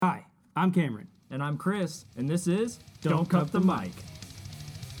I'm Cameron. And I'm Chris, and this is Don't Cut the Mic.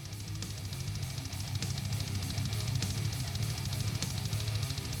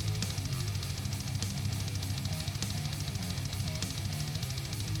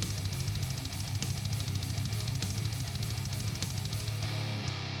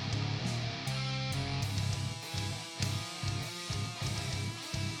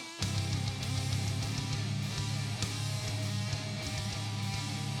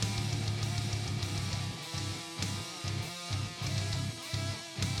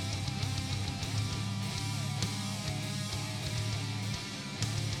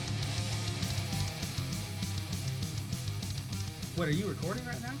 What, are you recording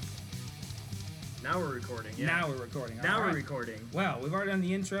right now? Now we're recording, yeah. Now we're recording. Now All we're right. recording. Well, we've already done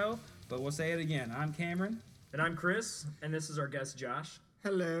the intro, but we'll say it again. I'm Cameron. And I'm Chris, and this is our guest Josh.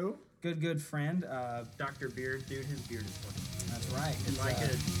 Hello. Good friend. Dr. Beard, dude, his beard is fucking... That's right. If I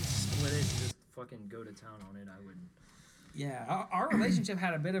could split it and just fucking go to town on it, I would... Yeah, our relationship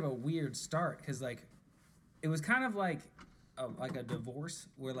had a bit of a weird start, because, like, it was kind of like a divorce,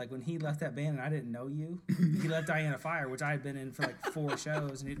 where, like, when he left that band and I didn't know you, he left Diana Fire, which I had been in for, like, 4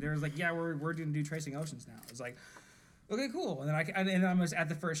 shows, and there was like, yeah, we're going to do Tracing Oceans now. It was like, okay, cool. And then I was at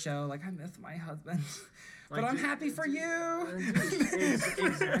the first show, like, I miss my husband, but I'm happy for you,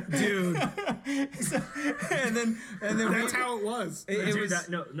 Dude. and then That's how it was. It was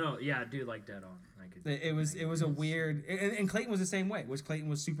dude, like dead on. It was a weird, and Clayton was the same way. Which Clayton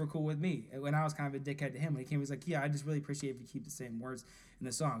was super cool with me when I was kind of a dickhead to him. When he came, he was like, "Yeah, I just really appreciate if you keep the same words in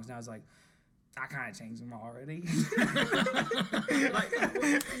the songs." And I was like, I kind of changed them already.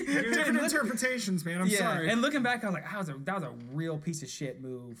 Different interpretations, man. I'm sorry. And looking back, I was like, that was a real piece of shit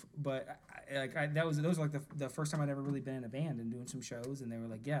move. But those were like the first time I'd ever really been in a band and doing some shows, and they were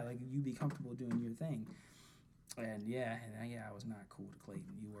like, yeah, like you be comfortable doing your thing. And I was not cool to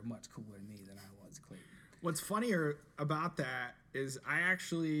Clayton. You were much cooler to me than I was to Clayton. What's funnier about that is I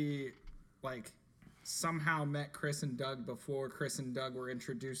actually, like, somehow met Chris and Doug before Chris and Doug were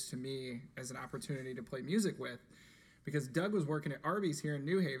introduced to me as an opportunity to play music with. Because Doug was working at Arby's here in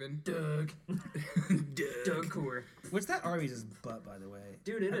New Haven. Doug Coor. What's that Arby's is butt, by the way?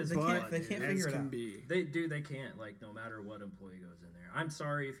 Dude, it is They butt. can't figure it out. They can't, like, no matter what employee goes in there. I'm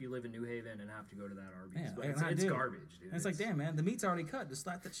sorry if you live in New Haven and have to go to that Arby's, but it's garbage, dude. And it's like, damn, man, the meat's already cut. Just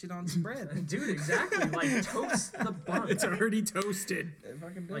slap that shit on some bread. Dude, exactly. Like, toast the bun. It's already toasted.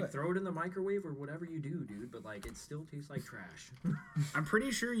 Throw it in the microwave or whatever you do, dude, but, like, it still tastes like trash. I'm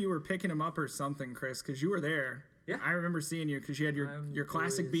pretty sure you were picking him up or something, Chris, because you were there. Yeah. I remember seeing you because you had your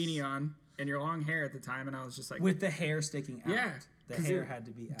classic beanie on and your long hair at the time, and I was just like... With the hair sticking out. Yeah. The hair had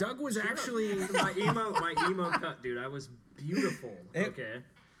to be out. Doug was actually... my emo cut, dude. I was beautiful. Okay.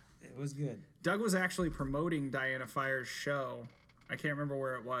 It was good. Doug was actually promoting Diana Fire's show. I can't remember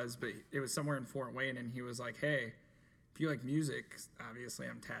where it was, but it was somewhere in Fort Wayne, and he was like, hey, if you like music, obviously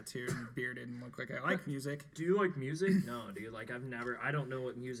I'm tattooed and bearded and look like I like music. Do you like music? No, dude. Like, I don't know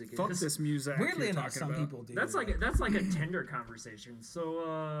what music is. Fuck this music. Weirdly enough, some people do. That's like a Tinder conversation.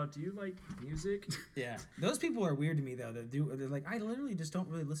 So, do you like music? Yeah. Those people are weird to me, though. They're like, I literally just don't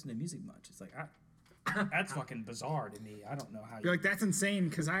really listen to music much. It's like, that's fucking bizarre to me. I don't know how You're like, that's insane,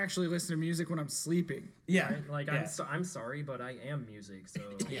 because I actually listen to music when I'm sleeping. Yeah. Right? Like, yeah. I'm sorry, but I am music, so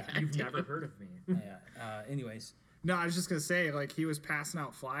Yeah. you've never heard of me. Yeah. Anyways. No, I was just going to say, like, he was passing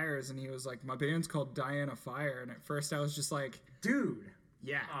out flyers, and he was like, my band's called Diana Fire, and at first I was just like... Dude.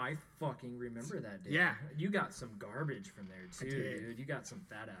 Yeah. I fucking remember that, dude. Yeah. You got some garbage from there, too, dude. You got some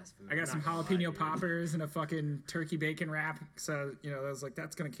fat-ass food. I got some jalapeno poppers and a fucking turkey bacon wrap, so, I was like,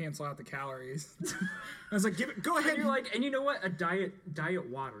 that's going to cancel out the calories. I was like, go ahead. And you're like, and you know what? A diet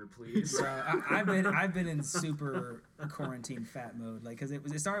water, please. So I've been in super quarantine fat mode, like, because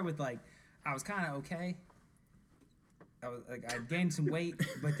it started with, like, I was kind of okay. I gained some weight,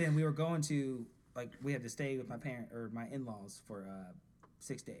 but then we were going to, like, we had to stay with my in-laws for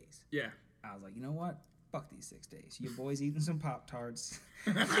 6 days. Yeah. I was like, you know what? Fuck these 6 days. Your boy's eating some Pop-Tarts.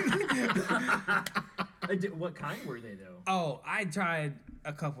 What kind were they, though? Oh, I tried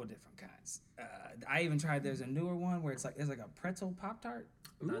a couple different kinds. I even tried, there's a newer one where it's like a pretzel Pop-Tart.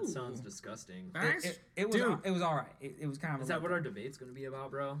 That sounds disgusting. It was all right. It was kind of. Is that what our debate's going to be about,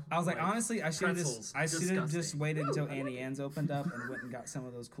 bro? I was like honestly, I should have just waited until Ooh, Annie Ann's opened up and went and got some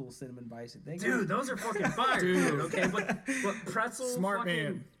of those cool cinnamon bites that they got. Dude, those are fucking fire. Dude, okay, but pretzel. Smart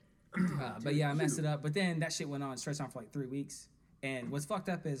fucking, man. But yeah, I messed it up. But then that shit went on, stretched on for like 3 weeks. And what's fucked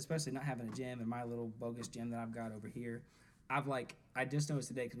up is, especially not having a gym and my little bogus gym that I've got over here, I just noticed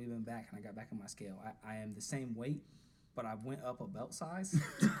today because we've been back and I got back on my scale. I am the same weight but I went up a belt size.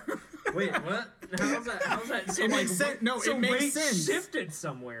 Wait, what? How's that? So It makes sense. No, so it makes weight sense. shifted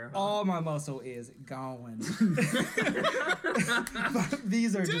somewhere. Huh? All my muscle is gone.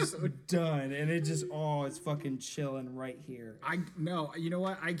 These are just done, and it just it's fucking chilling right here. You know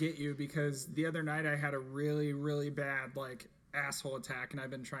what? I get you, because the other night I had a really, really bad like asshole attack, and I've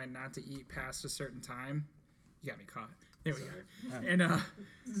been trying not to eat past a certain time. You got me caught. There we go. And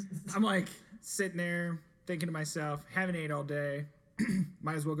I'm like sitting there thinking to myself, haven't ate all day.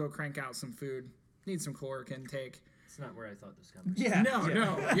 Might as well go crank out some food. Need some caloric intake. It's not where I thought this conversation.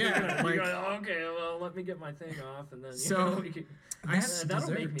 Yeah. Yeah. Like, okay, well, let me get my thing off, and then that'll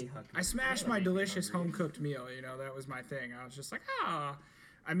make me hungry. I smashed my delicious home cooked meal. You know, that was my thing. I was just like,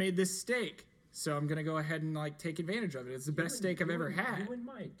 I made this steak, so I'm gonna go ahead and like take advantage of it. It's the best steak I've ever had. You and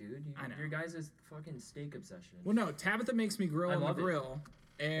Mike, dude. I know. Your guys' fucking steak obsession. Well, no, Tabitha makes me grill on the love it. grill.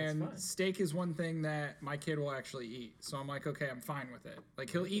 And fine. steak is one thing that my kid will actually eat. So I'm like, okay, I'm fine with it. Like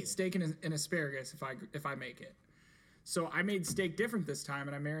he'll eat steak and asparagus if I make it. So I made steak different this time,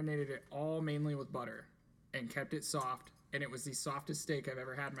 and I marinated it all mainly with butter and kept it soft. And it was the softest steak I've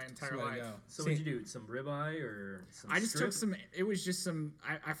ever had in my entire Way to life. go. So what'd you do? Some ribeye or some I just strip? took some. It was just some.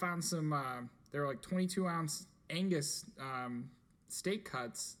 I found some. They were like 22-ounce Angus steak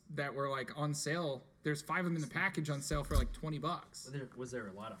cuts that were like on sale. There's 5 of them in the package on sale for like $20. Was there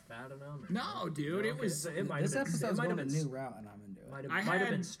a lot of fat in them? or No, dude, it was. It might This have been, episode's it might going have a been, new route, and I'm into it. might have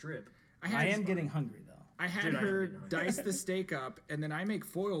been strip. I am getting hungry though. I had Dude, I am her getting hungry. dice the steak up, and then I make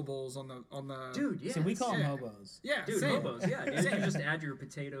foil bowls on the. Dude, yeah. See, we call them Yeah. hobos. Yeah, Dude, same. hobos, yeah. Dude, you just add your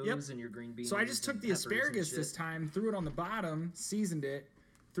potatoes and your green beans. So I just took and the peppers and asparagus shit. this time, threw it on the bottom, seasoned it,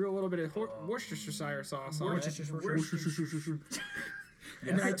 threw a little bit of Worcestershire sauce on it,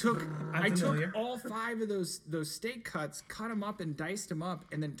 and then I took familiar. all 5 of those steak cuts, cut them up and diced them up,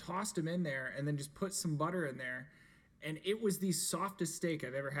 and then tossed them in there, and then just put some butter in there. And it was the softest steak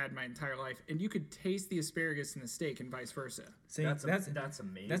I've ever had in my entire life. And you could taste the asparagus in the steak and vice versa. See, That's that's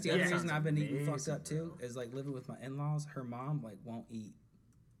amazing. That's the That other reason sounds I've been eating fucked amazing, up too. bro. Is like living with my in-laws. Her mom like won't eat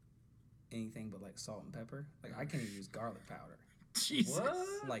anything but like salt and pepper. Like I can't even use garlic powder. Jesus. What?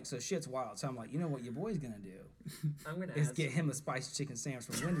 Like so shit's wild. So I'm like, you know what your boy's gonna do I'm gonna is add get him a spicy chicken sandwich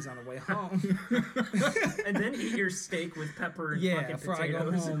from Wendy's on the way home. and then eat your steak with pepper and Yeah, fucking before I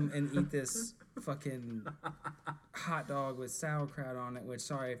potatoes. go home and eat this fucking hot dog with sauerkraut on it. Which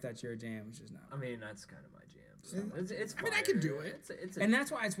sorry if that's your jam, it's just not. I mean, that's kind of my jam. So it's I mean, I can fire. do it. It's And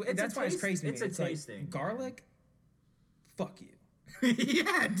that's why it's crazy. To me. It's a like, taste thing. garlic. Fuck you.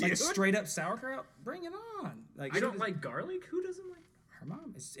 Yeah, dude. Like straight up sauerkraut. Bring it on. Like I don't shit is- like garlic. Who doesn't like? her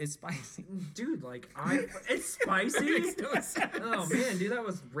mom. It's spicy. Dude, like it's spicy. Makes no sense. Oh man, dude, that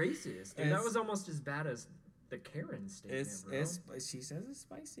was racist. Dude, that It's- was almost as bad as the Karen statement, bro. She says it's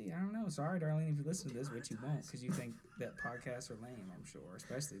spicy. I don't know. Sorry, Darlene, if you listen to this, which you won't, because you think that podcasts are lame. I'm sure,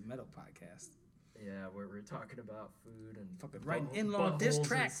 especially metal podcasts. Yeah, we're talking about food and Fucking writing in-law diss buttholes and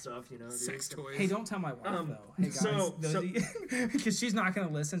track. stuff, you know. Dude. Sex toys. Hey, don't tell my wife though. Hey guys, so- because she's not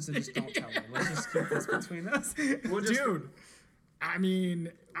gonna listen, so just don't tell her. Let's just keep this between us. We'll just, Dude, I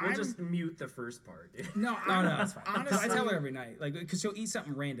mean, we'll just mute the first part. Dude. no, Oh no, that's fine. 'Cause Honestly, I tell her every night, like, because she'll eat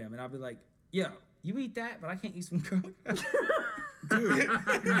something random, and I'll be like, "Yo, you eat that, but I can't eat some garlic." dude.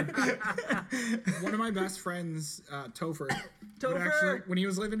 One of my best friends, Topher, would Topher! actually, when he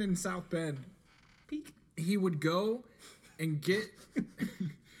was living in South Bend, Peek. he would go and get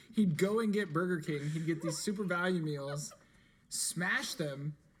he'd go and get Burger King. He'd get these super value meals, smash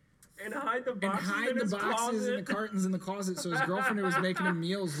them, And hide the and boxes hide in the his boxes closet. and the cartons in the closet so his girlfriend who was making him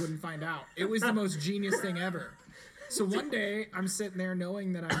meals wouldn't find out. It was the most genius thing ever. So one day I'm sitting there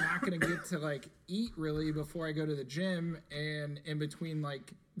knowing that I'm not gonna get to like eat really before I go to the gym, and in between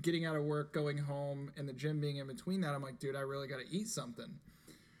like getting out of work, going home, and the gym being in between that, I'm like, dude, I really gotta eat something.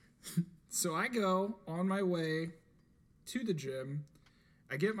 So I go on my way to the gym.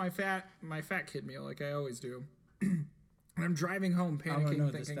 I get my fat kid meal like I always do. And I'm driving home I don't know panicking,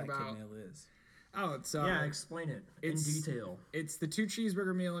 what this thinking fat about, kid meal is. oh, it's Yeah, explain it in it's- detail. it's the 2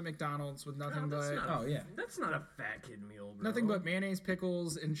 cheeseburger meal at McDonald's with nothing No, that's but not, Oh, yeah. That's not a fat kid meal, bro. nothing but mayonnaise,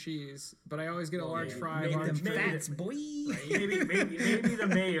 pickles, and cheese. But I always get a large yeah. fry, Make them large maybe- fats, boy. maybe the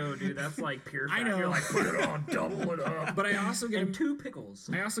mayo, dude. That's like pure fat. I know. You're like, put it on, double it up. But I also get And 2 pickles.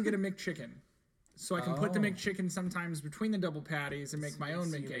 I also get a McChicken, so I can put the Oh. McChicken sometimes between the double patties and make my own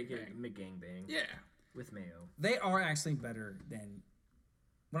So you make it McGangbang. McGangbang Yeah. with mayo. They are actually better than.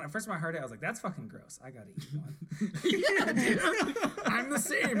 When I first time I heard it, I was like, "That's fucking gross. I gotta eat one." Yeah, dude. I'm the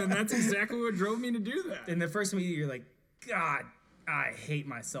same, and that's exactly what drove me to do that. And the first time you eat, you're like, "God I hate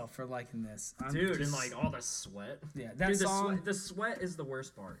myself for liking this. Dude, and like all the sweat. Yeah, that Dude, song. the sweat is the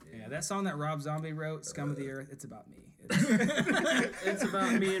worst part. Dude. Yeah, that song that Rob Zombie wrote, "Scum of the Earth." It's about me. It's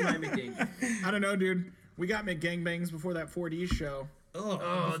about me and my McGangbang. I don't know, dude. We got McGangbangs before that 4D show.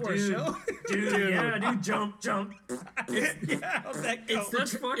 Oh, before dude. a show. Dude, yeah, dude, jump. Yeah, how's that go?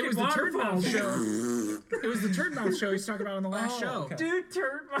 Let's fucking It was the waterfall Turnmouth show. It was the Turnmouth show he's talking about on the last show. okay. Dude,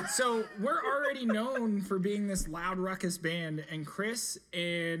 turn my... So we're already known for being this loud ruckus band, and Chris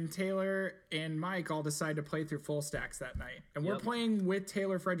and Taylor and Mike all decided to play through full stacks that night. And we're Yep. playing with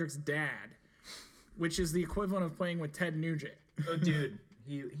Taylor Frederick's dad, which is the equivalent of playing with Ted Nugent. Oh, dude,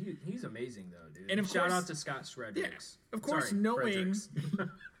 he's amazing though, dude. And of shout course- out to Scott Fredericks. of course, Sorry, knowing- Fredericks.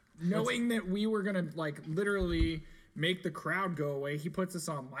 Knowing that we were gonna like literally make the crowd go away, he puts us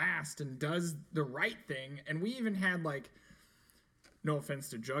on last and does the right thing. And we even had like, no offense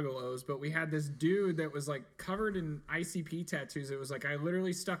to juggalos, but we had this dude that was like covered in ICP tattoos. It was like, I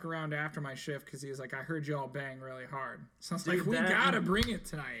literally stuck around after my shift because he was like, I heard y'all bang really hard. So I was Dude, like, we that- gotta bring it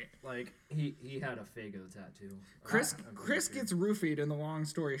tonight. Like he had a Fago tattoo. Chris I'm pretty Chris sure. gets roofied in the long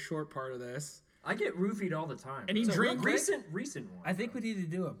story short part of this. I get roofied all the time. And he So, drank- recent one. I think we need to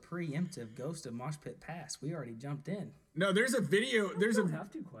do a preemptive Ghost of Mosh Pit Pass. We already jumped in. No, there's a video. We don't have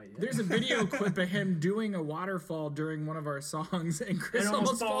to quite yet. There's a video clip of him doing a waterfall during one of our songs, and Chris and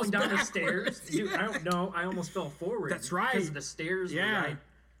almost falls falling down the backwards. stairs. Dude, I don't know. I almost fell forward. That's right. Because the stairs Yeah. were right,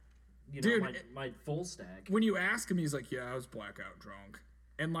 Dude, my full stack. When you ask him, he's like, "Yeah, I was blackout drunk,"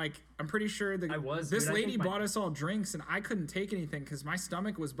 and like, I'm pretty sure that I was, this dude. I lady think my- bought us all drinks, and I couldn't take anything because my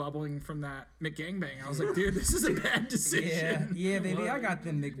stomach was bubbling from that McGangbang. I was like, "Dude, this is a bad decision." Yeah, baby, I got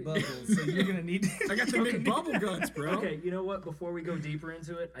them McBubbles, so you're gonna need. I got the McBubble guts, bro. Okay, you know what? Before we go deeper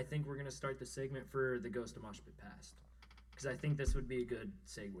into it, I think we're gonna start the segment for the Ghost of Mosh Pit Past. Because I think this would be a good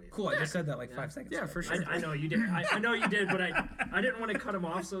segue. Cool. I just said that like 5 seconds. Yeah, ago. for sure. I know you did. I know you did, but I didn't want to cut him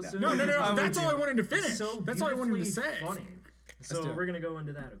off so soon. No. because That's all I wanted to it's finish. so That's all I wanted to beautifully say. Funny. So do it. we're gonna go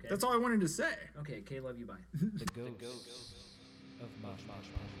into that, okay? That's all I wanted to say. Okay, K, love you, bye. The ghost of Mosh Mosh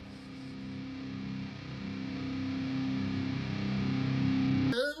Mosh.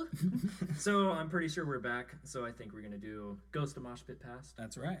 So I'm pretty sure we're back. So I think we're gonna do Ghost of Mosh Pit Past.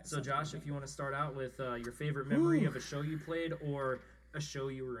 That's right. So Josh, if you want to start out with your favorite memory of a show you played, or a show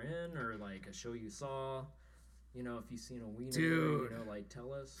you were in, or like a show you saw, you know, if you've seen a wiener, you Dude. know, like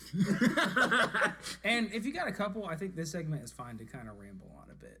tell us. And if you got a couple, I think this segment is fine to kind of ramble on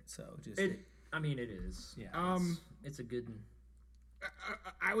a bit. So just I mean, it is. yeah. It's a good.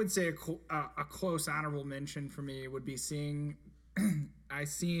 I would say a close honorable mention for me would be seeing. I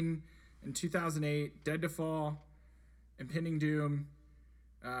seen in 2008 Dead to Fall, Impending Doom.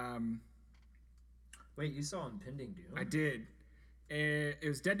 Wait, you saw Impending Doom? I did. It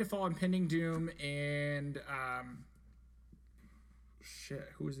was Dead to Fall, Impending Doom, and shit.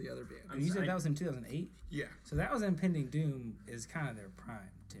 Who was the other band? And you said that was in 2008. Yeah. So that was Impending Doom is kind of their prime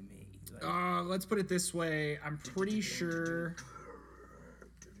to me. Like, Let's put it this way. I'm pretty sure.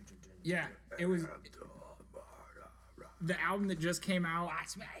 Yeah, it was the album that just came out.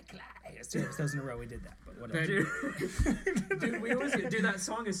 Watch my climb. It's 2 episodes in a row we did that, but whatever. Dude, we always dude. That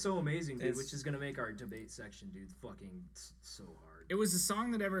song is so amazing, dude. It's- Which is gonna make our debate section, dude, fucking so hard. It was a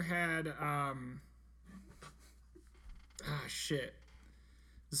song that ever had shit.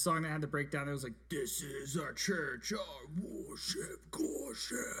 The song that had the breakdown that was like, "This is our church, our worship,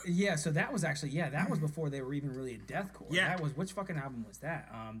 worship." Yeah, so that was actually that was before they were even really a deathcore. Yeah. That was which fucking album was that?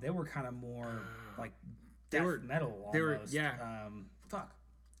 They were kind of more like They death were- metal almost. they were- yeah. Fuck.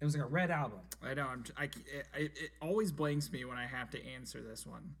 It was like a red album. I know. It always blanks me when I have to answer this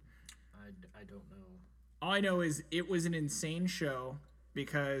one. I don't know. All I know is it was an insane show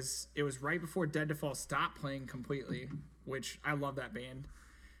because it was right before Dead to Fall stopped playing completely, which I love that band.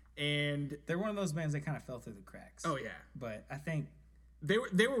 And They're one of those bands that kind of fell through the cracks. oh yeah, But I think they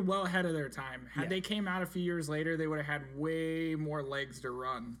were well ahead of their time. Had Yeah. they came out a few years later, they would have had way more legs to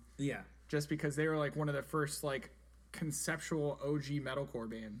run. yeah. Just because they were like one of the first like conceptual OG metalcore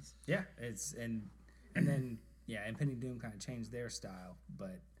bands. Yeah, it's and then Impending Doom kind of changed their style,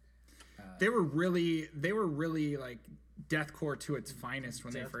 but They were really like deathcore to its finest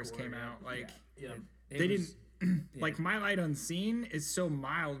when they first Deathcore, came yeah. out. Like Yeah. they didn't like My Light Unseen is so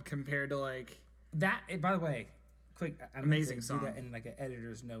mild compared to like that. By the way, quick, I meant Amazing to song. do that in like an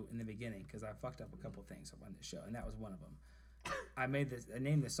editor's note in the beginning because I fucked up a couple things on this show, and that was one of them. I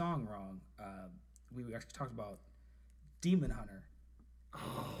named the song wrong. We actually talked about Demon Hunter.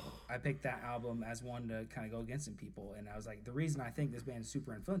 I picked that album as one to kind of go against some people, and I was like, the reason I think this band is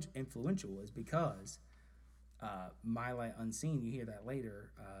super influential is because My Light Unseen. You hear that later.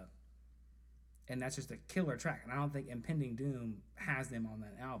 and that's just a killer track. And I don't think Impending Doom has them on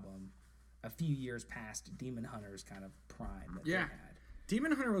that album. A few years past Demon Hunter's kind of prime that they had.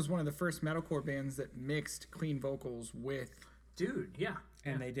 Demon Hunter was one of the first metalcore bands that mixed clean vocals with. Dude, yeah.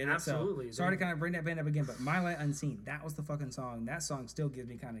 And they did absolutely. it. So, sorry to kind of bring that band up again, but My Light Unseen, that was the fucking song. That song still gives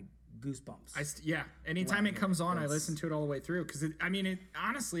me kind of goosebumps. Anytime it comes on, I listen to it all the way through because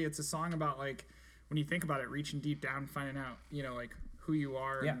honestly, it's a song about like when you think about it, reaching deep down, finding out like who you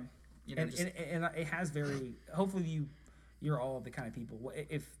are. Yeah, and, and it has very. Hopefully, you're all the kind of people.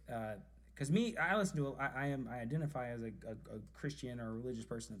 If because me, I listen to. I identify as a Christian or a religious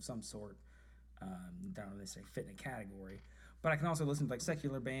person of some sort. Don't necessarily fit in a category, but I can also listen to like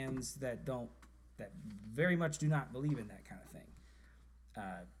secular bands that very much do not believe in that kind of thing.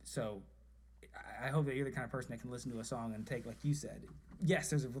 So I hope that you're the kind of person that can listen to a song and take, like you said, yes,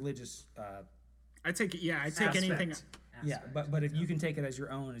 there's a religious. I take anything. Yeah, but if you can take it as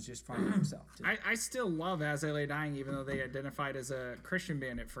your own, it's just fine for yourself. Too. I still love As I Lay Dying, even though they identified as a Christian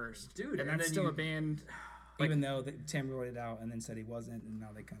band at first. Dude, and that's still a band. Even though Tim wrote it out and then said he wasn't, and now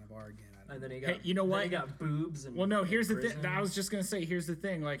they kind of are again. And then he got, you know what? He got boobs. And well, no. Here's the thing. I was just gonna say. Here's the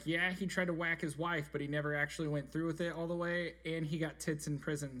thing. Like, yeah, he tried to whack his wife, but he never actually went through with it all the way. And he got tits in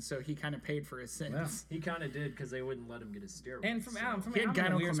prison, so he kind of paid for his sins. Yeah. He kind of did because they wouldn't let him get his steroids. And from he had I'm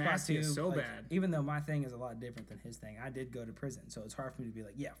in a weird spot gynecomastia too, so like, bad. Even though my thing is a lot different than his thing, I did go to prison, so it's hard for me to be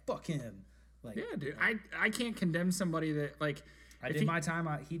like, yeah, fuck him. Like, yeah, dude. I can't condemn somebody that like. I did my time.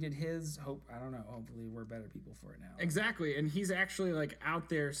 He did his. I don't know. Hopefully, we're better people for it now. Exactly, and he's actually like out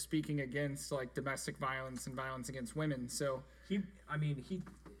there speaking against like domestic violence and violence against women. So he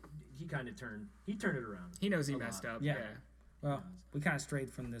kind of turned it around. He knows he messed up. Yeah. Well, we kind of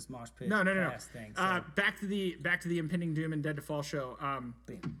strayed from this mosh pit. No. Thing, so. Back to the Impending Doom and Dead to Fall show.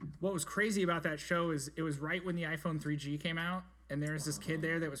 What was crazy about that show is it was right when the iPhone 3G came out, and there was this kid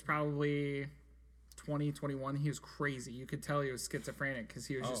there that was probably 20, 21. He was crazy. You could tell he was schizophrenic because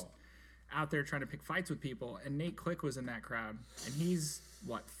he was just out there trying to pick fights with people. And Nate Click was in that crowd, and he's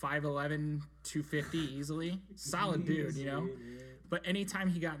what, 5'11", 250 easily. Solid dude, you know. But anytime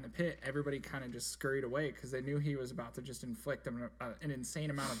he got in the pit, everybody kind of just scurried away because they knew he was about to just inflict an insane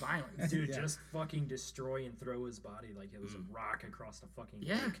amount of violence. Dude, just fucking destroy and throw his body like it was a rock across the fucking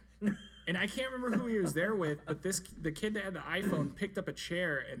lake. And I can't remember who he was there with, but the kid that had the iPhone picked up a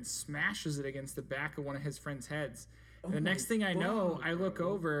chair and smashes it against the back of one of his friends' heads. And the next thing I know, I look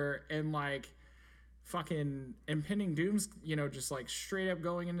over and like fucking Impending Doom's, just like straight up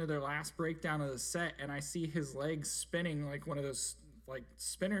going into their last breakdown of the set, and I see his legs spinning like one of those like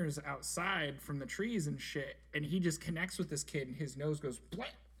spinners outside from the trees and shit, and he just connects with this kid and his nose goes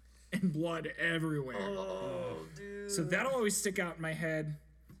blank and blood everywhere. Oh, dude. So that'll always stick out in my head.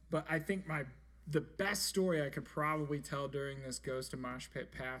 But I think the best story I could probably tell during this Ghost of Mosh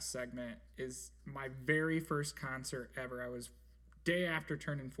Pit Pass segment is my very first concert ever. I was day after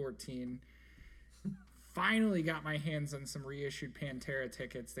turning 14. Finally got my hands on some reissued Pantera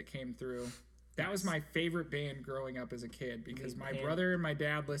tickets that came through. That was my favorite band growing up as a kid because my brother and my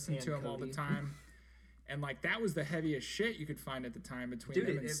dad listened to them all the time. And like that was the heaviest shit you could find at the time between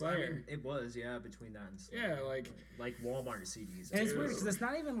them and Slayer. It was, between that and Yeah, Slayer. like Walmart CDs. And it's weird because it's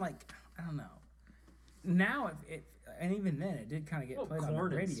not even like, I don't know. Now and even then it did kind of get played on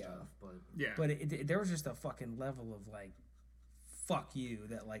the radio. Stuff, but there was just a fucking level of like, fuck you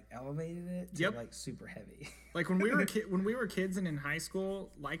that like elevated it to like super heavy. Like when we were kids and in high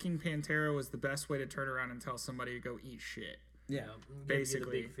school, liking Pantera was the best way to turn around and tell somebody to go eat shit. Yeah,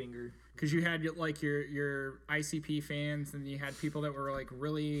 basically. The big finger. Because you had like your ICP fans, and you had people that were like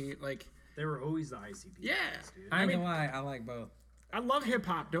really like. They were always the ICP. Yeah, fans, dude. I ain't gonna lie, I like both. I love hip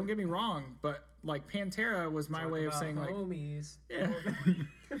hop. Don't get me wrong, but like Pantera was my way of saying like homies. Yeah.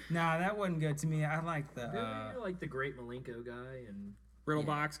 Nah, that wasn't good to me. I like the. You're like the Great Malenko guy and.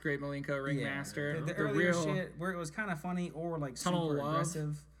 Riddlebox, Great Malenko, Ringmaster. The earlier shit where it was kind of funny or like Tunnel super of Love.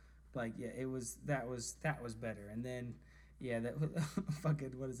 aggressive. Like that was better. And then that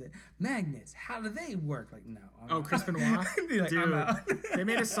fucking what is it? Magnets. How do they work? Like no. Chris Benoit. Like, dude, they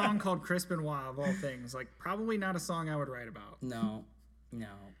made a song called Chris Benoit of all things. Like probably not a song I would write about. No.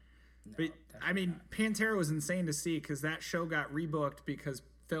 But I mean, Pantera was insane to see because that show got rebooked because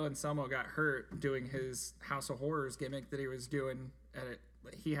Phil Anselmo got hurt doing his House of Horrors gimmick that he was doing at it.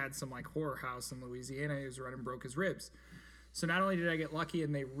 He had some like horror house in Louisiana he was running, broke his ribs. So not only did I get lucky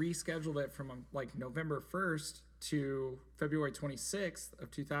and they rescheduled it from like November 1st to February 26th of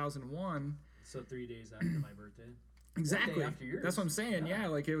 2001. So 3 days after my birthday. Exactly. After yours. That's what I'm saying. Yeah,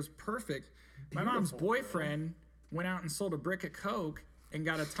 like it was perfect. My mom's boyfriend went out and sold a brick of coke and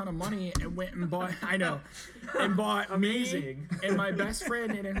got a ton of money and went and bought. I know, and bought Amazing. me and my best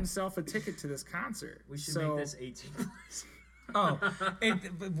friend and himself a ticket to this concert. We should So- make this 18 plus. Oh,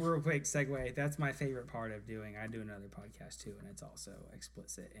 real quick segue. That's my favorite part of doing. I do another podcast too, and it's also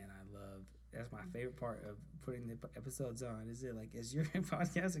explicit, and I love. That's my favorite part of putting the episodes on. Is it like, is your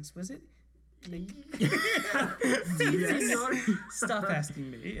podcast explicit? Like, Yes. stop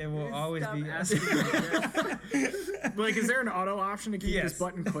asking me. It will always Stop be asking me. Like, is there an auto option to keep Yes. this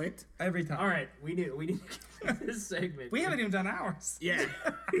button clicked? every time. All right, we need to get this segment. We haven't even done ours. Yeah.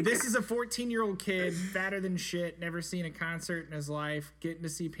 This is a 14-year-old kid, fatter than shit, never seen a concert in his life, getting to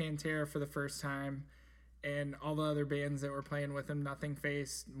see Pantera for the first time, and all the other bands that were playing with him, Nothing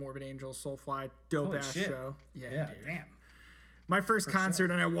Face, Morbid Angel, Soulfly, dope Holy ass shit. show. Yeah, dude. damn. My first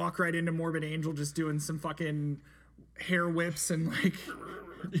concert, and I walk right into Morbid Angel just doing some fucking hair whips and like,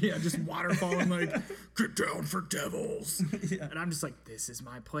 yeah, just waterfalling like, get down for devils. Yeah. And I'm just like, this is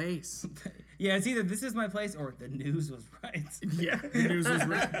my place. Yeah, it's either this is my place or the news was right. Yeah, the news was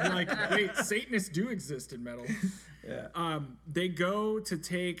like, wait, Satanists do exist in metal. Yeah. They go to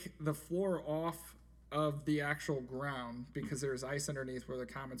take the floor off of the actual ground because there's ice underneath where the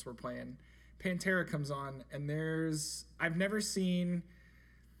Comets were playing. Pantera comes on, and I've never seen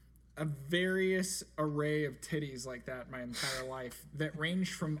a various array of titties like that my entire life that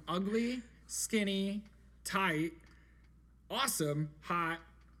ranged from ugly, skinny, tight, awesome, hot,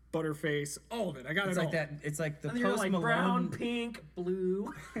 butterface, all of it. I got It's it like all. that. It's like the And you're Post like Malone. brown, pink,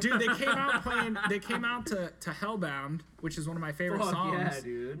 blue. Dude, they came out to Hellbound, which is one of my favorite Fuck songs. yeah,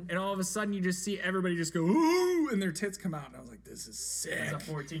 dude. And all of a sudden you just see everybody just go, ooh, and their tits come out. And I was like, this is sick. As a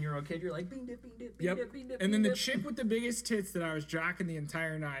 14-year-old kid, you're like, bean dip, bean dip, bean Yep. dip, bean dip. And then bean the dip. chick with the biggest tits that I was jocking the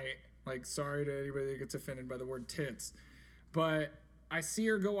entire night, like, sorry to anybody that gets offended by the word tits, but I see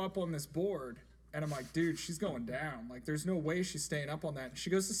her go up on this board, and I'm like, dude, she's going down. Like, there's no way she's staying up on that. And she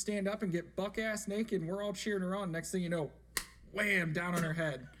goes to stand up and get buck-ass naked, and we're all cheering her on. Next thing you know, wham, down on her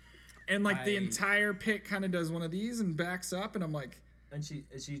head. And, like, the I- entire pit kind of does one of these and backs up, and I'm like, And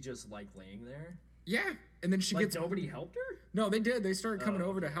is she just like laying there? yeah. And then she Like gets... nobody helped her? No, they did. They started coming Oh,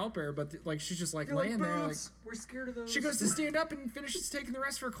 over to help her, but, like, she's just, like, You're laying like, there, like... "Boobs, we're scared of those. She goes to stand up and finishes taking the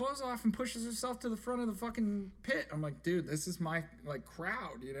rest of her clothes off and pushes herself to the front of the fucking pit. I'm like, dude, this is my like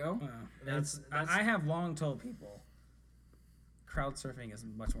crowd, you know? That's I have long told people, crowd surfing is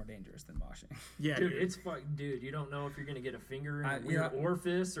much more dangerous than moshing. Yeah, dude, it's fuck, dude. You don't know if you're gonna get a finger in a I- weird yeah.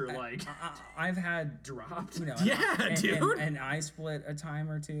 orifice or like I've had dropped. you know, Yeah, dude. and eye split a time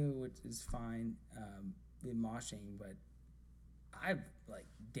or two, which is fine. In moshing, but I've like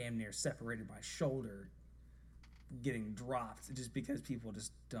damn near separated my shoulder getting dropped just because people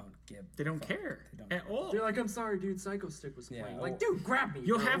just don't give. they don't a fuck. care They don't at care. all. They're like, I'm sorry, dude. Psycho Stick was Yeah, playing. well- Like, dude, grab me.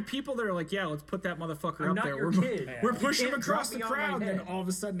 You'll bro. have people that are like, yeah, let's put that motherfucker I'm up not there. your we're kid. we're Yeah. pushing You him can't drop across the me on my crowd, and then head. all of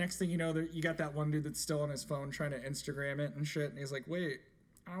a sudden, next thing you know, you got that one dude that's still on his phone trying to Instagram it and shit, and he's like, wait,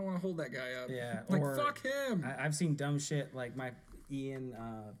 I don't want to hold that guy up. Yeah, like or- fuck him. I've seen dumb shit like my Ian.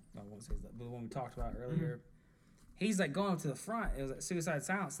 I won't say that, but the one we talked about earlier. He's like going up to the front. It was at Suicide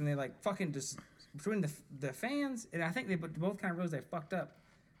Silence, and they like fucking just between the fans, and I think they both kind of realized they fucked up.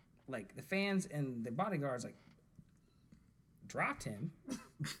 Like the fans and the bodyguards like dropped him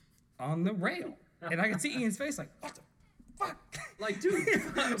on the rail, and I could see Ian's face like, what the fuck? Like, dude,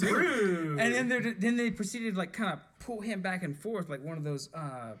 rude. And then they proceeded to like kind of pull him back and forth like one of those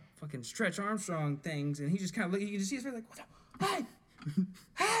fucking Stretch Armstrong things, and he just kind of look. You can just see his face like, what the,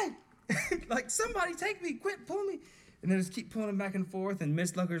 hey, like somebody take me, quit pulling me, and they just keep pulling him back and forth. And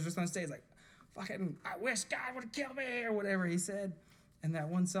Miss Lucker's just on stage like, fucking, I wish God would have killed me or whatever he said in that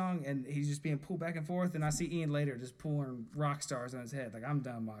one song, and he's just being pulled back and forth. And I see Ian later just pulling rock stars on his head like, I'm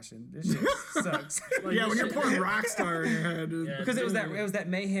done moshing. This shit sucks. Like, Yeah, you when you're should- pouring Rockstar in your head, dude. Yeah. Because it was that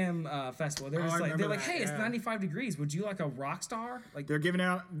Mayhem festival. They're Oh, just I like they're remember like, that, hey, it's yeah. 95 degrees. Would you like a rock star? Like They're giving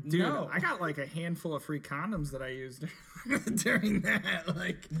out, dude. No. I got like a handful of free condoms that I used during that.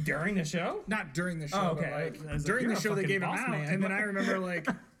 Like, during the show? not during the show, Oh, okay. but I was like like, during you're the a show they fucking gave them boss out. man. And then I remember like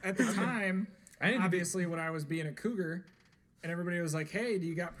at the time, I need to be- obviously when I was being a cougar, and everybody was like, "Hey, do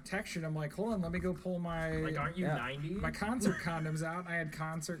you got protection?" I'm like, "Hold on, let me go pull my Like, aren't you Yeah. 90? my concert condoms out." I had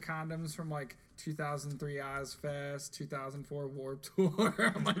concert condoms from like 2003 Ozfest, 2004 Warped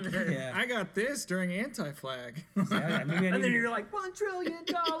Tour. I'm like, Yeah. I got this during Anti-Flag. Yeah, maybe I And need then to- you're like, $1 trillion.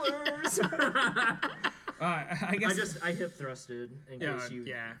 I guess I hip thrusted in case you.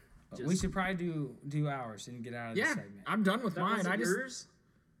 yeah. we should probably do ours and get out of this Yeah, segment. I'm done with That mine. wasn't I just yours?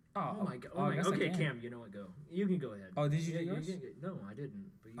 Oh my god. Oh I my guess god. I Okay, can. Cam, you know what? Go. You can go ahead. Oh, did you Yeah, do yours? No, I didn't.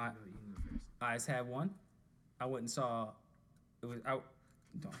 But you can go first. I just had one. I went and saw. It was out.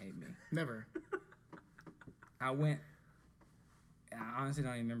 Don't hate me. never. I went And I honestly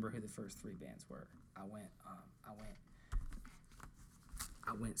don't even remember who the first 3 bands were.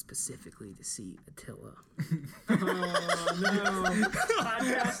 I went specifically to see Attila. Oh no!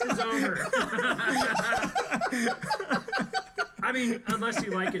 Podcast is over. I mean, unless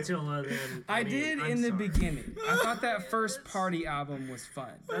you like Attila, then I mean, did I'm in the sorry. beginning. I thought that first Party album was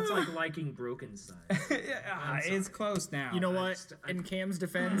fun. That's like liking Brokenstein. It's close now. You know what? In Cam's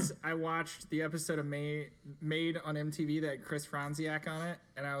defense, I watched the episode of Made on MTV that had Chris Franziak on it,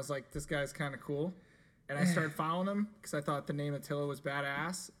 and I was like, this guy's kind of cool. And I started following him because I thought the name Attila was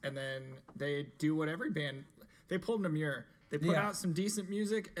badass. And then they do what every band, they pulled in a mirror. They put out some decent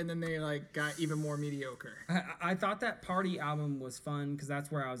music, and then they like got even more mediocre. I thought that Party album was fun because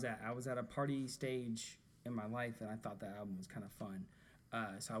that's where I was at. I was at a party stage in my life, and I thought that album was kind of fun.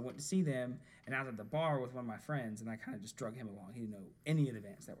 So I went to see them, and I was at the bar with one of my friends, and I kind of just drug him along. He didn't know any of the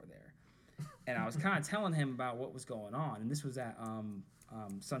bands that were there. And I was kind of telling him about what was going on, and this was at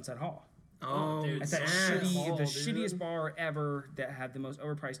Sunset Hall. Oh, dude, At that Sunset Hall, the dude. shittiest bar ever that had the most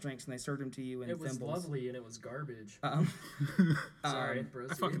overpriced drinks, and they served them to you in It was thimbles. lovely and it was garbage. I Sorry,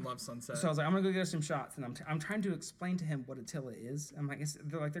 proceed. fucking love Sunset. So I was like, I'm gonna go get us some shots, and I'm trying to explain to him what Attila is. I'm like,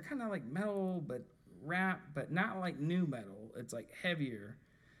 they're kind of like metal, but rap, but not like new metal. It's like heavier.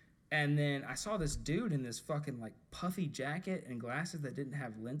 And then I saw this dude in this fucking like puffy jacket and glasses that didn't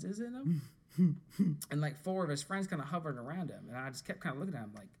have lenses in them, and like 4 of his friends kind of hovered around him, and I just kept kind of looking at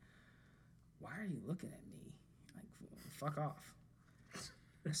him like, why are you looking at me? Like, fuck off.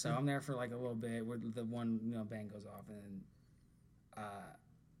 So I'm there for like a little bit where the one band goes off, and then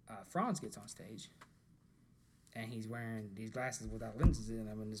Franz gets on stage, and he's wearing these glasses without lenses in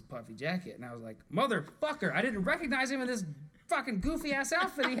them and this puffy jacket, and I was like, motherfucker, I didn't recognize him in this fucking goofy ass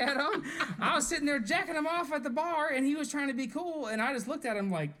outfit he had on. I was sitting there jacking him off at the bar, and he was trying to be cool, and I just looked at him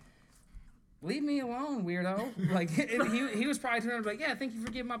like, leave me alone, weirdo. Like, he was probably turning like, yeah, thank you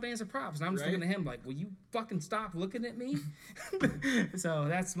for giving my band some props. And I'm just looking at him like, will you fucking stop looking at me? So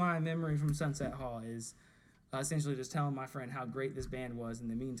that's my memory from Sunset Hall is essentially just telling my friend how great this band was. In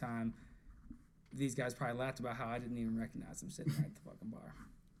the meantime, these guys probably laughed about how I didn't even recognize them sitting there at the fucking bar.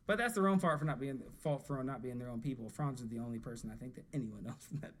 But that's their own fault for not being their own people. Franz is the only person I think that anyone knows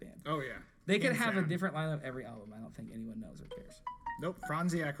from that band. Oh yeah. They could Hands have a down. different lineup every album. I don't think anyone knows or cares. Nope.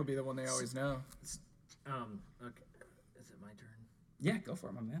 Franziak will be the one they always know. Okay. Is it my turn? Yeah, go for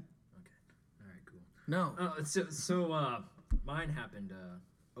it, my man. Okay. All right, cool. No. Mine happened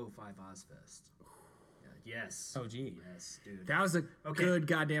 05 Ozfest. Yes. Oh, gee. Yes, dude. That was a Okay. good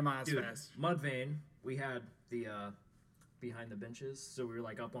goddamn Dude, Ozfest. Mudvayne, we had the behind the benches, so we were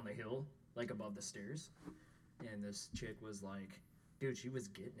like up on the hill, like above the stairs, and this chick was like, dude, she was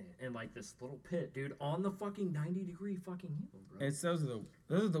getting it, and like this little pit, dude, on the fucking 90-degree fucking hill, bro.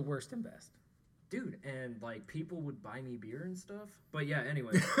 Those are the worst and best. Dude, and like people would buy me beer and stuff. But yeah,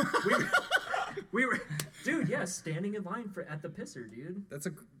 anyway, we were, dude, yeah, standing in line at the pisser, dude. That's a.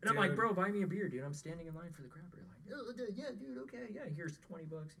 And I'm like, bro, buy me a beer, dude. I'm standing in line for the crapper. Like, oh, yeah, dude, okay, yeah, here's $20,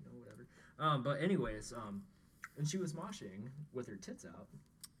 whatever. But anyways, and she was moshing with her tits out,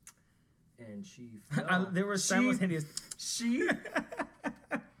 and she fell. There were simultaneous.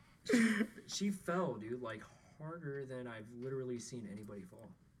 She fell, dude, like harder than I've literally seen anybody fall.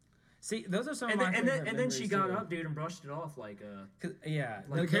 See, those are some And of my then, favorite and then she memories, got too. up, dude, and brushed it off like 'Cause- yeah,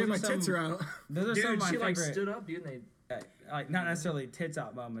 Like, those hey, are my some- tits are out. Those are some of dude, my she like favorite. stood up, dude, and they Like not necessarily tits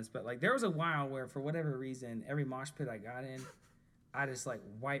out moments, but like there was a while where for whatever reason, every mosh pit I got in, I just like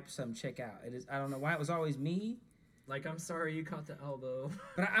wiped some chick out. I don't know why it was always me, like, I'm sorry you caught the elbow.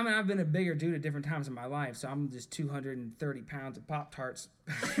 but I mean I've been a bigger dude at different times in my life, so I'm just 230 pounds of Pop Tarts.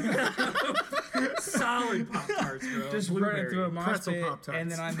 Solid Pop Tarts, bro. Just Blueberry. running through a mosh Pretzel pit, Pop-Tarts.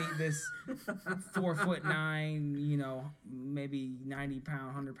 and then I meet this 4'9", maybe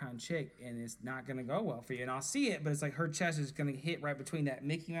 90-pound, 100-pound chick, and it's not gonna go well for you. And I'll see it, but it's like her chest is gonna hit right between that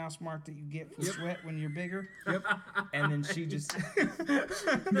Mickey Mouse mark that you get from sweat when you're bigger. Yep. And then she just,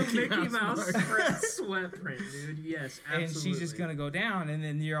 The Mickey Mouse sweat print, dude. Yes, absolutely. and she's just gonna go down, and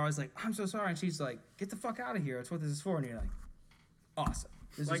then you're always like, I'm so sorry, and she's like, get the fuck out of here. That's what this is for. And you're like, awesome.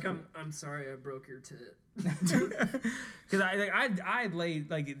 This like, is cool. I'm sorry I broke your tit. Because I laid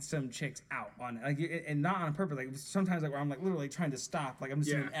like some chicks out on it, like, and not on purpose. Like sometimes like where I'm like literally trying to stop, like I'm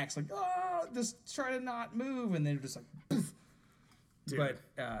just doing X, like just try to not move, and then just like poof. Dude. But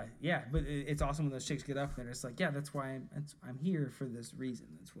it's awesome when those chicks get up and they're just like, yeah, that's why I'm here for this reason.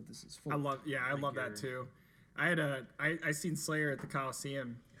 That's what this is for. I love that too. I seen Slayer at the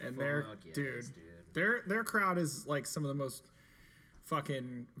Coliseum, and Fuck yes, dude, dude. their crowd is like some of the most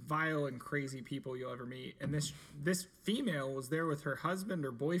fucking vile and crazy people you'll ever meet. And this female was there with her husband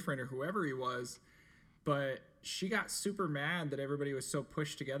or boyfriend or whoever he was, but she got super mad that everybody was so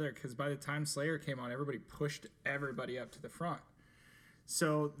pushed together because by the time Slayer came on, everybody pushed everybody up to the front.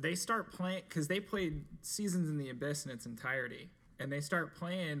 So they start playing, because they played Seasons in the Abyss in its entirety. And they start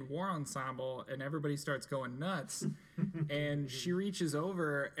playing War Ensemble, and everybody starts going nuts. And she reaches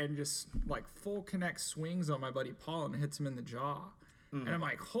over and just like full connect swings on my buddy Paul and hits him in the jaw. And I'm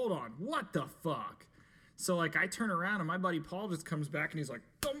like, hold on, what the fuck? So like I turn around and my buddy Paul just comes back and he's like,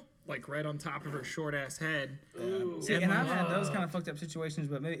 thump, like right on top of her short ass head. See, and I've had those kind of fucked up situations,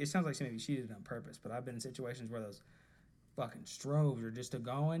 but maybe it sounds like maybe she did it on purpose. But I've been in situations where those fucking strobes are just a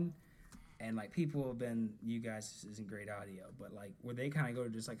going, and like people have been, you guys, this isn't great audio, but like where they kind of go to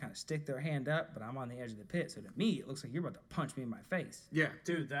just like kind of stick their hand up, but I'm on the edge of the pit, so to me it looks like you're about to punch me in my face. Yeah.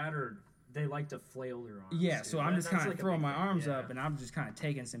 Dude, that or they like to flail their arms. Yeah, dude. so I'm just That's kind of like a throwing big my thing. arms Yeah. up, and I'm just kind of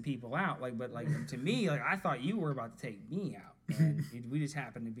taking some people out. Like, but like to me, like I thought you were about to take me out, and we just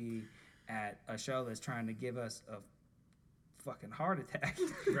happened to be at a show that's trying to give us a fucking heart attack,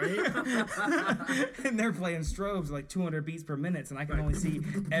 Right? and they're playing strobes like 200 beats per minute, and I can only see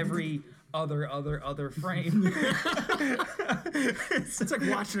every other frame. It's like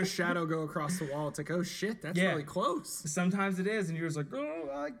watching a shadow go across the wall. It's like, oh shit, that's Yeah. really close. Sometimes it is, and you're just like, oh,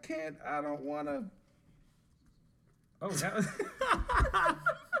 I can't, I don't want to. Oh, that was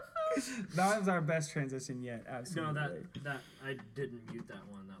that was our best transition yet. No, Absolutely. that I didn't mute that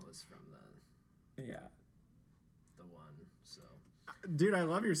one. That was from Yeah. the one. So, Dude, I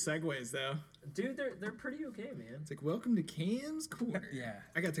love your segues though. dude, they're pretty okay, man. It's like, welcome to Cam's Corner. Yeah.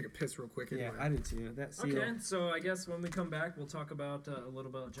 I gotta take a piss real quick. Yeah, Anyway. I did too. That seal. Okay, so I guess when we come back, we'll talk about a little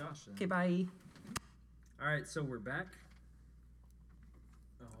about Josh. Then. Okay, bye. All right, so we're back.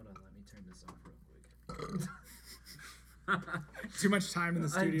 Oh, hold on, let me turn this off real quick. Too much time in the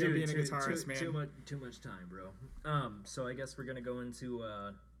studio Dude, being a guitarist, man. Too much time, bro. So I guess we're gonna go into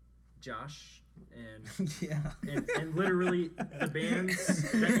Josh and Yeah. and literally the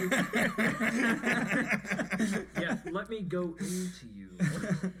bands that you. Yeah, let me go into you,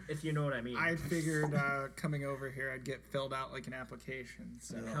 if you know what I mean. I figured coming over here, I'd get filled out like an application.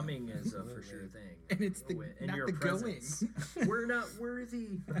 So. Coming is a for sure thing. And it's the In not your the presence. We're not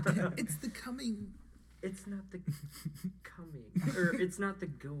worthy. It's the coming. It's not the coming, or it's not the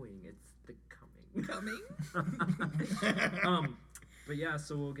going. It's the coming. But yeah,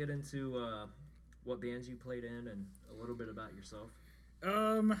 so we'll get into what bands you played in and a little bit about yourself.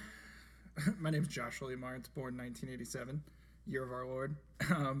 My name's Josh Lee Martz, born 1987, year of our Lord.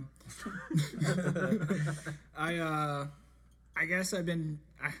 I guess I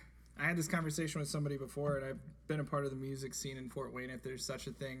had this conversation with somebody before, and I've been a part of the music scene in Fort Wayne, if there's such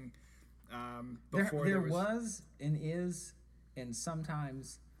a thing. Before There was and is, and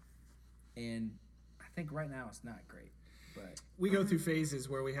sometimes, and I think right now it's not great, but we go through phases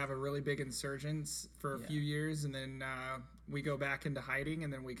where we have a really big insurgence for a Yeah. few years, and then we go back into hiding,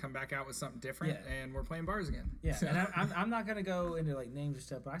 and then we come back out with something different, Yeah. and we're playing bars again. yeah. So- And I'm not gonna go into like names or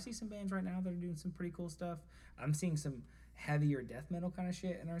stuff, but I see some bands right now that are doing some pretty cool stuff. I'm seeing some heavier death metal kind of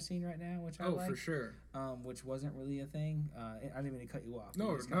shit in our scene right now, which I oh, like. for sure. Which wasn't really a thing. I didn't mean to cut you off. No,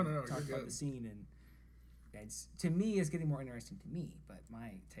 We just no, kinda no, Talked you're about good. the scene, and it's to me, it's getting more interesting to me. But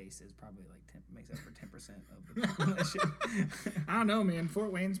my taste is probably like makes up for 10% of the population. I don't know, man.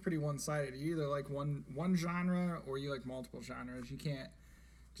 Fort Wayne's pretty one-sided. You either like one genre or you like multiple genres. You can't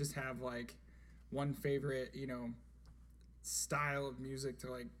just have like one favorite, style of music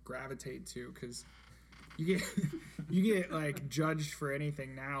to like gravitate to, because you get like judged for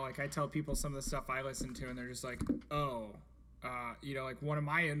anything now. Like I tell people some of the stuff I listen to, and they're just like, oh, like one of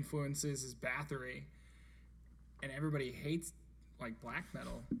my influences is Bathory, and everybody hates like black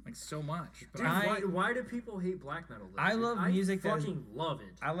metal like so much. But Dude, I- why do people hate black metal? Though, I dude? love music I that's- fucking love it.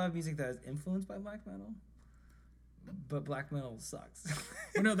 I love music that is influenced by black metal, but black metal sucks.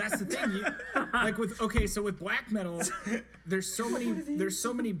 Well, no, that's the thing. Like so with black metal, there's so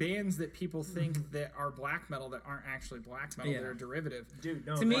many bands that people think that are black metal that aren't actually black metal. Yeah. They're derivative. Dude,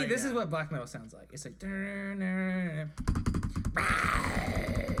 no. To me, like, this is what black metal sounds like. It's like,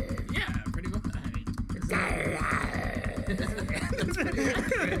 Yeah, pretty much.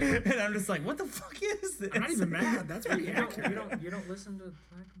 and I'm just like, what the fuck is this? I'm not even mad. That's pretty you accurate. don't listen to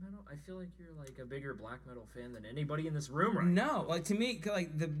black metal? I feel like you're like a bigger black metal fan than anybody in this room right No, like to me,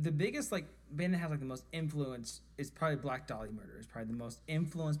 like the biggest like band that has like the most influence is probably Black Dahlia Murder. Is probably the most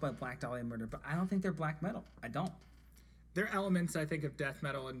influenced by Black Dahlia Murder, but I don't think they're black metal. I don't. There are elements, I think, of death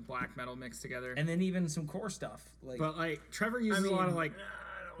metal and black metal mixed together. And then even some core stuff, like But like Trevor uses a lot of like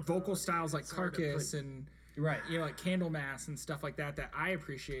vocal styles like It's hard to Carcass put- and right. like Candlemass and stuff like that I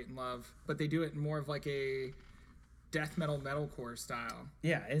appreciate and love. But they do it in more of like a death metalcore style.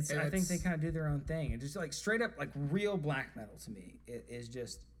 Yeah, it's. And I think they it's- kind of do their own thing, and just like straight up like real black metal to me, it is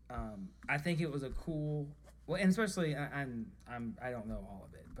just. I think it was a cool. Well, and especially I don't know all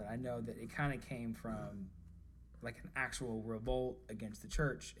of it, but I know that it kind of came from like an actual revolt against the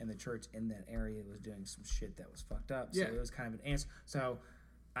church, and the church in that area was doing some shit that was fucked up. So Yeah. it was kind of an answer. So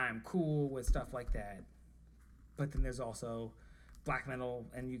I'm cool with stuff like that, but then there's also black metal,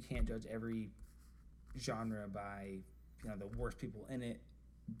 and you can't judge every genre by the worst people in it.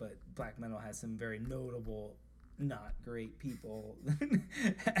 But black metal has some very notable, not great people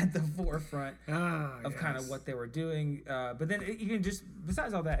at the forefront of kind of what they were doing. But then even just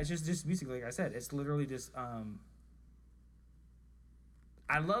besides all that, it's just music. Like I said, it's literally just.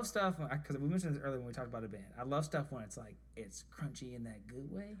 I love stuff because we mentioned this earlier when we talked about a band. I love stuff when it's like it's crunchy in that good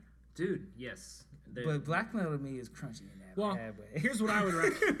way. Dude, yes. But black metal to me is crunchy in that bad way. Here's what I would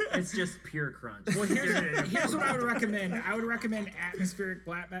recommend. It's just pure crunch. Well, here's what I would recommend. I would recommend atmospheric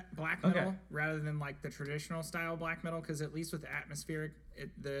black metal Okay. rather than like the traditional style black metal, because at least with atmospheric,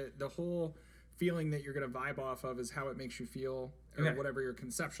 the whole feeling that you're gonna vibe off of is how it makes you feel or Okay. whatever you're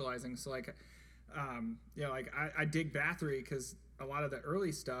conceptualizing. So like, like I dig Bathory because a lot of the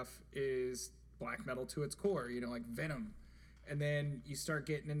early stuff is black metal to its core. Like Venom. And then you start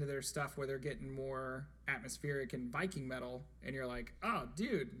getting into their stuff where they're getting more atmospheric and Viking metal, and you're like, oh,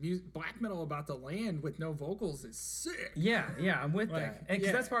 dude, black metal about the land with no vocals is sick. Yeah, I'm with Like, that, and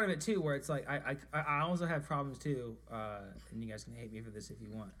yeah. that's part of it too. Where it's like I also have problems too, and you guys can hate me for this if you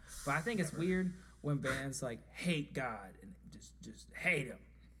want, but I think it's weird when bands like hate God and just hate him,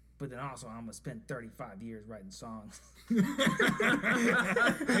 but then also I'm gonna spend 35 years writing songs Like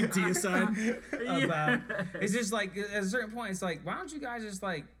Deicide. about. It's just like at a certain point, it's like, why don't you guys just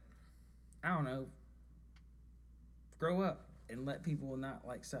like, I don't know, grow up and let people not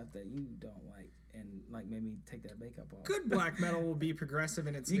like stuff that you don't like, and like maybe take that makeup off. Good black metal will be progressive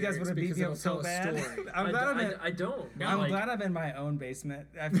in its You guys lyrics would have beat because me it'll up so tell a bad. story. I'm glad I'm in. I don't. I'm Like, glad I'm in my own basement.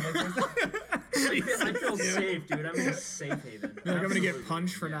 I feel like I feel safe, dude. I'm in a safe haven. Like, I'm gonna get Absolutely,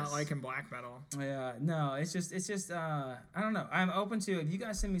 punched for not yes. liking black metal. yeah, no, it's just I don't know. I'm open to if you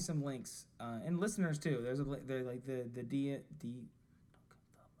guys send me some links and listeners too. There's a they're like the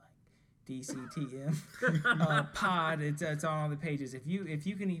DCTM pod. It's on all the pages. If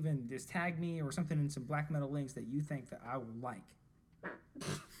you can even just tag me or something in some black metal links that you think that I will like,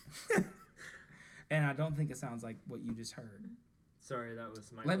 and I don't think it sounds like what you just heard. Sorry, that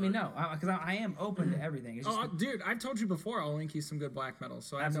was my. Let me fault. know because I am open to everything. It's just, Dude, I've told you before I'll link you some good black metal,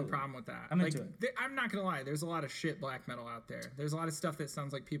 so I have Absolutely. no problem with that. I'm like, into it. I'm not gonna lie, there's a lot of shit black metal out there. There's a lot of stuff that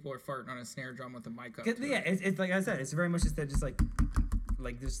sounds like people are farting on a snare drum with a mic up. To yeah, it. it's like I said, it's very much just that, just like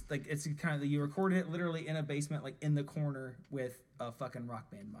this, like it's kind of you recorded it literally in a basement, like in the corner with a fucking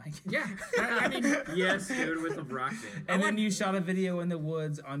rock band mic. Yeah, I mean, Yes, dude, with a rock band. And then you shot a video in the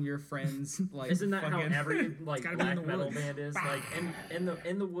woods on your friend's like. Isn't that how fucking- every like gotta be in black the metal woods. band is? Like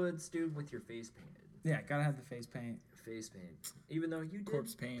in the woods, dude, with your face painted. Yeah, gotta have the face paint. Face paint. Even though you did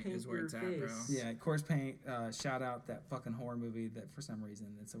Corpse paint is where your it's at, bro. face. Yeah, corpse paint. Shout out that fucking horror movie that for some reason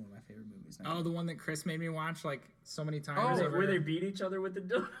it's one of my favorite movies. Now. oh, the one that Chris made me watch like so many times. Oh, over- where they beat each other with the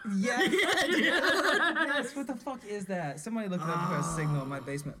door. Yeah, yes. What the fuck is that? Somebody look it up for a signal. My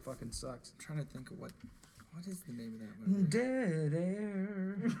basement fucking sucks. I'm trying to think of what is the name of that movie? Dead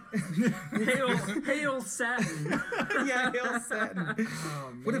air. Hail Satin. Yeah, Hail Satin.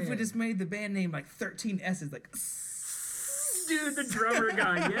 Oh, What if we man. just made the band name like 13 S's? Like, Dude, the drummer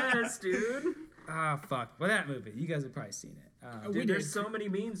guy. Yes, dude. fuck. Well, that movie. You guys have probably seen it. We Dude, there's did. so many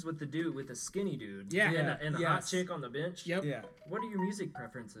memes with the dude, with the skinny dude. Yeah. And the hot Yes. chick on the bench. Yep. Yeah. What are your music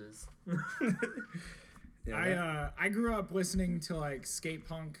preferences? Yeah, I grew up listening to like skate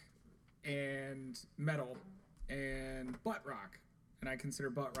punk and metal and butt rock, and I consider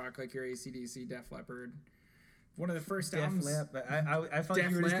butt rock like your AC/DC, Def Leppard. One of the first Def albums. Lep. But I felt like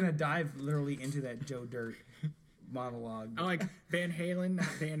Def you were just Lep. gonna dive literally into that Joe Dirt monologue. I like Van Halen, not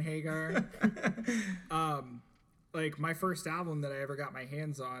Van Hagar. Like my first album that I ever got my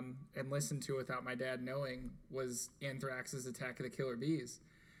hands on and listened to without my dad knowing was Anthrax's Attack of the Killer Bees,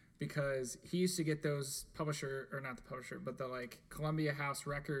 because he used to get those publisher, or not the publisher, but the like Columbia House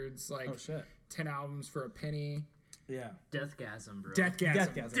Records, like Oh shit. 10 albums for a penny. Yeah. Deathgasm, bro. Deathgasm.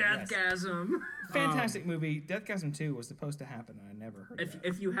 Deathgasm. Yes. Deathgasm. Fantastic movie. Deathgasm 2 was supposed to happen, and I never heard If, of that.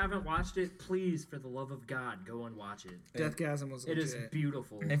 if you haven't watched it, please, for the love of God, go and watch it. Deathgasm was It legit. is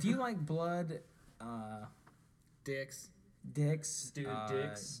beautiful. If you like blood, Dicks. dicks, Dude,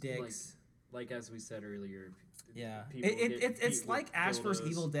 dicks, dicks. Like as we said earlier. Yeah, people get it's beat like with Ash vs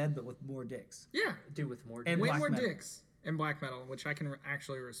dildos. Evil Dead, but with more dicks. Yeah. Dude, with more And Way black more metal. dicks. and black metal, which I can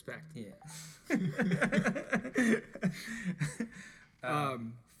actually respect. Yeah.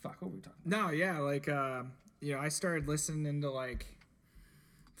 Fuck, what were we talking about? No, yeah, like I started listening to like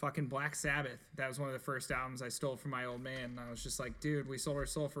fucking Black Sabbath. That was one of the first albums I stole from my old man. And I was just like, dude, we sold our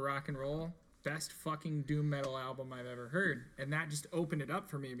soul for rock and roll. Best fucking doom metal album I've ever heard. And that just opened it up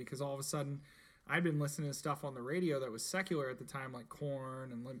for me because all of a sudden I'd been listening to stuff on the radio that was secular at the time, like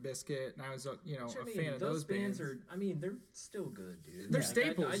Korn and Limp Bizkit, and I was, a fan of those bands. They're still good, dude. They're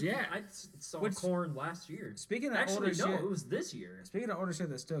staples, yeah. I saw Korn last year. Speaking of Actually, older no, shit, it was this year. speaking of older shit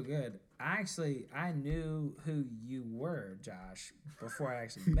that's still good, I knew who you were, Josh, before I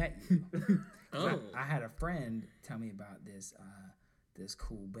actually met you. I had a friend tell me about this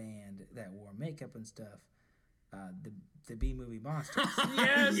cool band that wore makeup and stuff. The B Movie Monsters.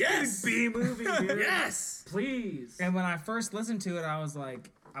 Yes, B movie, dude. Yes, please. And when I first listened to it, I was like,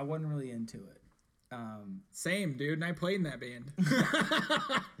 I wasn't really into it. Same, dude. And I played in that band.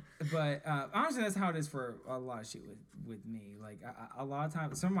 But honestly, that's how it is for a lot of shit with me. Like a lot of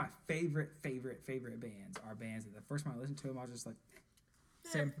times, some of my favorite bands are bands that the first time I listened to them, I was just like,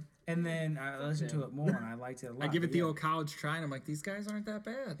 Same. and then I listened to it more and I liked it a lot. I give it But the yeah. old college try, and I'm like, these guys aren't that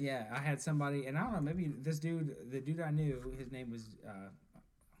bad. Yeah, I had somebody, and I don't know, maybe this dude, the dude I knew, his name was, I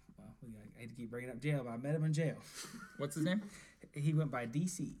hate to keep bringing up jail, but I met him in jail. What's his name? He went by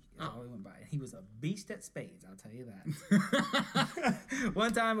DC. That's all he went by. He was a beast at spades, I'll tell you that.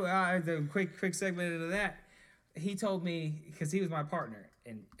 One time, the quick segment into that, he told me, because he was my partner,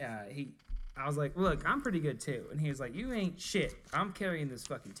 and I was like, look, I'm pretty good too. And he was like, you ain't shit. I'm carrying this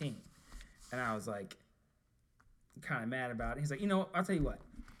fucking team. And I was like, kind of mad about it. He's like, you know what? I'll tell you what.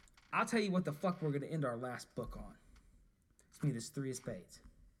 I'll tell you what the fuck we're going to end our last book on. It's going to be this 3 of spades.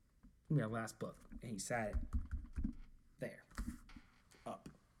 It's going to be our last book. And he sat it there. Up.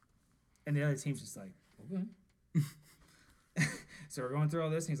 And the other team's just like, okay. So we're going through all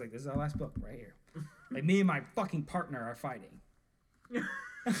this. And he's like, this is our last book right here. Like, me and my fucking partner are fighting.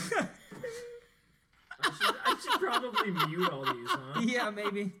 I should probably mute all these, huh? Yeah,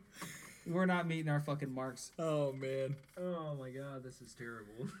 maybe. We're not meeting our fucking marks. Oh man. Oh my god, this is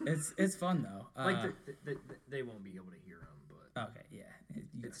terrible. It's fun though. Like they won't be able to hear them, but Okay, yeah.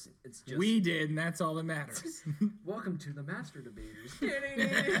 it's just We did, and that's all that matters. welcome to the Master Debaters.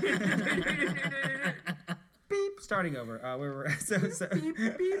 Beep. Starting over. We were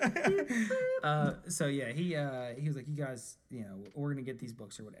so yeah. He was like, you guys, we're gonna get these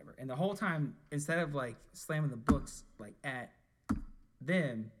books or whatever. And the whole time, instead of like slamming the books like at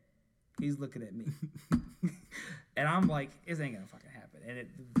them, he's looking at me, and I'm like, this ain't gonna fucking happen. And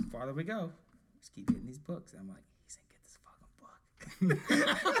the farther we go, just keep getting these books. And I'm like, he's gonna get this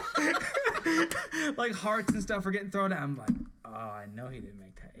fucking book. Like hearts and stuff are getting thrown out. I'm like, oh, I know he didn't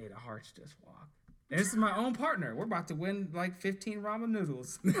make that 8 of hearts just walk. And this is my own partner. We're about to win like 15 ramen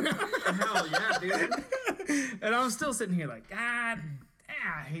noodles. Hell yeah, dude. And I'm still sitting here like, I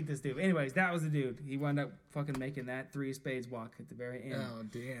hate this dude. Anyways, that was the dude. He wound up fucking making that 3 of spades walk at the very end. Oh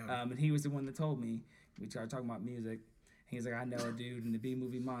damn. And he was the one that told me. We started talking about music. He's like, I know a dude in the B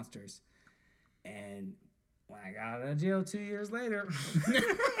Movie Monsters. And when I got out of jail 2 years later,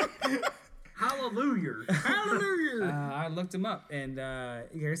 Hallelujah. Hallelujah. I looked him up. And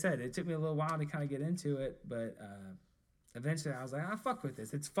like I said, it took me a little while to kind of get into it. But eventually I was like, I fuck with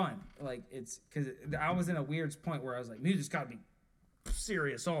this. It's fun. Like, it's because I was in a weird point where I was like, music's got to be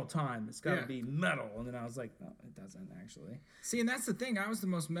serious all the time. It's got to be metal. And then I was like, no, it doesn't actually. See, and that's the thing. I was the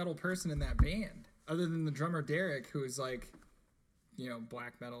most metal person in that band, other than the drummer Derek, who is like,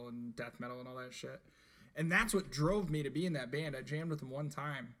 black metal and death metal and all that shit. And that's what drove me to be in that band. I jammed with him one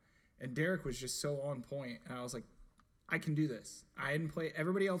time, and Derek was just so on point, and I was like, I can do this. I hadn't played.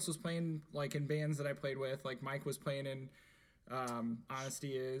 Everybody else was playing like in bands that I played with. Like Mike was playing in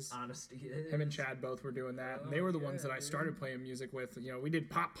Honesty Is. Him and Chad both were doing that. And they were the ones that I started playing music with. We did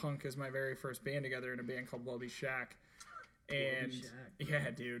pop punk as my very first band together in a band called Welby Shack. And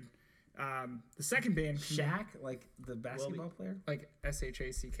yeah, dude. The second band, Shaq, like the basketball player? like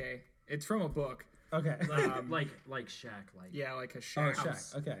SHACK. It's from a book. Okay. Like Shaq, like Yeah, like a Oh, shack.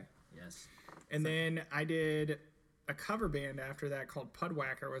 Shaq. Okay. yes. And then I did a cover band after that called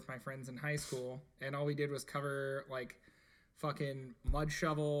Pudwhacker with my friends in high school, and all we did was cover like fucking Mud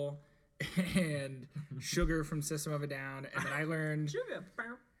Shovel and Sugar from System of a Down. And then I learned,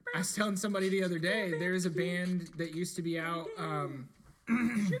 I was telling somebody the other day, there's a band that used to be out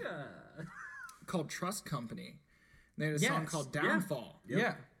called Trust Company. They had a song called Downfall.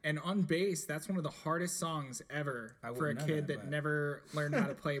 Yeah. And on bass, that's one of the hardest songs ever I for a wouldn't know kid that, that but- never learned how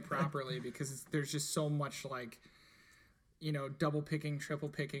to play properly, because there's just so much like you know, double picking, triple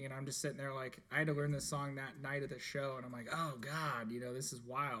picking, and I'm just sitting there like, I had to learn this song that night of the show, and I'm like, oh God, you know, this is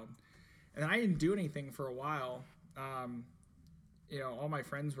wild. And I didn't do anything for a while. You know, all my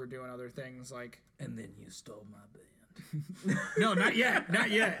friends were doing other things like. And then you stole my band. No, not yet, not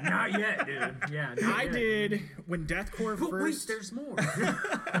yet. Not yet, dude. Yeah, not I yet. did when deathcore But wait, first. there's more.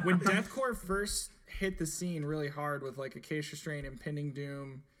 When deathcore first hit the scene really hard with like Acacia Strain, Impending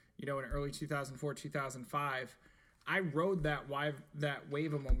Doom, you know, in early 2004, 2005, I rode that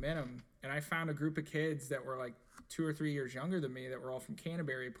wave of momentum, and I found a group of kids that were like 2 or 3 years younger than me that were all from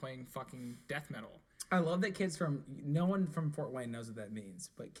Canterbury playing fucking death metal. I love that kids from no one from Fort Wayne knows what that means,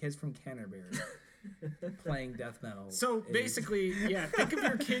 but kids from Canterbury playing death metal. So is- basically, yeah, think of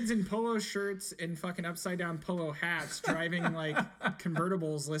your kids in polo shirts and fucking upside down polo hats, driving like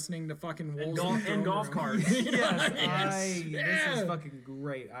convertibles, listening to fucking Wolves and golf carts. This Yeah. is fucking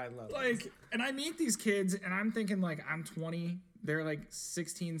great. I love it. Like, and I meet these kids and I'm thinking like, I'm 20, they're like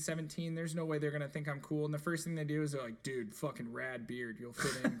 16, 17, there's no way they're gonna think I'm cool, and the first thing they do is they're like, dude, fucking rad beard, you'll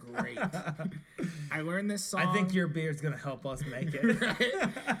fit in great. I learned this song. I think your beard's gonna help us make it.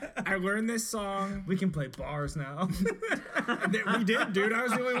 I learned this song. We can play bars now. We did, dude. I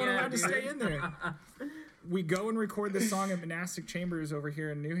was the only one Yeah, allowed to dude. stay in there. We go and record this song at Monastic Chambers over here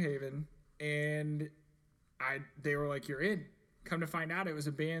in New Haven, and they were like, you're in. Come to find out, it was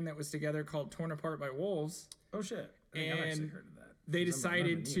a band that was together called Torn Apart by Wolves. Oh shit! I think I've actually And heard of that. They 'Cause I'm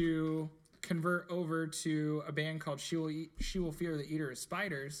decided loving you. to convert over to a band called She Will Fear the Eater of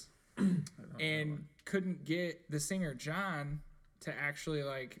Spiders, and couldn't get the singer John to actually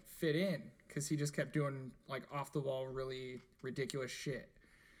like fit in because he just kept doing like off the wall, really ridiculous shit.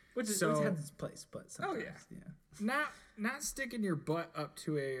 Which is so- which has its place, but sometimes, yeah. Not sticking your butt up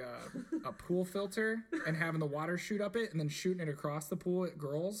to a pool filter and having the water shoot up it and then shooting it across the pool at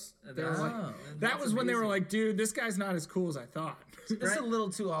girls. They were like, Oh. that was when they were like, dude, this guy's not as cool as I thought. It's a little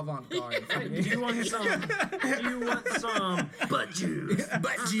too avant-garde. for Do me. you want some? Do you want some butt juice?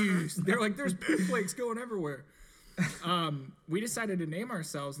 Butt juice. They're like, there's poop flakes going everywhere. We decided to name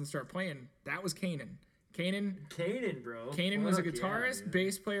ourselves and start playing. That was Kanan. Kanan, bro. Kanan was a Fuck yeah, guitarist, dude.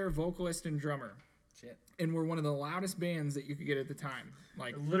 bass player, vocalist, and drummer. Shit. And we're one of the loudest bands that you could get at the time.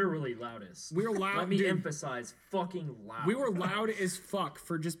 Like, Literally loudest. we were loud. Let me dude. emphasize, fucking loud. We were loud as fuck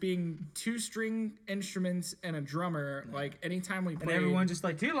for just being 2-string instruments and a drummer. Like anytime we And played, everyone just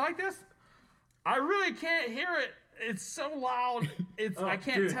like, do you like this? I really can't hear it. It's so loud. It's Oh, I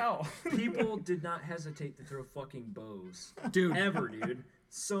can't dude. tell. People did not hesitate to throw fucking bows. dude. Ever, dude.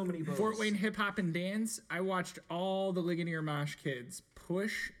 So many bows. Fort Wayne Hip Hop and Dance. I watched all the Ligonier Mosh kids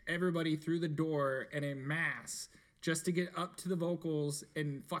push everybody through the door in a mass just to get up to the vocals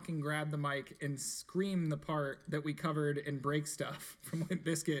and fucking grab the mic and scream the part that we covered and break stuff from Limp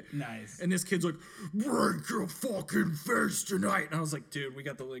Bizkit. Nice. And this kid's like, break your fucking face tonight. And I was like, dude, we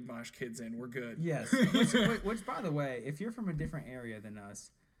got the Lig Mosh kids in. We're good. Yes. Which, by the way, if you're from a different area than us,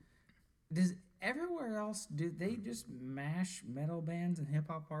 does everywhere else do they just mash metal bands and hip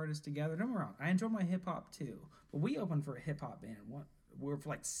hop artists together? Don't get me wrong, I enjoy my hip hop too, but we opened for a hip hop band. We're for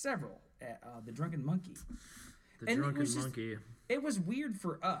like several at the Drunken Monkey. The and it Drunken was just- Monkey. It was weird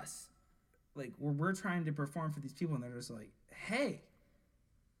for us, like where we're trying to perform for these people, and they're just like, "Hey,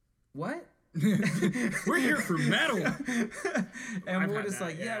 what?" We're here for metal. And I've we're had just that,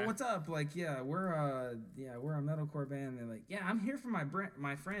 like, yeah, yeah. what's up? Like, we're a metalcore band. And they're like, yeah, I'm here for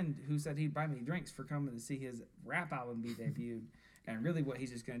my friend who said he'd buy me drinks for coming to see his rap album be debuted. And really, what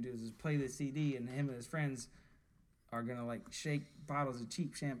he's just gonna do is just play the CD, and him and his friends are gonna like shake bottles of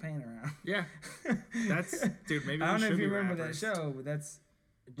cheap champagne around. Yeah. That's, dude, maybe I we don't know should if you be remember rappers. that show, but that's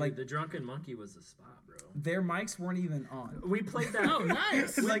Dude, like- the Drunken Monkey was the spot, bro. their mics weren't even on. We played that. Oh,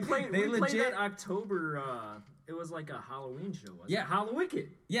 nice. We Like, played, they we played legit- that October. It was like a Halloween show, wasn't Yeah. it? Halloween.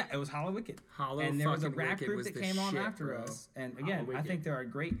 Yeah, it was Hollow Wicked. Hollow And there was a fucking rap Wicked group was that the came on shit, after bro. us. And again, Hollow I Wicked. think there are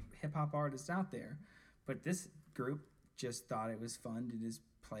great hip hop artists out there, but this group just thought it was fun to just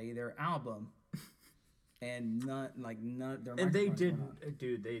play their album, and none their And they microphones did, weren't on.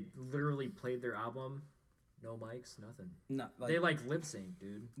 dude. They literally played their album, no mics, nothing. No, They like lip sync,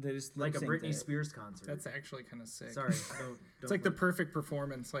 dude. they just Like a lip-synced Britney it. Spears concert. That's actually kind of sick. Sorry, don't. It's like the perfect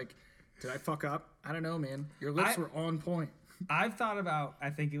performance. Like, did I fuck up? I don't know, man. Your lips I- were on point. I've thought about. I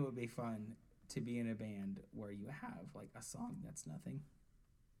think it would be fun to be in a band where you have like a song that's nothing,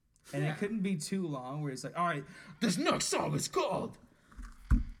 and Yeah. it couldn't be too long. Where it's like, all right, this next song is called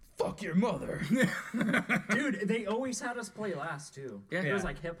 "Fuck Your Mother." dude. They always had us play last too. Yeah. It was Yeah.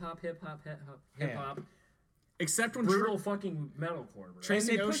 like hip hop, hip hop, Except when brutal fucking metalcore, bro.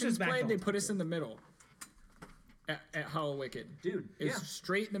 Tracy And they pushed Oceans us back played, the they whole put time, us in the middle at Hollow Wicked. Dude, It's yeah.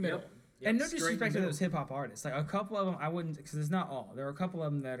 straight in the middle. Yep. And no straight in disrespect the to those middle. hip hop artists. Like a couple of them, I wouldn't, because it's not all. There are a couple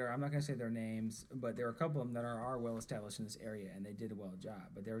of them that are. I'm not gonna say their names, but there are a couple of them that are well established in this area, and they did a well job.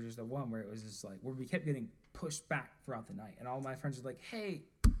 But there was just the one where it was just like where we kept getting pushed back throughout the night, and all my friends were like, "Hey,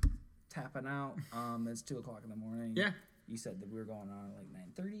 tapping out. It's 2:00 in the morning. Yeah. You said that we were going on at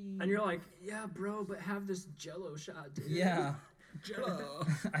like 9:30. And you're like, yeah, bro, but have this Jello shot, dude. Yeah. Jello.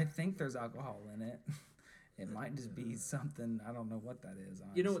 I think there's alcohol in it. It might just be something. I don't know what that is. Honestly.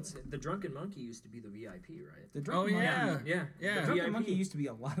 You know, it's the Drunken Monkey used to be the VIP, right? The Oh Drunken Monkey. yeah. Yeah, Yeah. The The Drunken VIP. Monkey used to be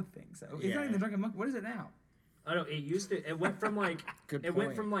a lot of things. It's Yeah. not even the Drunken Monkey. What is it now? I don't know. It used to. It went from like. Good It went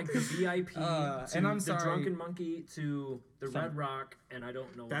point. from like the VIP to and I'm the sorry. Drunken Monkey to the Some- Red Rock, and I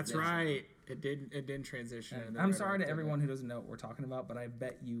don't know. That's what it is now. right. It did transition. into the I'm Red sorry Rock, to didn't everyone it? who doesn't know what we're talking about, but I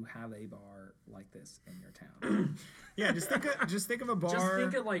bet you have a bar like this in your town. Yeah, just think of a bar. Just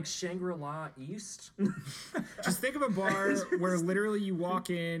think of like Shangri-La East. Just think of a bar where literally you walk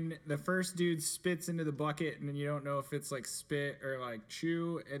in, the first dude spits into the bucket, and then you don't know if it's like spit or like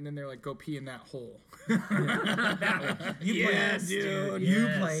chew, and then they're like, "Go pee in that hole." You Yes, played, dude, You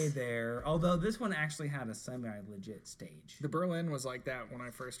yes. played there. Although this one actually had a semi-legit stage. The Berlin was like that when I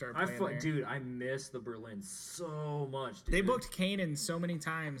first started I playing there. dude, I miss the Berlin so much. Dude. They booked Kanan so many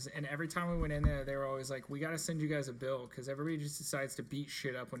times, and every time we went in there, they were always like, "We got to send you guys a bill because everybody just decides to beat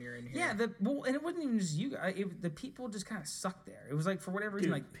shit up when you're in here." Yeah, and it wasn't even just you. The people just kind of sucked there. It was like for whatever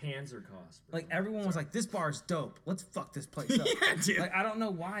reason, dude, like Panzerkost. bro. like everyone was like, "This bar's dope. Let's fuck this place up." Yeah, dude. Like I don't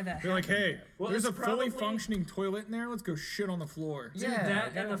know why that. They're like, happened "Hey, there. Well, there's a it's fully probably- functioning toilet in there. Let's go shit on the floor." Dude, Yeah,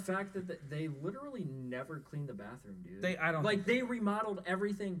 that that- and the fact that they literally never cleaned the bathroom, dude. I don't like they remodeled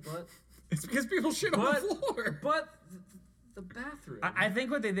everything, but It's because people shit on the floor. the bathroom. I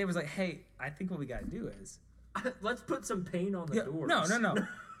think what they did was like, "Hey, I think what we got to do is Let's put some paint on the yeah, doors. no,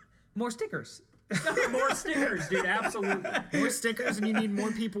 more stickers." More stickers, dude. Absolutely. More stickers, and you need more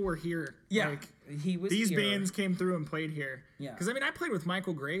people were here. Yeah, Like, he was. these here. bands came through and played here. Yeah. Because I mean, I played with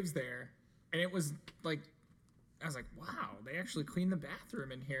Michael Graves there, and it was like, I was like, wow, they actually cleaned the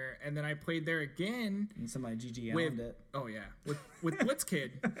bathroom in here. And then I played there again and somebody GG with, owned it. oh yeah, with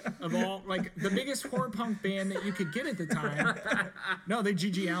Blitzkid, of all like the biggest horror punk band that you could get at the time. No, they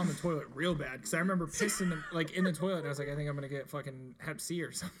GG out in the toilet real bad because I remember pissing like in the toilet. And I was like, I think I'm gonna get fucking Hep C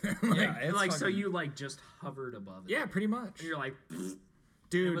or something. Like, Yeah, it's Like so fucking- you like just hovered above it. yeah, pretty much, And you're like, "Pfft."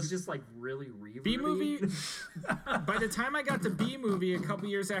 dude. It was just like really reverby. B movie. By the time I got to B movie, a couple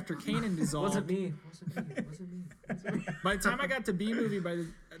years after Kanan dissolved, Wasn't me. Wasn't me. by the time I got to B movie, by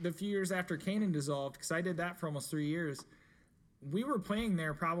the few years after Kanan dissolved, because I did that for almost 3 years, we were playing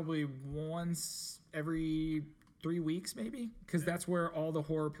there probably once every 3 weeks, maybe, because that's where all the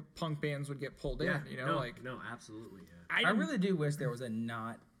horror punk bands would get pulled Yeah. in. You know, no, like no, absolutely. Yeah. I didn't- really do wish there was a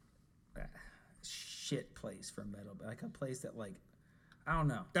not shit place for metal, but like a place that like I don't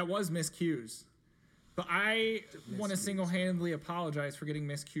know. that was Miss Q's. But I want to single-handedly apologize for getting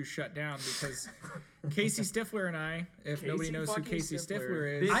Miss Q shut down because Casey Stifler and I, if nobody Casey knows who fucking Casey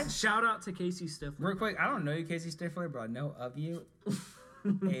Stifler is, Big shout out to Casey Stifler. Real quick, I don't know you, Casey Stifler, but I know of you,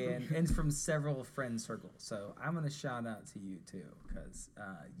 and from several friend circles. So I'm gonna shout out to you too, because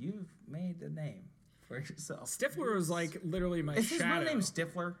you've made a name for yourself. Stifler was like literally my Is his shadow. real name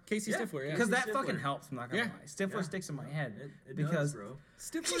Stifler? Casey Stifler, yeah. Because that Stifler. fucking helps. I'm not gonna Yeah. lie. Stifler Yeah. sticks in my head It because does, bro.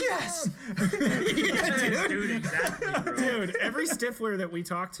 Stifler. yes, Dude, exactly, bro. Dude, every Stifler that we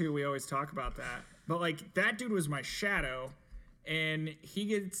talk to, we always talk about that. But like that dude was my shadow, and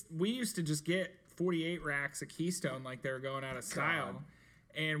we used to just get 48 racks of Keystone like they were going out of style.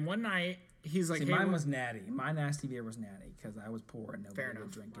 And one night he's like, See, "Hey, mine what-" was natty. My nasty beer was natty because I was poor and nobody Fair would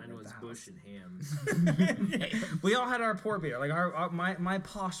enough. drink it Mine at was the house. Bush and Hams. We all had our poor beer. Like my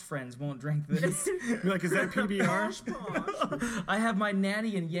posh friends won't drink this. You're like, is that PBR? I have my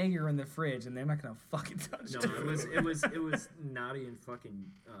natty and Jaeger in the fridge, and they're not gonna fucking touch No, it. it was naughty and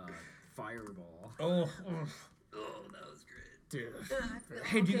fucking Fireball. Oh, Oh, that was great. Dude,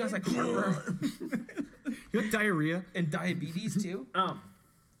 hey, do you guys like heartburn you like diarrhea? and diabetes too?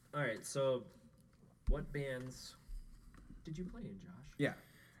 All right. So, what bands did you play in, Josh? Yeah,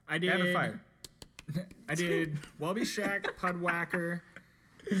 I did. Rapid fire. I did Welby Shack, Pudwhacker,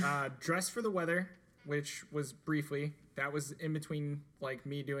 Dress for the Weather, which was briefly. That was in between like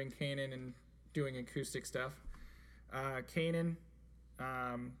me doing Kanan and doing acoustic stuff. Kanan,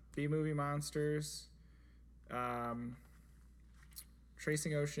 B Movie Monsters,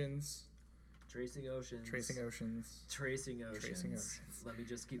 Tracing Oceans, Tracing Oceans. Tracing Oceans. Tracing Oceans. Tracing Oceans. Let me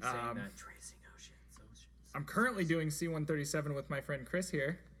just keep saying that. Tracing Oceans. I'm currently doing C-137 with my friend Chris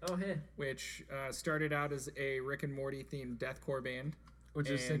here, Oh, hey. which started out as a Rick and Morty themed deathcore band. Which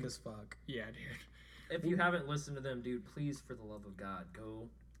is sick And- as fuck. Yeah, dude. If you haven't listened to them, dude, please, for the love of God, go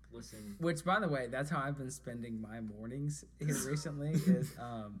listen. Which, by the way, that's how I've been spending my mornings here recently. Is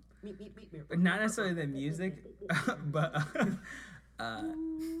not necessarily the music, but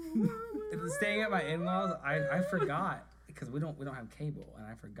staying at my in-laws. I forgot because we don't have cable, and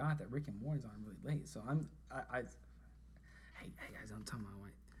I forgot that Rick and Morty's on really late. So hey guys, don't tell my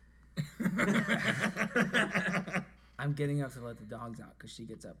wife. I'm getting up to let the dogs out because she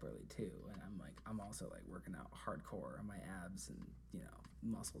gets up early too, and I'm also like working out hardcore on my abs and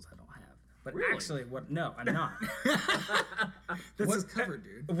muscles I don't have. But Really? actually, no, I'm not. This is covered,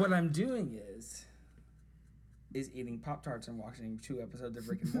 dude. What I'm doing is eating Pop-Tarts and watching 2 episodes of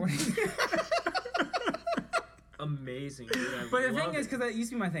Rick and Morty. Amazing, dude. But the thing is, because that used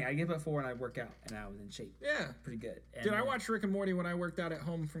to be my thing, I get up at 4 and I work out, and I was in shape. Yeah. Pretty good. And, Dude, I watched Rick and Morty when I worked out at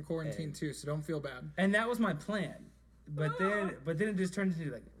home from quarantine too, so don't feel bad. and that was my plan. But then it just turned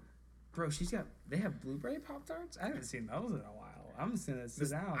into like, bro, they have blueberry Pop-Tarts? I haven't seen those in a while. I'm just gonna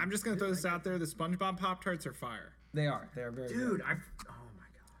sit down. I'm just gonna throw this out there: the SpongeBob Pop-Tarts are fire. They are very good. dude, oh my god.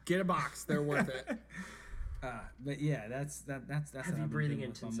 Get a box; they're worth it. But yeah, that's what Heavy I've been breathing doing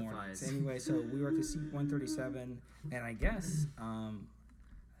with my mornings. intensifies. Anyway, so we were at the seat 137, and I guess I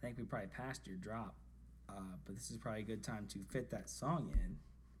think we probably passed your drop, but this is probably a good time to fit that song in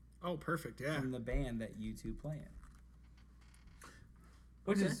Oh, perfect! Yeah. from the band that you two play in.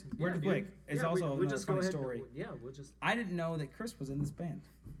 Which Okay. is Word to dude. Blake. It's also we'll another just go funny ahead. story. Yeah, we'll just. I didn't know that Chris was in this band.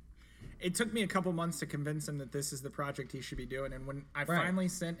 It took me a couple months to convince him that this is the project he should be doing, and when I finally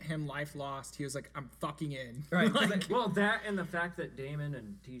sent him Life Lost, he was like, "I'm fucking in." Right, 'cause Like, Well, that and the fact that Damon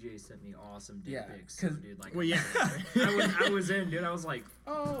and TJ sent me awesome dick Yeah, pics, so, 'cause- dude. Like, well, yeah. I was in, dude. I was like,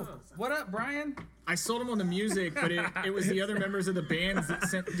 Oh, what up, Brian? I sold him on the music, but it was the other members of the bands that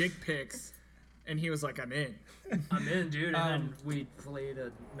sent dick pics, and he was like, "I'm in." I'm in, dude. And then we played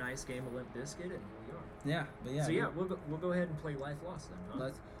a nice game of Limp Bizkit, and here we are. Yeah, but yeah. So yeah, we'll go ahead and play Life Lost then, huh?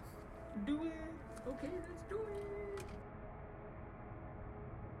 Let's do it. Okay, let's do it.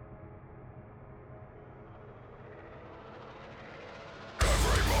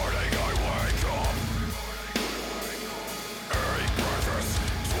 Every morning I wake up, eating breakfast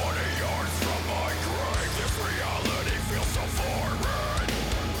 20 yards from my grave. This reality feels so foreign.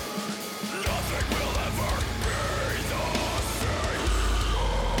 Nothing will ever be the same.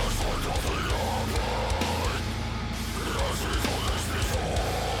 It's like nothing happened. As we've done this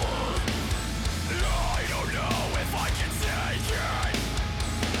before. I don't know if I can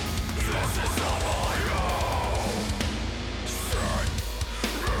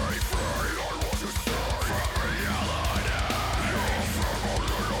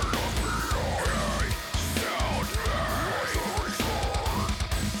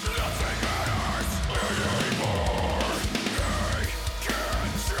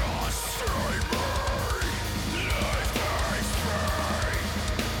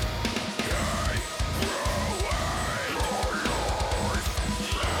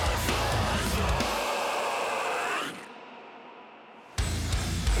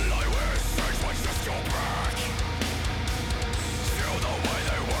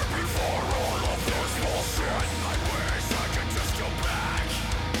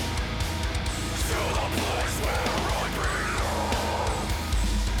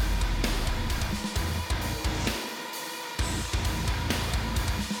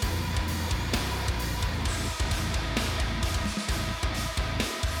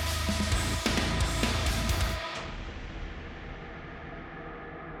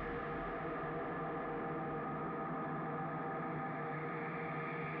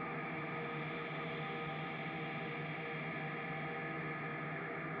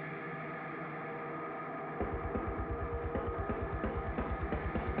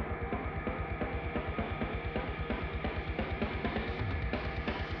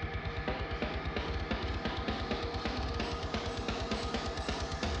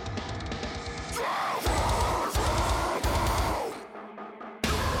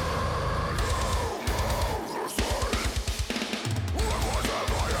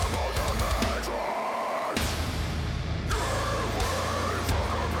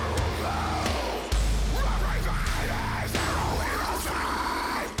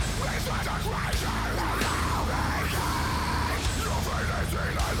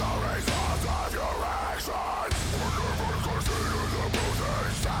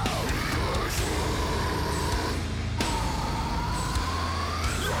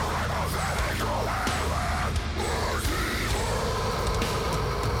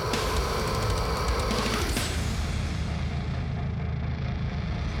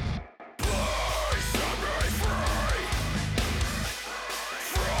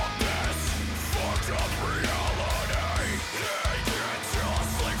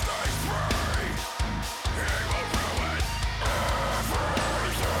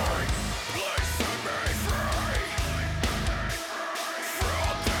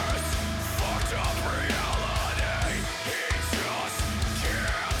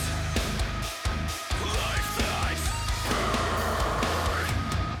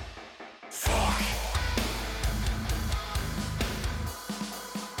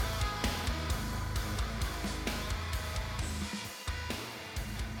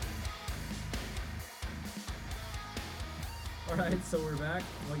All right, so we're back.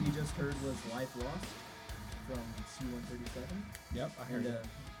 What you just heard was "Life Lost" from C-137, Yep, I and heard it.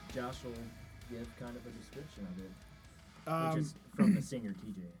 Josh will give kind of a description of it, Um, which is from the singer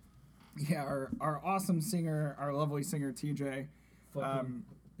TJ. Yeah, our awesome singer, our lovely singer TJ. Fucking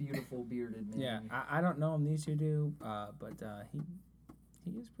beautiful bearded man. Yeah, I don't know him. These two do, but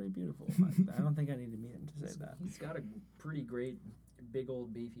he is pretty beautiful. I don't think I need to meet him to say that. He's got a pretty great big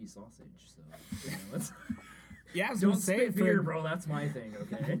old beefy sausage. So you know, let's Yeah, I was don't gonna say spit beer, bro. That's my thing.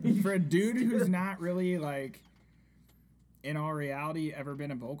 Okay. for a dude who's not really like, in all reality, ever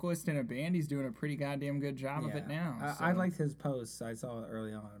been a vocalist in a band, he's doing a pretty goddamn good job of it now. I so. liked his posts. I saw it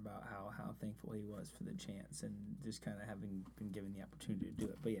early on about how thankful he was for the chance and just kind of having been given the opportunity to do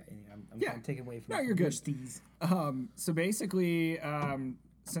it. But yeah, anyway, I'm Yeah. kind of taking away from No, you're good. Steez. So basically,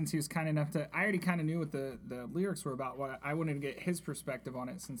 since he was kind enough to, I already kind of knew what the lyrics were about. What I wanted to get his perspective on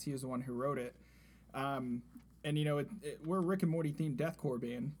it since he was the one who wrote it. And you know, we're a Rick and Morty themed deathcore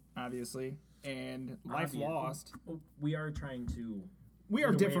band, obviously, and Life Obvious. Lost. Well, we are trying to. We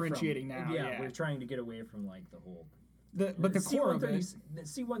are get away differentiating from, now. Yeah, Yeah, we're trying to get away from like the whole. but the core of it. The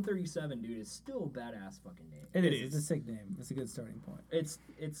C-137, dude, is still a badass fucking name. It It is. is. It's a sick name. It's a good starting point. It's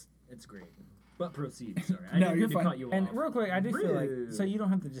great. But proceed. Sorry, I No, didn't you're mean to fine. cut you And off. real quick, I do feel like so Rude. you don't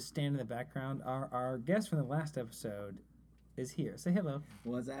have to just stand in the background. Our guest from the last episode is here. Say hello.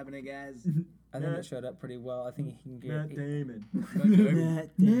 What's happening, guys? I think it showed up pretty well. I think he can get. Damon.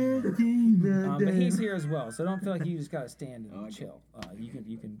 But he's here as well, so don't feel like you just gotta stand and Okay. chill.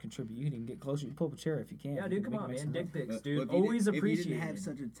 You can contribute. You can even get closer. You pull up a chair if you can. Yeah, You dude, can come on, make man. some Dick room. pics, dude. Well, if you Always didn't- appreciate If you didn't have it.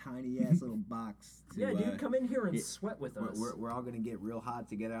 such a tiny ass little box to, Yeah, dude, come in here and yeah, sweat with us. we're all gonna get real hot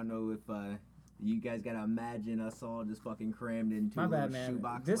together. I don't know if you guys gotta imagine us all just fucking crammed into My a little bad, man.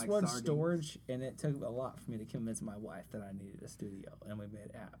 shoebox This like was sardines. storage, and it took a lot for me to convince my wife that I needed a studio, and we made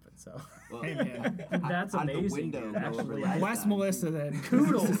it happen. So Well, Hey, man. That's how'd the amazing, window dude, go actually. over Bless Bless lifetime? Melissa then.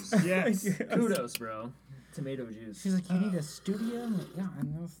 Kudos. Yes. Kudos, bro. Tomato juice. she's like, "You need a studio?" I'm like, yeah, I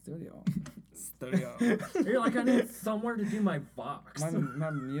know a studio. Studio. You're like, I need somewhere to do my box.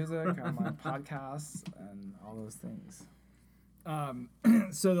 my music, and my podcasts, and all those things.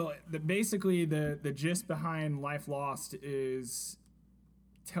 So basically the gist behind Life Lost is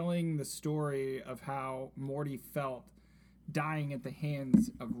telling the story of how Morty felt dying at the hands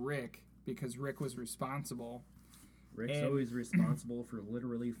of Rick because Rick was responsible, Rick's And- always responsible for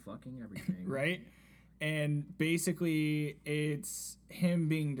literally fucking everything. right? And basically it's him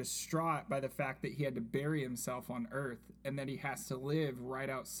being distraught by the fact that he had to bury himself on Earth and that he has to live right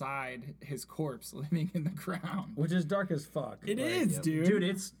outside his corpse living in the ground. Which is dark as fuck. It Like, is, dude. Dude,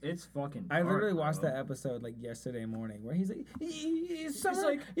 it's fucking. I literally dark, watched bro. that episode like yesterday morning where he's like, Summer,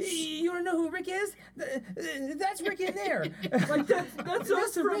 like- you want to know who Rick is? That's Rick in there. Like that's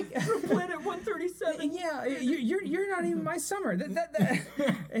us from, Rick. from Planet 137. Yeah, you're not even my Summer. That.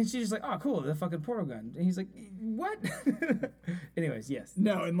 And she's just like, oh, cool, the fucking portal gun. And he's like, what? Anyways, yes.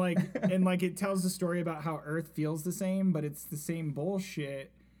 No, and like it tells the story about how Earth feels the same, but it's the same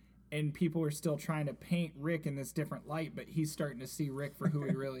bullshit, and people are still trying to paint Rick in this different light, but he's starting to see Rick for who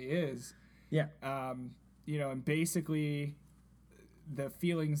he really is. Yeah. You know, and basically the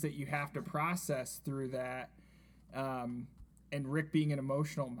feelings that you have to process through that, and Rick being an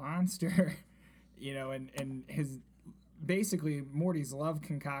emotional monster, you know, and his basically Morty's love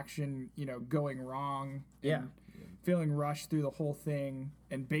concoction, you know, going wrong. Yeah. And feeling rushed through the whole thing,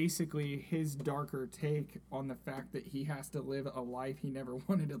 and basically his darker take on the fact that he has to live a life he never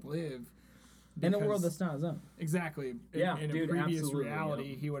wanted to live. In a world because- that's not his own. exactly. Yeah, in dude, a previous absolutely, reality,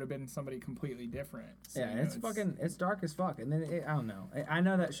 yeah. he would have been somebody completely different. So, Yeah, you know, it's dark as fuck. And then I don't know. I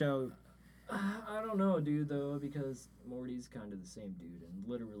know that show. I don't know, dude, though, because Morty's kind of the same dude in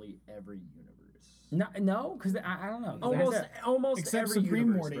literally every universe. No, because I don't know. 'Cause like I Almost, said- almost Except every Supreme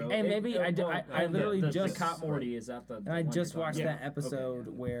universe, Morty. bro. And maybe I literally the just- cop Morty is at the. And I just watched that. that episode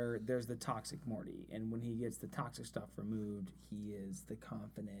Okay, where there's the toxic Morty, and when he gets the toxic stuff removed, he is the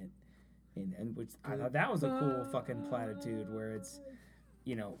confident, and which I thought that was a cool fucking platitude where it's,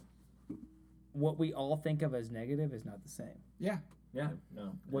 you know, what we all think of as negative is not the same. yeah, Yeah,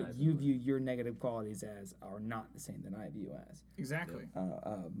 no. What you view your negative qualities as are not the same than I view as exactly.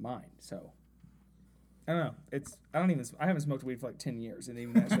 mine. So. I don't know. I haven't smoked weed for like 10 years, and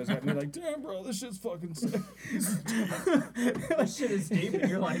even that show's got me like, damn, bro, this shit's fucking sick. This shit is deep, and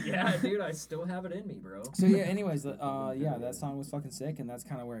you're like, yeah, dude, I still have it in me, bro. So yeah, anyways, yeah, that song was fucking sick, and that's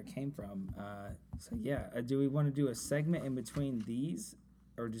kind of where it came from. So yeah, do we want to do a segment in between these,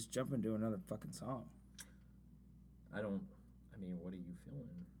 or just jump into another fucking song? I mean, what are you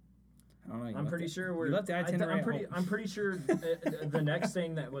feeling? I don't know. you I'm left pretty it- sure we're. You left the itinerary. at home. I'm pretty sure the next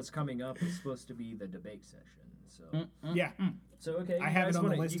thing that was coming up is supposed to be the debate session. So. Yeah. So okay, I have it on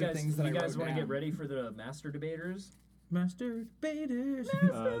the list you of guys, things that you I guys wrote want to get down. ready for the master debaters? Master debaters.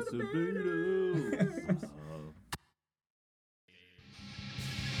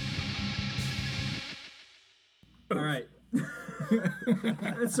 All right.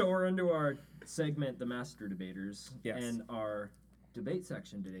 So we're into our segment, the master debaters. Yes. And our debate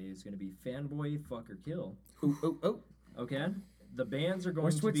section today is going to be fanboy, fuck or kill. Ooh, ooh, ooh. Okay. The bands are going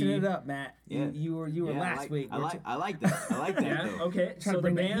We're to switching be. it up, Matt. Yeah. You were Yeah, last week. I We're like that. I like that. Yeah. though. Okay. Trying So to the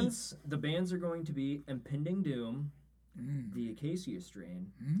bring the heat. bands are going to be Impending Doom, the Acacia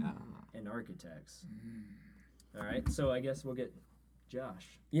Strain, Ah. and Architects. All right. So I guess we'll get Josh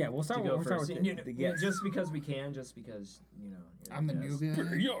Yeah, we'll start. to go We'll start first. with the Yeah, guest. just because we can, just because you're I'm the guest. new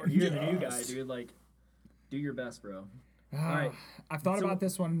guy. You're the new guy, dude. Like, do your best, bro. Alright. I've thought So- about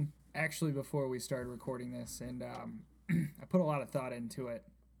this one actually before we started recording this, and I put a lot of thought into it.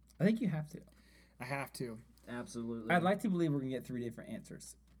 I think you have to. I have to. Absolutely. I'd like to believe we're gonna get 3 different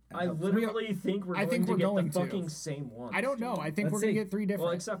answers. I literally think we're I going think to we're get going the to. fucking same one. I don't know. I think Let's we're gonna see. get 3 different.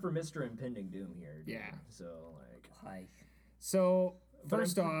 Well, except for Mr. Impending Doom here. Dude. Yeah. So like. Like, So but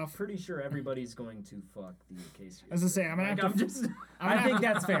first I'm off, pretty sure everybody's going to fuck the Acacia. as I say, I'm gonna Like, have I'm to. just. I think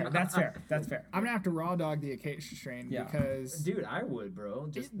that's fair. That's fair. That's fair. I'm gonna have to raw dog the Acacia Strain Yeah. because Dude, I would, bro.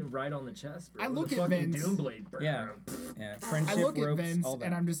 Just right on the chest, bro. I look the at fucking Vince- Doomblade, bro. Yeah. Yeah. Friendship I look at ropes, Vince all that.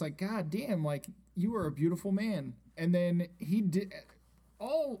 and I'm just like, God damn, like you are a beautiful man. And then he did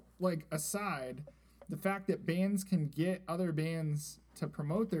all like aside, the fact that bands can get other bands to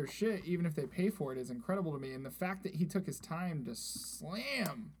promote their shit even if they pay for it is incredible to me. And the fact that he took his time to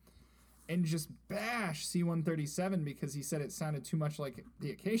slam and just bash C137 because he said it sounded too much like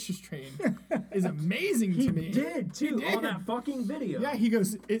the Acacia Strain is amazing He to me. did too He on did. that fucking video. Yeah, he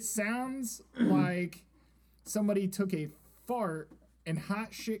goes, it sounds like somebody took a fart and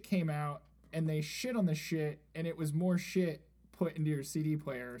hot shit came out and they shit on the shit and it was more shit put into your CD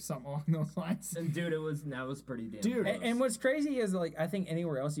player or something along those lines. And dude, that was pretty damn. Dude, close. And what's crazy is like I think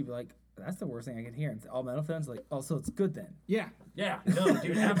anywhere else you'd be like, that's the worst thing I can hear. And all metal fans like, oh, so it's good then. Yeah. yeah, no,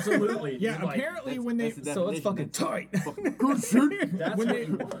 dude, absolutely. Yeah, dude, like, apparently when they That's the So it's definition. fucking tight. that's when what they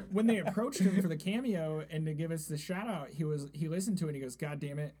you want. when they approached him for the cameo and to give us the shout out, he listened to it and he goes, God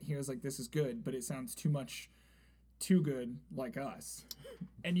damn it. He was like, this is good, but it sounds too good like us.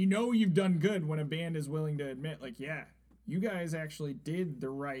 And you know you've done good when a band is willing to admit, like, yeah, you guys actually did the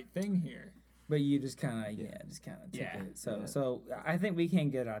right thing here. But you just kind of, just kind of took Yeah. it. So I think we can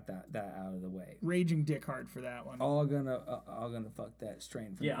get out that out of the way. Raging dick hard for that one. All gonna fuck that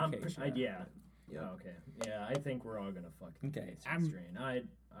strain from Yeah, the Acacia. yeah. Okay. Yeah, I think we're all gonna fuck the Okay. Acacia Strain.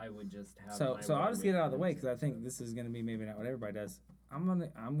 I would just have. So my I'll way just with get it out of the way Vince. because I think this is gonna be maybe not what everybody does. I'm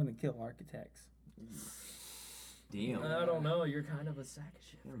gonna kill Architects. Damn. I don't know. You're kind of a sack of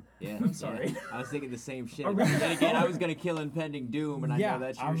shit. Yeah. I'm sorry. yeah. I was thinking the same shit. But then again, I was gonna kill Impending Doom, and I Yeah, know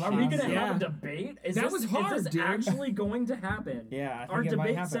that's your I'm- shit. Are we gonna Yeah. have a debate? Is That this, was hard, is this dude. actually going to happen? Yeah, I Our think it might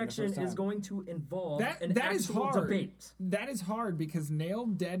debate happen the section first is time. going to involve That an is actual hard. debate. That is hard because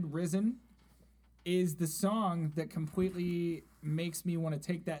Nailed Dead Risen is the song that completely makes me want to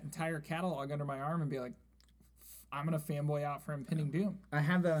take that entire catalog under my arm and be like, I'm gonna fanboy out for Impending Doom. I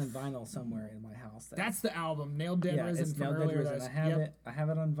have that on vinyl somewhere in my house. That's the album, Nailed Dead yeah, Risen it's from Nailed Dead earlier. Risen. This, I have yep. it. I have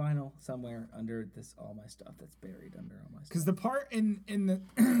it on vinyl somewhere under all my stuff that's buried under all my stuff. Because the part in the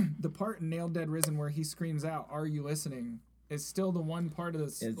the part in Nailed Dead Risen where he screams out, "Are you listening?" is still the one part of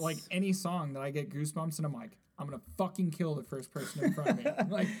this. It's- Like any song that I get goosebumps and I'm like, I'm gonna fucking kill the first person in front of me.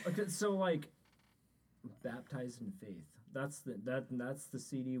 Like, Okay, so like, Baptized in Faith. That's the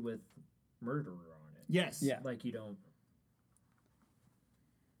CD with Murderer on it. yes, Yeah. Like you don't.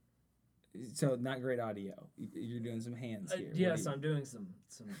 So not great audio. You're doing some hands here. What Yes, do you- I'm doing some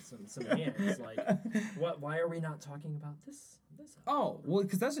hands. Like, what? Why are we not talking about this? Oh well,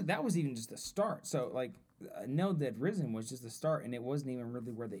 because that was even just the start. So like, Nailed Dead Risen was just the start, and it wasn't even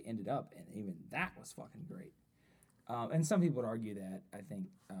really where they ended up, and even that was fucking great. And some people would argue that. I think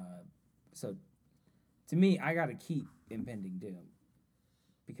so. To me, I got to keep Impending Doom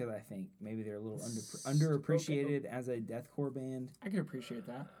because I think maybe they're a little underappreciated as a deathcore band. I can appreciate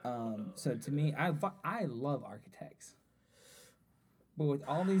that. So to me, I love Architects, but with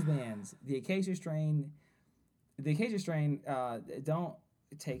all these bands, the Acacia Strain, don't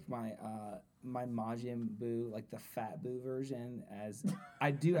take my my Majin Buu, like the Fat Boo version, as I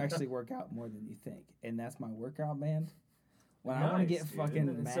do actually work out more than you think, and that's my workout band. When I want to Nice, get dude. fucking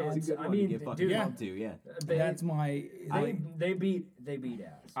And mad, so It's a good I one mean, to get fucking dude, pumped to, yeah. that's my like. they beat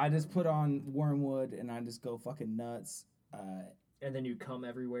ass. I just put on Wormwood and I just go fucking nuts. and then you come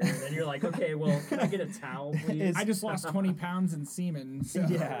everywhere, and then you're like, okay, well, can I get a towel, please? It's- I just lost 20 pounds in semen. So.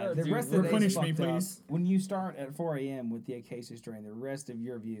 Yeah, the Dude, rest of the replenish day's me, fucked up. please. When you start at 4 a.m. with the acacia strain, the rest of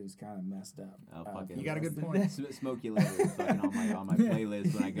your view is kind of messed up. Oh, fucking You got a good that's- point. Smokey Leather is fucking on my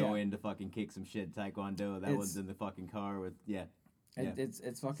playlist when I go in to fucking kick some shit Taekwondo. That It's- one's in the fucking car with yeah.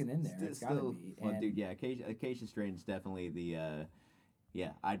 It's fucking in there. It's gotta be. Well, And dude, yeah, Acacia Strain is definitely the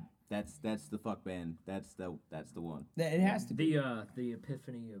that's the fuck band. That's the one. it has to be. The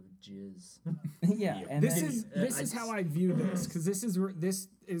epiphany of jizz. Yeah, and This then, is this is how I view this, because this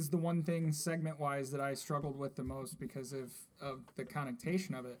is the one thing segment wise that I struggled with the most because of the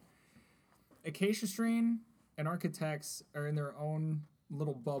connotation of it. Acacia Strain and Architects are in their own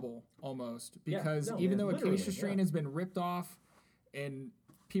little bubble almost, Yeah, because no, even man, though literally, Acacia Strain yeah. has been ripped off and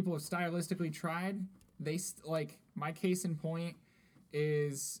people have stylistically tried, like my case in point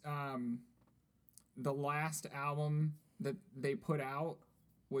is the last album that they put out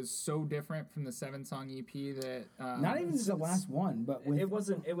was so different from the 7-song EP that not even just the last one, but with It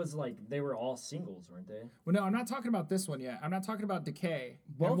wasn't. It was like they were all singles, weren't they? Well, no, I'm not talking about this one yet. I'm not talking about Decay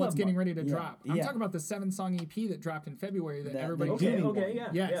Both and what's of them getting are- ready to yeah, drop. I'm yeah. talking about the 7-song EP that dropped in February that The- everybody. the Okay, Dooming okay, one. yeah,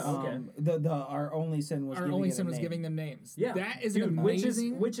 Yes. yeah, okay. the our only sin was Our giving only it a sin was name. giving them names. Yeah, that is dude, an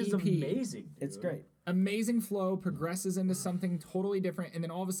amazing which is EP. amazing. It's dude. great. Amazing flow, progresses into something totally different, and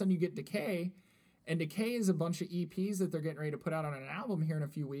then all of a sudden you get Decay, and Decay is a bunch of EPs that they're getting ready to put out on an album here in a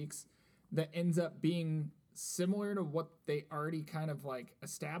few weeks that ends up being similar to what they already kind of like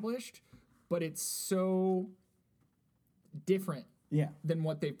established, but it's so different Yeah, than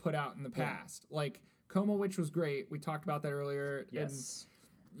what they put out in the past. Like Coma Witch was great. We talked about that earlier. Yes.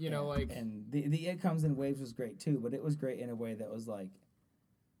 And, you know, like and the It Comes in Waves was great too, but it was great in a way that was like,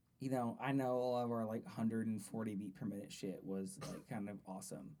 you know, I know all of our like 140 beat per minute shit was like kind of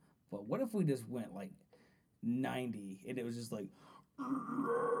awesome, but what if we just went like 90 and it was just like.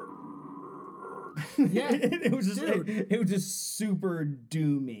 Yeah, it was just dude. it was just super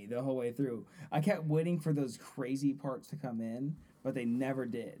doomy the whole way through. I kept waiting for those crazy parts to come in, but they never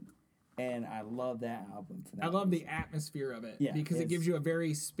did. And I love that album for that. I love the reason. atmosphere of it Yeah, because it it's- gives you a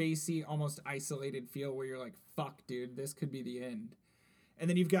very spacey, almost isolated feel where you're like, fuck, dude, this could be the end. And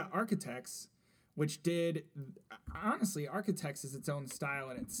then you've got Architects, which did, honestly, Architects is its own style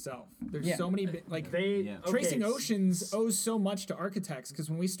in itself. There's Yeah. so many, like, They Yeah. okay, Tracing s- Oceans owes so much to Architects because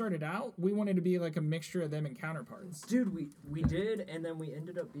when we started out, we wanted to be like a mixture of them and counterparts. Dude, we did, and then we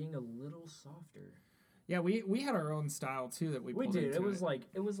ended up being a little softer. Yeah, we had our own style too that we We pulled did. into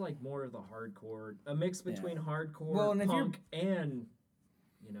It was like more of the hardcore, a mix between hardcore, Well, and if you're- punk, and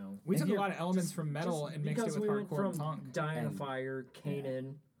you know. we if took a you're lot of elements just- from metal just and mixed it because with we went hardcore and from punk. Dying And- Fire,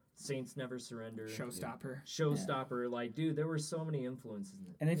 Kanan, Saints Never Surrender, Showstopper. Showstopper. Like, dude, there were so many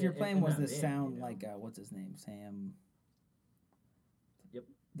influences. And if your plan in was that to band, sound you know? like what's his name, Sam, Yep.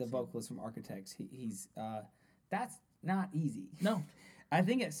 the Sam. vocalist from Architects, he's that's not easy. No. I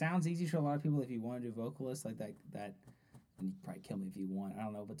think it sounds easy for a lot of people if you want to do vocalists like that. And you can probably kill me if you want. I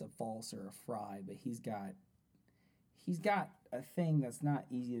don't know if it's a false or a fry, but he's got a thing that's not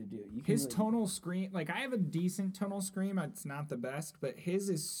easy to do. You can His really- tonal scream, like I have a decent tonal scream. It's not the best, but his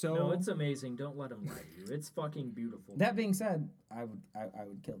is so. No, it's amazing. Don't let him lie to you. It's fucking beautiful. That being said, I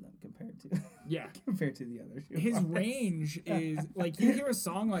would kill them compared to yeah. compared to the other two. His artists. range is like you hear a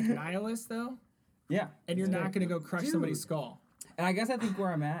song like Nihilist though, Yeah, and you're it's not good. gonna go crush Dude. somebody's skull. And I guess I think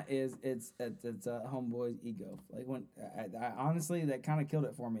where I'm at is it's a homeboy's ego. Like when I honestly that kind of killed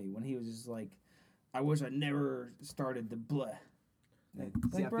it for me when he was just like, I wish I never started the bleh.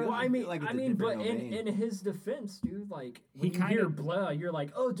 See, I bro, feel Well, I feel mean, like it's a but different domain. in his defense, dude, like He when you kind hear of- blah, you're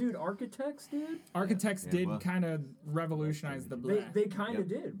like, oh, dude, Architects, dude. Architects Yeah, did well, kind of revolutionize the They bleh. they kind of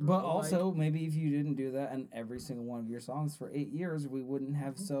did. Bro. But Like, also, maybe if you didn't do that in every single one of your songs for 8 years, we wouldn't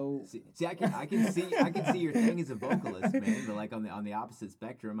have so. See, I can see your thing as a vocalist, man. But like on the opposite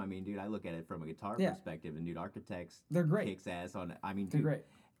spectrum, I mean, dude, I look at it from a guitar Yeah. perspective, and dude, Architects They're great. kicks ass on. I mean, They're dude, great.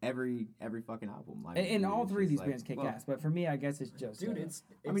 every fucking album. I mean, And dude, all it's three of just these like, bands kick well, ass. But for me, I guess it's just. dude, it's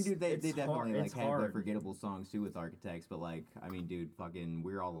I mean, dude, they it's definitely hard. like It's have their hard. forgettable songs too with Architects, but like, I mean, dude, fucking,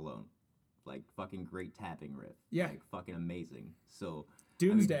 We're All Alone, like fucking great tapping riff, Yeah. like fucking amazing. So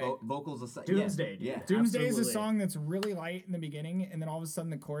Doomsday. I mean, vocals aside, Doomsday, dude. yeah, Doomsday is a Absolutely. song that's really light in the beginning, and then all of a sudden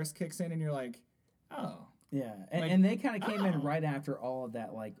the chorus kicks in, and you're like, oh. Yeah, and, Like, and they kind of came in oh. right after all of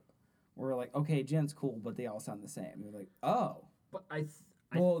that. Like, we're like, okay, Jen's cool, but they all sound the same. You're like, oh. But I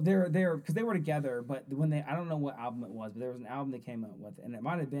Well, they're because they were together, but when they I don't know what album it was, but there was an album they came out with, and it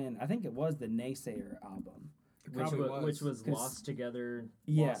might have been I think it was the Naysayer album, which was 'Cause- Lost Together,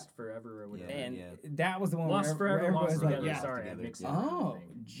 Yeah. Lost Forever, or whatever. and yeah. that was the one Lost where Forever, everyone Lost was like, Together. yeah. Sorry, I Together, mixed yeah. up oh,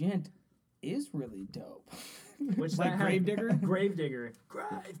 everything. Gent is really dope. Which Like that had- Gravedigger?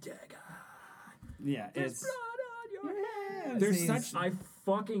 Gravedigger. Yeah, There's it's blood on your hands. There's See, such I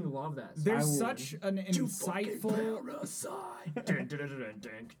fucking love that song. there's I will- such an insightful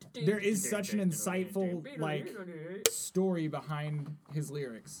there is such an insightful like story behind his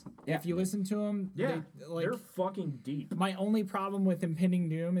lyrics. Yeah. If you listen to him, Yeah, like they're fucking deep. my only problem with Impending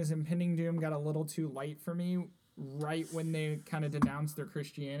Doom is Impending Doom got a little too light for me right when they kind of denounced their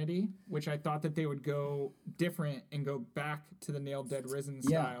Christianity, which I thought that they would go different and go back to the Nailed Dead Risen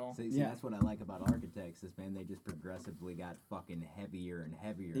Yeah. style. See, Yeah. that's what I like about Architects is, man, they just progressively got fucking heavier and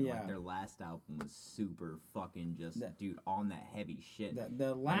heavier. Yeah. Like their last album was super fucking just, That- dude, on that heavy shit.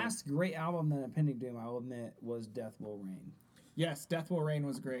 the last great album that Impending Doom, I will admit, was Death Will Reign. Yes, Death Will Reign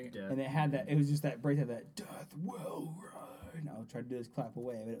was great. Yeah. And it had that. It was just that breakdown, that Death Will Reign. I tried to do this clap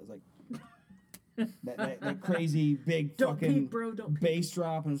away, but it was like that crazy big Don't fucking peek, bro. Don't peek. bass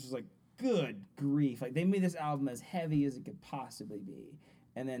drop, and it was just like, good grief! Like they made this album as heavy as it could possibly be,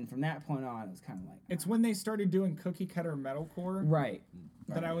 and then from that point on, it was kind of like It's when they started doing cookie cutter metalcore right,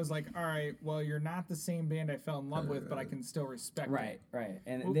 that I was like, all right, well, you're not the same band I fell in love with, but I can still respect it. right,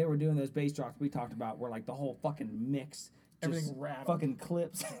 and they were doing those bass drops we talked about, where like the whole fucking mix. Everything Just rattled. fucking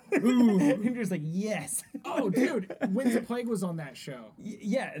clips. You're just like, yes. Oh, dude, Winds of Plague was on that show.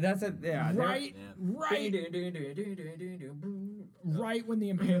 Yeah, that's it. Yeah, they're- Right, right when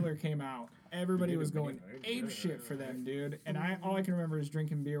the Impaler came out, everybody was going ape shit for them, dude. And all I can remember is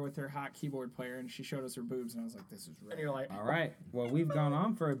drinking beer with their hot keyboard player, and she showed us her boobs, and I was like, "This is And rad." you're like, All right. Well, we've gone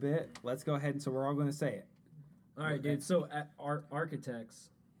on for a bit. Let's go ahead and so we're all going to say it. all right, dude. So at Architects,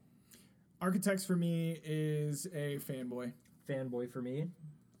 Architects for me is a fanboy. fanboy for me.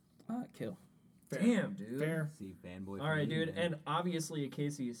 Kill. Fair. Damn, dude. Fair. See, fanboy. All for right, me, dude, man. and obviously a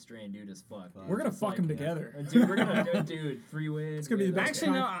Casey strain, dude, is fuck. We're gonna It's fuck like- them together. Dude, we're gonna do, dude, 3-way. It's gonna be the best.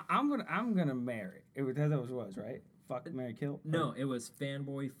 Actually, no. I'm gonna marry. That was right. Fuck, marry, kill. No, it was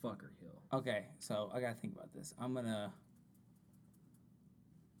fanboy fucker hill. Okay, so I gotta think about this. I'm gonna.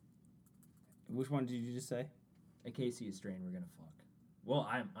 Which one did you just say? A Casey strain, we're gonna fuck. Well,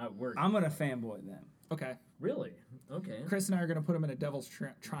 we're I'm gonna fanboy them. Okay, really okay, Chris and I are gonna put him in a devil's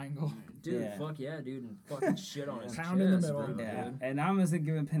triangle. dude. Yeah. Fuck yeah, dude, and fucking shit on his Pound in the chest, middle. bro, Yeah, dude. and I'm just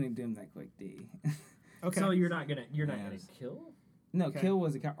giving Pending Doom that quick D. Okay, So you're not gonna Yes. kill? No, Okay. kill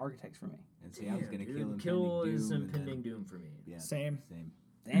was the Architects for me. And see, I was gonna Damn, kill dude. him. Kill is impending doom for me. Yeah. Same. Same.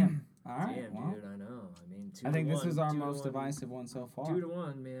 Damn. All right. Damn, well, dude, I know. I mean, 2 I think to this 1, was our 2 to most 1, divisive one so far. 2 to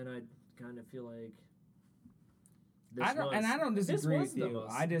 1, man. I kind of feel like. This I don't this disagree was with the you.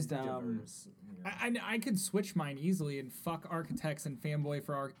 most I just diverse, you know. I could switch mine easily and fuck Architects and fanboy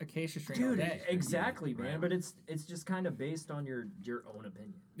for Acacia Strain all Dude, day. exactly, man. Right. But it's just kind of based on your own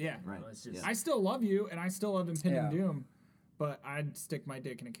opinion. Yeah. Right. You know, it's just, Yeah. I still love you, and I still love Impending Yeah. Doom, but I'd stick my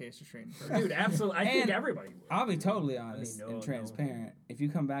dick in Acacia Strain first. dude, absolutely. I think And everybody would. I'll be totally honest no, and no. transparent. If you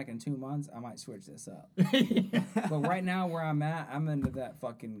come back in 2 months, I might switch this up. But right now, where I'm at, I'm into that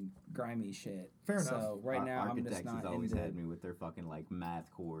fucking grimy shit. Fair enough. So right now, I'm just Architects not has always into. had me with their fucking like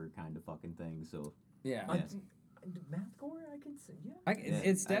mathcore kind of fucking thing. So Yeah, I Yeah. think- Mathcore, I could say, yeah.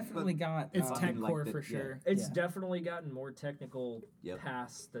 it's Yeah. definitely got. It's I tech mean, like core the- for yeah. sure. It's Yeah. definitely gotten more technical Yep.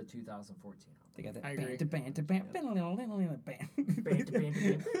 past the 2014 They got that I agree. band to band to band. album.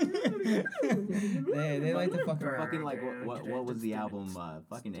 They like the fucking. fucking like what was the album?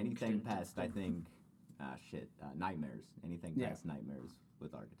 Fucking anything past I think. Nightmares. Anything Yeah. past Nightmares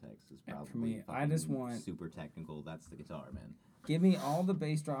with Architects is Yeah, probably for me, I fucking just want- super technical. That's the guitar, man. Give me all the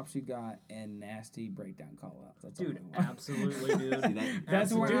bass drops you got and nasty breakdown call outs. That's Dude, all I want. absolutely, dude. See, that-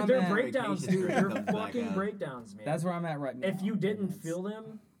 That's where dude, I'm they're at. breakdowns, Vacation dude. Street They're comes back fucking out. breakdowns, man. That's where I'm at right now. If you didn't and it's- feel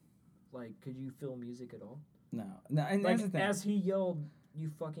them, like, could you feel music at all? no, and Like, that's the thing. as he yelled, "You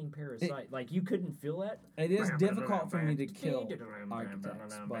fucking parasite!" Like, you couldn't feel that. It is difficult for me to kill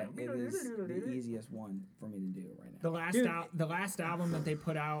Architects, but it is the easiest one for me to do right now. The last album that they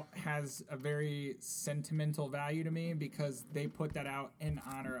put out has a very sentimental value to me because they put that out in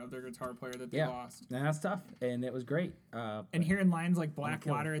honor of their guitar player that they Yeah, lost. and that's tough, and it was great. And hearing lines like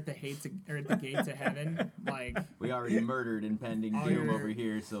Blackwater kill at the gates of heaven, like We already murdered Impending All Doom your- over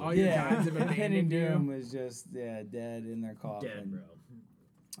here, so all your yeah, gods have Impending abandoned Doom you. was just dead in their coffin. Dead, bro.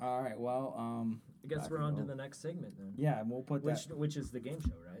 All right, well, I guess rock we're and on to roll. the next segment then. Yeah, and we'll put that. Which is the game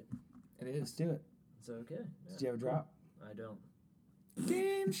show, right? It Let's is. do it. So okay. Yeah, Did you have a cool. drop? I don't.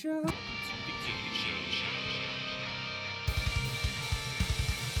 Game show.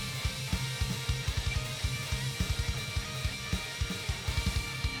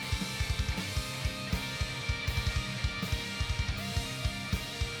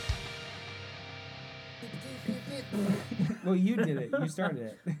 Well, you did it. You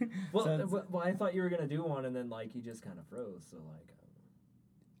started it. Well, So it's- well, I thought you were gonna do one, and then like you just kind of froze. So like,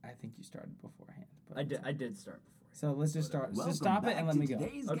 I think you started beforehand. But I it's did. all- I did start before. So let's just start. Welcome Just stop it back and let to me go.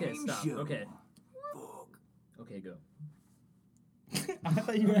 today's Okay, game stop. show. Okay. Fuck. Okay, go. I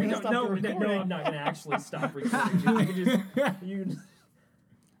thought you were gonna stop no, the recording. no, I'm not gonna actually stop recording. You can just.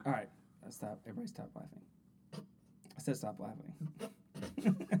 All right, stop. Everybody stop laughing. I said stop laughing.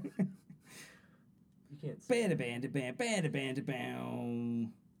 You can't. See. Bada banda bam, bada banda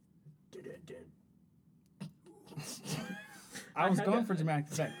bam. I was had going to- for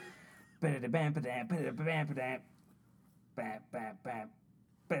dramatic effect. Bada bam bam, bada bam bam, bam bam bam,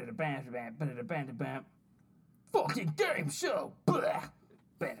 bada bam bam, bada bam bam. Fucking game show. Blah.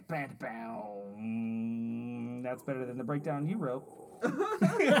 Bada bam bam. That's better than the breakdown you wrote.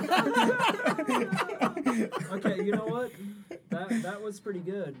 Okay, you know what? That was pretty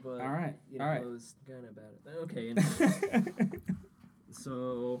good, but All right, you know, all right. it was kind of bad. Okay, anyways.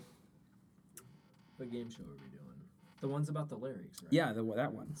 So, what game show are we doing? The ones about the lyrics, right? Yeah,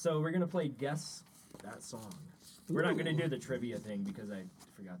 that one. So we're gonna play Guess That Song. We're not gonna do the trivia thing because I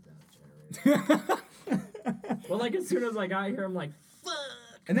forgot that generator. Well, like as soon as I got here, I'm like, fuck.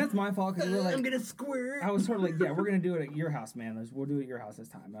 And that's my fault because we were like, I'm gonna squirt. I was sort of like, yeah, we're gonna do it at your house, man. We'll do it at your house this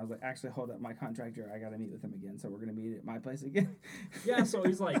time. And I was like, actually, hold up, my contractor, I gotta meet with him again, so we're gonna meet at my place again. Yeah, so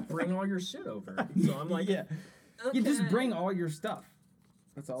he's like, bring all your shit over. So I'm like, yeah, you just okay. bring all your stuff.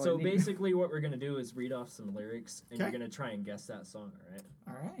 That's all. So I need. basically, what we're gonna do is read off some lyrics, and you're Okay. gonna try and guess that song, all right?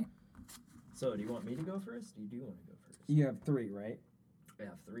 All right. So, do you want me to go first? Do you want to go first? you have 3, right? I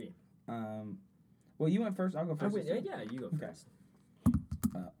have 3. Well, you went first. I'll go Oh, first. wait, this time. yeah, you go Okay. first.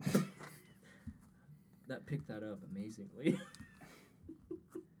 Uh, That picked that up amazingly.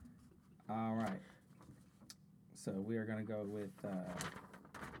 all right. So we are gonna go with.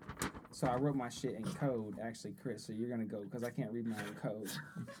 So I wrote my shit in code, actually, Chris. So you're gonna go because I can't read my own code.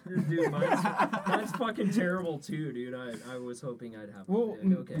 Dude, mine's fucking terrible too, dude. I was hoping I'd have. Well,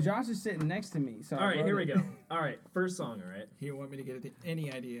 okay. Josh is sitting next to me, so. All I right, wrote here we it. go. All right, first song. All right, You don't want me to get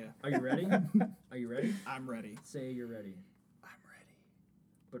any idea. are you ready? Are you ready? I'm ready. Say you're ready. I'm ready.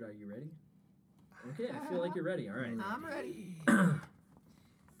 But are you ready? Okay, I feel like you're ready. All right. I'm ready.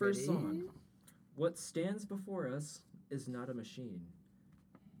 First Ready? song. What stands before us is not a machine.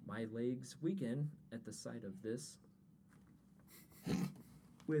 My legs weaken at the sight of this.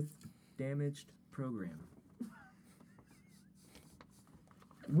 With damaged program.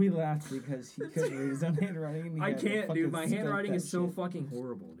 We laughed because he couldn't read his own handwriting. And he I had to can't, fucking dude. My spell handwriting that is so shit. fucking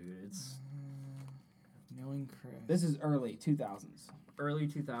horrible, dude. It's Knowing Chris. This is early 2000s. early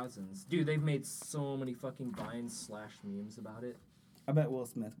 2000s. Dude, they've made so many fucking vines / memes about it. I bet Will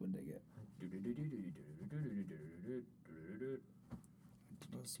Smith would dig it.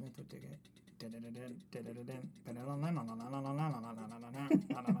 Will Smith would dig it.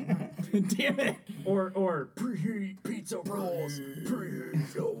 Damn it! Or preheat pizza rolls.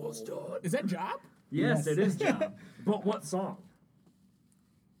 Preheat almost done. Is that Job? Yes, Yes. it is Job. But what song?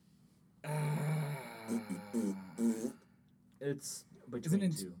 It's between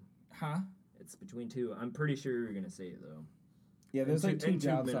in- two. Huh? It's between two. I'm pretty sure you're gonna say it though. Yeah, there's like 2 And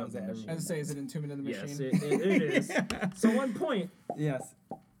job Two Men songs of that the everyone. I was gonna say, is it in 2 Minute in the Yes, Machine? it is. So 1 point. Yes.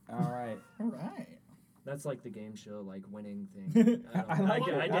 All right. All right. That's like the game show, like winning thing. I like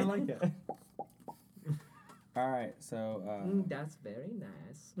it. I get- like it. All right. So That's very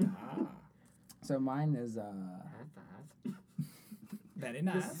nice. Ah, so mine is High five. very The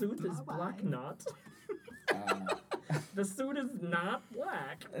nice. suit is black, not. The suit is not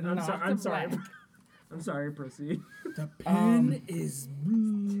black. I'm Not sorry. the I'm sorry. black. I'm sorry. Proceed. The pen is. Oh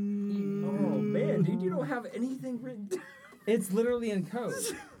man, dude, you don't have anything written. it's literally in code.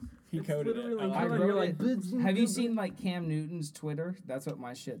 He coded it. literally I I like code. it. You're wrote like, it. Have you seen like Cam Newton's Twitter? That's what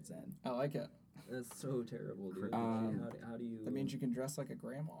my shit's in. I like it. That's so terrible, dude. How do you? That means you can dress like a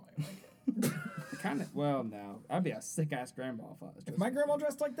grandma. I like it. Kind of. Well, no, I'd be a sick ass grandma if I was. If my grandma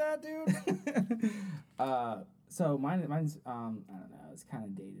dressed like that, dude. So mine's I don't know. It's kind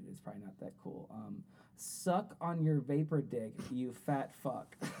of dated. It's probably not that cool. Suck on your vapor dick, you fat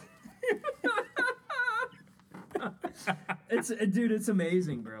fuck. Dude, it's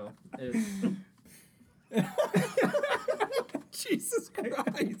amazing, bro. Jesus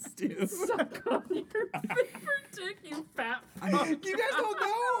Christ, dude. Suck on your favorite dick, you fat fuck. You guys don't know.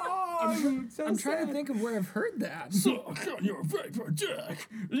 Oh, I'm trying to think of where I've heard that. Suck on your vapor dick,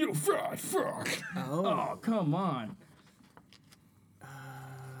 you fat fuck. Oh, come on.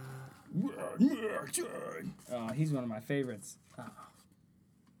 He's one of my favorites.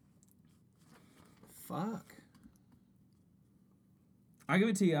 Fuck. I'll give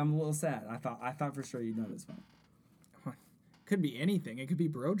it to you. I'm a little sad. I thought for sure you'd know this one. Could be anything. It could be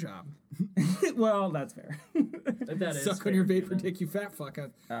bro job. Well, that's fair. That is Suck on your fair, vape you know? or take you fat fuck.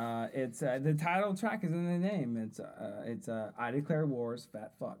 It's the title track is in the name. It's I declare wars,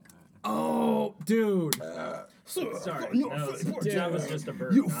 fat fuck. Oh, dude. Sorry, that was just a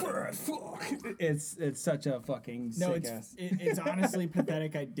bird. Fat fuck. It's such a fucking No, sick it's ass. it's honestly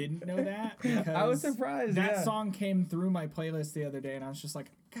pathetic. I didn't know that. Because I was surprised. That yeah. song came through my playlist the other day, and I was just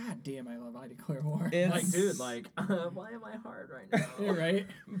like, God damn, I love I Declare War. It's Like, dude, like, why am I hard right now? Yeah, right?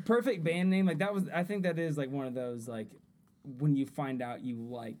 perfect band name. Like that was. I think that is like one of those like when you find out you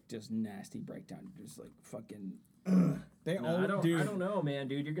like just nasty breakdown. Just like fucking. They No, all I don't. do. I don't know, man,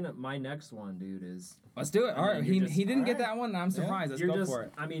 dude. You're gonna. My next one, dude, is. Let's do it. All right. you're He just- didn't get alright. that one. I'm surprised. Let's You're go just. for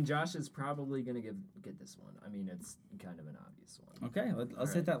it. I mean, Josh is probably gonna get this one. I mean, it's kind of an obvious one. Okay.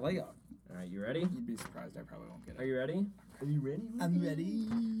 Let's hit that layup. All right, you ready? You'd be surprised. I probably won't get Are it. you ready? Are you ready? I'm ready.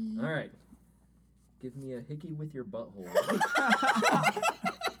 All right. Give me a hickey with your butthole.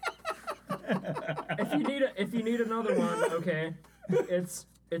 if you need another one, okay. It's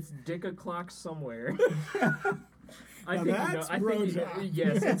dick o'clock somewhere. I Now think that's I bro think job.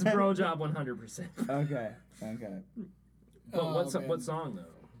 yes, it's bro job 100%. Okay. But Oh, what man. song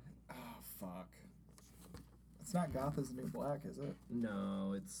though? Oh, fuck. It's not Goth is the New Black, is it?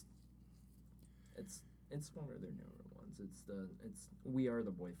 No, it's one of their newer ones. It's We Are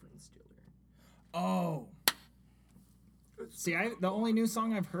the Boyfriend Stealer. Oh. See, the only new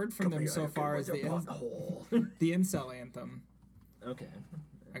song I've heard from them so far is the Incel Anthem. Okay.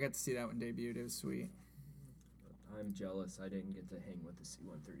 I got to see that one debuted. It was sweet. I'm jealous I didn't get to hang with the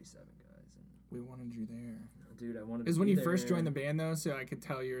C-137 guys. And, We wanted you there. dude, I wanted It was to when be you first there. joined the band, though, so I could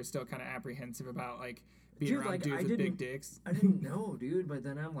tell you were still kind of apprehensive about, like, being Dude, around like, dudes I with big didn't- dicks. I didn't know, dude, but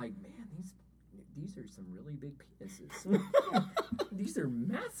then I'm like, man, these are some really big penises. These are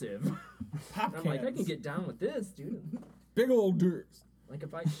massive. Pop I'm like, I can cans. get down with this, dude. Big old dicks. Like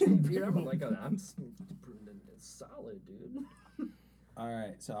if I shoot, dude, I'm like, I'm solid, dude. All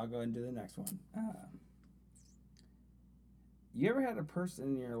right. So I'll go ahead and do the next one. You ever had a person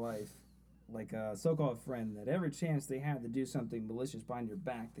in your life, like a so-called friend, that every chance they had to do something malicious behind your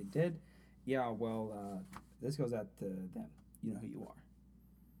back, they did? Yeah. Well, this goes out to them. You know who you are.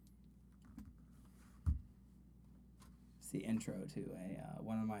 It's the intro to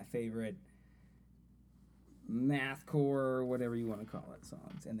one of my favorite mathcore, whatever you want to call it,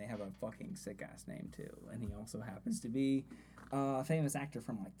 songs, and they have a fucking sick ass name too. And he also happens to be a famous actor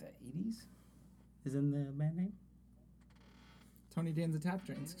from like the 80s. Is in the band name? Tony Danza Tap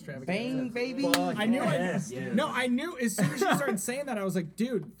Drinks Extravaganza. Bang, baby. Fuck I knew yes, it. yes. No, I knew as soon as you started saying that, I was like,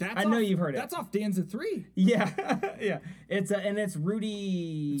 dude, that's I know off- you've heard it. That's off Danza 3. Yeah, yeah. It's and it's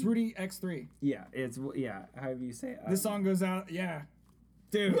Rudy. It's Rudy X3. Yeah, it's however you say it. This song goes out, yeah.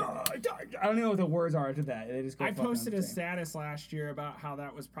 Dude, I don't know what the words are to that. They just go I fucking posted a insane. status last year about how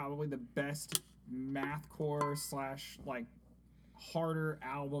that was probably the best mathcore / like harder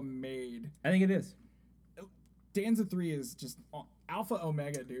album made. I think it is. Danza 3 is just alpha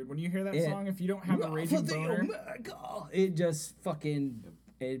omega, dude. When you hear that Yeah. song, if you don't have a raging boner, It just fucking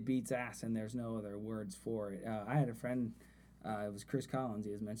it beats ass, and there's no other words for it. I had a friend. It was Chris Collins.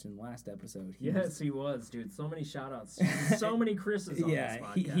 He was mentioned last episode. Yes, he was, dude. So many shout outs. So many Chris's on Yeah,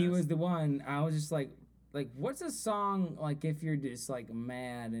 this he podcast. was the one. I was just like, what's a song like if you're just like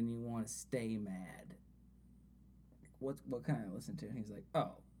mad and you want to stay mad? What can I listen to? And he's like,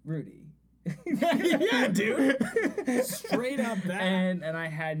 oh, Rudy. yeah, dude. Straight up that. And I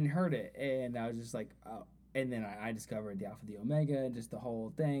hadn't heard it, and I was just like, oh. And then I discovered the Alpha, the Omega, and just the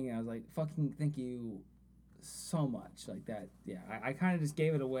whole thing. And I was like, fucking thank you so much, like that. Yeah, I kind of just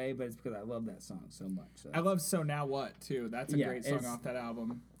gave it away, but it's because I love that song so much. So. I love So Now What too. That's a Yeah, great song it's- off that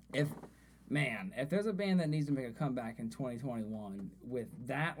album. If there's a band that needs to make a comeback in 2021 with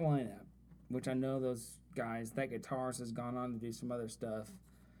that lineup, which I know those guys, that guitarist has gone on to do some other stuff.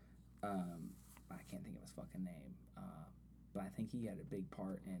 I can't think of his fucking name, but I think he had a big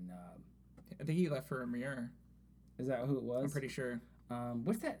part in. I think he left for Amir. Is that who it was? I'm pretty sure.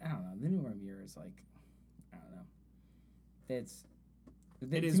 What's that? I don't know. The new Amir is like, I don't know.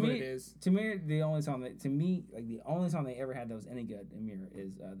 It is what it is. To me, the only song the only song they ever had that was any good, Amir,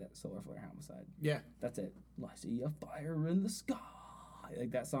 is that Solar Flare Homicide. Yeah. That's it. I see a fire in the sky.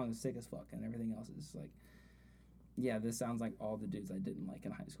 Like that song is sick as fuck, and everything else is like, yeah, this sounds like all the dudes I didn't like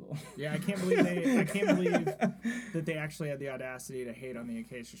in high school. Yeah, I can't believe that they actually had the audacity to hate on the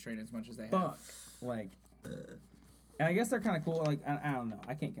Acacia Strain as much as they have. Fuck. Like, and I guess they're kind of cool. Like, I don't know.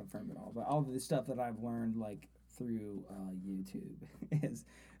 I can't confirm it all, but all the stuff that I've learned, like, through YouTube is,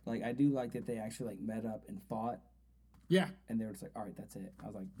 like, I do like that they actually, like, met up and fought, Yeah. and they were just like, all right, that's it. I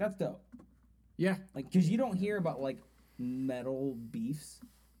was like, that's dope. Yeah. Like, because you don't hear about, like, metal beefs.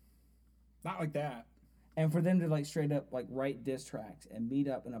 Not like that. And for them to like straight up like write diss tracks and meet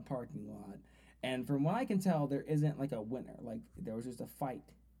up in a parking lot. And from what I can tell, there isn't like a winner. Like there was just a fight.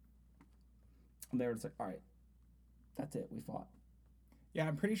 And they were just like, all right, that's it. We fought. Yeah,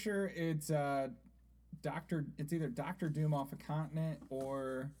 I'm pretty sure it's It's either Doctor Doom off a continent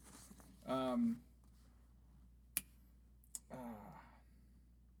or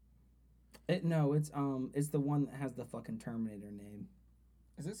It's the one that has the fucking Terminator name.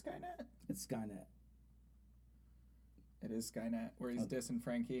 is it Skynet? It's Skynet. It is Skynet, where he's dissing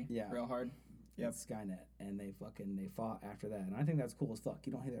Frankie real hard. Yep. It's Skynet, and they fought after that, and I think that's cool as fuck.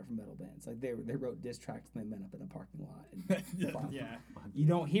 You don't hear that from metal bands. Like they wrote diss tracks and they met up in a parking lot. And fought. Yeah. You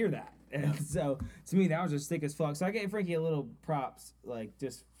don't hear that, and so to me that was just sick as fuck. So I gave Frankie a little props, like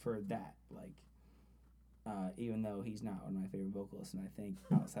just for that, like even though he's not one of my favorite vocalists, and I think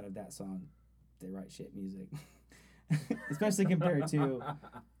outside of that song, they write shit music, especially compared to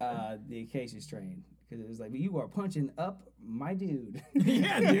the Acacia Strain. Because it was like, you are punching up my dude.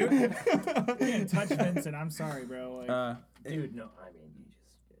 Yeah, dude. You can't touch Vincent. I'm sorry, bro. Like, Dude, no, I mean,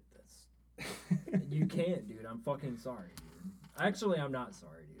 you can't, dude. I'm fucking sorry, dude. Actually, I'm not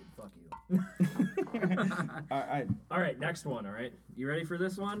sorry, dude. Fuck you. All right, next one, all right? You ready for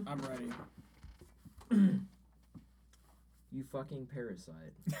this one? I'm ready. You fucking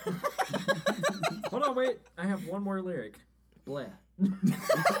parasite. Hold on, wait. I have one more lyric. Blah.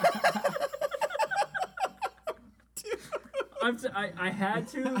 I had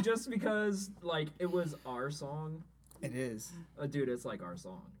to just because, like, it was our song. It is. Dude, it's like our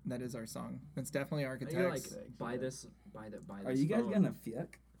song. That is our song. That's definitely Architects. You're like, buy this Are you guys phone. gonna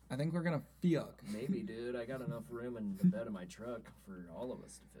fuck? I think we're gonna fuck. Maybe, dude. I got enough room in the bed of my truck for all of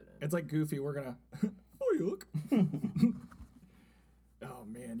us to fit in. It's like Goofy. We're gonna fuck. Oh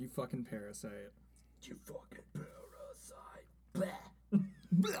man, you fucking parasite. You fucking parasite.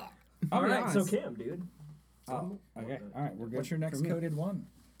 Blah. I'll All be right, so honest. Cam, dude. Oh, okay. All right, we're good. What's your next for me. coded one?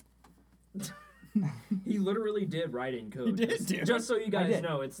 He literally did write in code. He did, dude. Just so you guys did.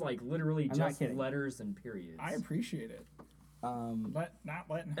 know, it's like literally I'm not just kidding. letters and periods. I appreciate it. Not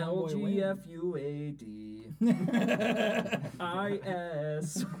letting L homeboy G win. F U A D I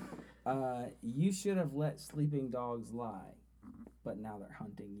S. You should have let sleeping dogs lie, but now they're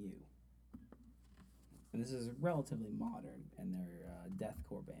hunting you. And this is relatively modern, and they're a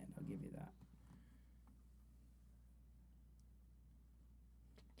deathcore band. I'll give you that.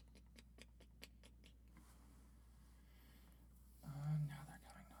 Now they're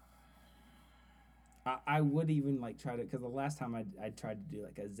coming. I would even like try to, because the last time I tried to do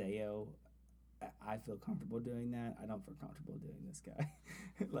like a Zayo, I feel comfortable doing that. I don't feel comfortable doing this guy,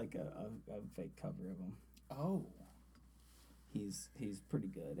 like a fake cover of him. Oh. He's pretty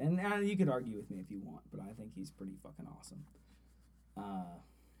good, and you could argue with me if you want, but I think he's pretty fucking awesome.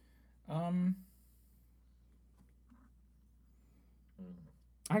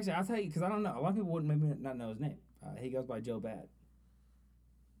 Actually, I'll tell you, because I don't know. A lot of people wouldn't maybe not know his name. He goes by Joe Bad.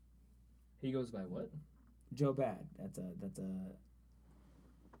 He goes by what? Joe Bad. That's a Joe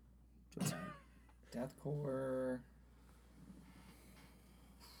Bad. Deathcore.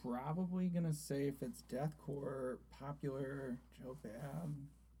 Probably gonna say if it's deathcore, popular, Joe Bad.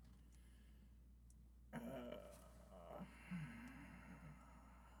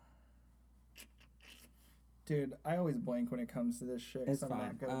 Dude, I always blank when it comes to this shit. 'Cause It's I'm fine.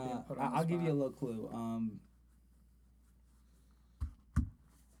 not good at being put on the I'll give you a spot. little clue.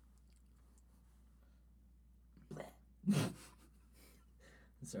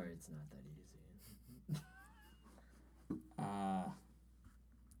 Sorry, it's not that easy.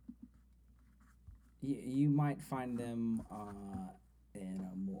 You might find them in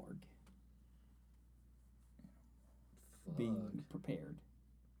a morgue, Fuck. being prepared.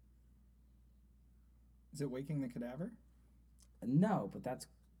 Is it Waking the Cadaver? No, but that's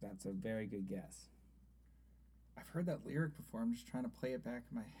a very good guess. I've heard that lyric before. I'm just trying to play it back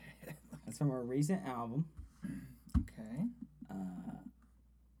in my head. That's from a recent album. Okay.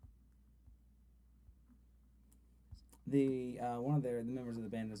 The one of the members of the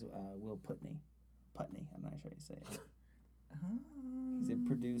band is Will Putney. Putney, I'm not sure how you say it. He's a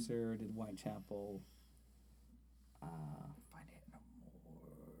producer. Did Whitechapel. Find it in a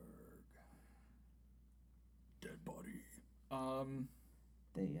morgue. Dead body. I'll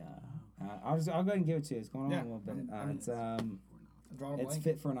go ahead and give it to you. It's going on Yeah, a little bit. I'm It's drawing a it's blank.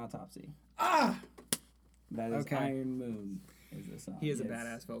 Fit for an Autopsy. Ah! That is Okay. Iron Moon. Is the song. He is a Yes.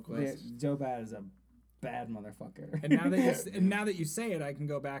 badass vocalist. Joe Bad is a bad motherfucker. And now that you say it, I can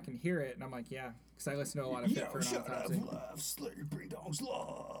go back and hear it, and I'm like, yeah, because I listen to a lot of Fit for an Autopsy. Sleeping dogs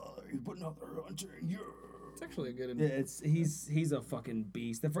lie, but now they're hunting you. It's actually a good. He's a fucking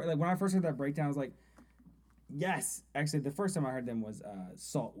beast. Like when I first heard that breakdown, I was like, yes. Actually, the first time I heard them was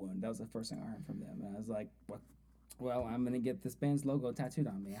Salt Wound. That was the first thing I heard from them, and I was like, well, I'm gonna get this band's logo tattooed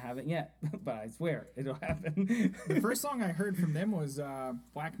on me. I haven't yet, but I swear it'll happen. The first song I heard from them was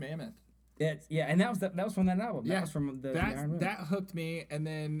Black Mammoth. And that was from that album. That was from the Iron Man. That hooked me, and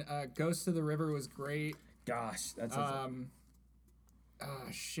then Ghost of the River was great. Gosh, that's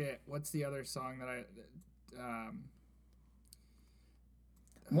shit. What's the other song that I?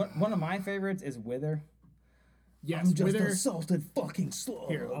 One of my favorites is Wither. Yes, I'm just Wither. a salted fucking slug.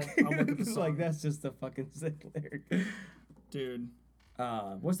 Here, I'll look at the It's song. like that's just a fucking sick lyric. Dude,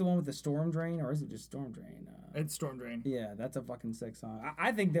 What's the one with the Storm Drain, or is it just Storm Drain? it's Storm Drain. Yeah, that's a fucking sick song.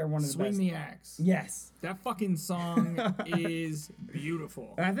 I think they're one of the Swing best. the Axe. Yes, That fucking song is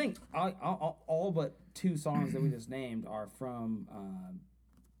beautiful. and I think all but 2 songs that we just named are from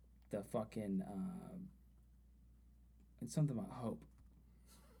the fucking. It's something about hope.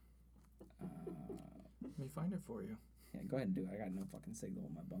 Let me find it for you. Yeah, go ahead and do it. I got no fucking signal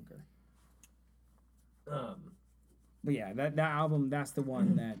in my bunker. Um, But yeah, that album, that's the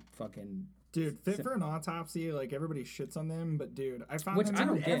one that fucking. Dude, Fit for an Autopsy, like everybody shits on them, but dude, I found Which them I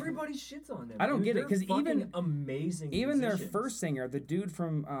don't dude, get. everybody shits on them. I don't dude. get it, They're 'cause fucking even- amazing. Even their musicians. first singer, the dude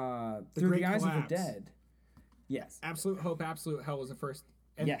from The Through Great the Eyes of Collapse. the Dead. Yes. Absolute Hope, Absolute Hell was the first.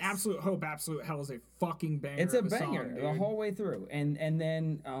 And Yes. Absolute Hope, Absolute Hell is a fucking banger. It's a of banger song, the dude. whole way through, and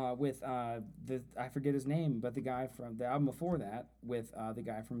then with I forget his name, but the guy from the album before that with the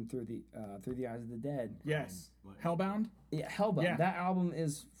guy from Through the Eyes of the Dead. Yes. Hellbound? Yeah, Hellbound. Yeah. That album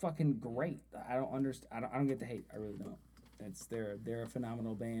is fucking great. I don't understand. I don't get the hate. I really don't. They're a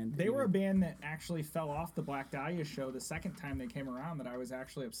phenomenal band. They were a band that actually fell off the Black Dahlia show the second time they came around that I was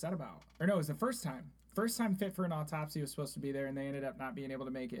actually upset about. Or no, it was the first time. First time Fit for an Autopsy was supposed to be there and they ended up not being able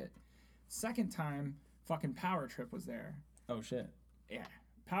to make it. Second time, fucking Power Trip was there. Oh shit. Yeah.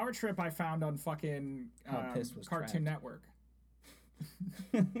 Power Trip I found on fucking How Pissed was Cartoon trapped. Network.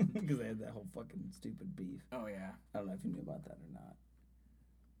 Because they had that whole fucking stupid beef. Oh, yeah. I don't know if you knew about that or not.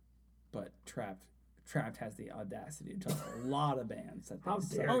 But Trapped has the audacity to talk a lot of bands that How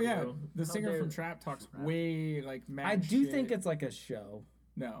they dare suck. Oh, yeah. you. The How singer dare- from Trap talks way like mad I do shit. think it's like a show.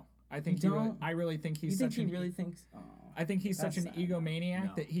 No. I think You he really, don't? I really think he's You think such he an really thinks? Oh, I think he's such That's an sad. egomaniac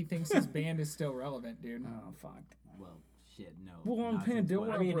No. that he thinks his band is still relevant, dude. oh fuck. Well, shit, no. Well, on not since Pandora,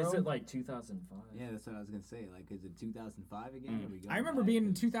 what- I mean, is bro. it like 2005? Yeah, that's what I was gonna say. Like, is it 2005 again? Are we going I remember back? being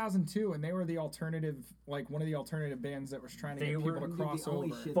in 2002, and they were the alternative, like one of the alternative bands that was trying to They get people were to the cross the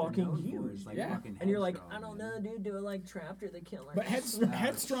only over. shit they're Fucking known for huge. is, like, Yeah. fucking And you're like, Headstrong, I don't man. know, dude. Do it like Trapped or the Killer. But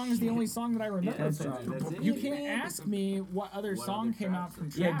Headstrong is the only song that I remember. that's from it, them. that's it. You can't ask me what other What song other came out Traps from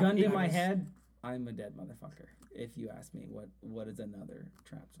is- Trap. Yeah, gunned in my because- head. I'm a dead motherfucker. If you ask me what is another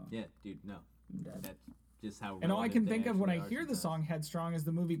trap song, Yeah, dude, no. I'm dead. That's just how. And all I can relevant they think of when I actually are hear the sometimes. song Headstrong is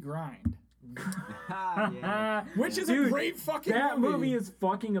the movie Grind, yeah. which is Dude, a great fucking That movie is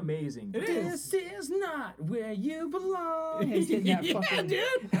fucking amazing. It is. This is not where you belong. He's getting that Yeah, fucking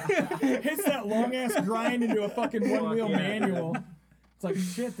dude. Hits that long ass grind into a fucking one wheel yeah, manual. It's like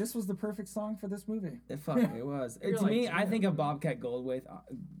shit. This was the perfect song for this movie. It was. You're To like, me, I damn. think of Bobcat Goldthwait.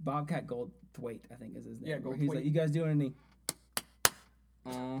 Bobcat Goldthwait, I think is his name. Yeah, where he's Goldthwait. like, you guys doing any?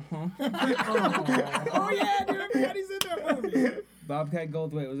 Uh-huh. Oh yeah, dude. I forgot he's in that movie. Bobcat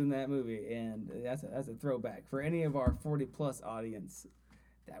Goldthwait was in that movie, and that's a throwback for any of our 40+ audience.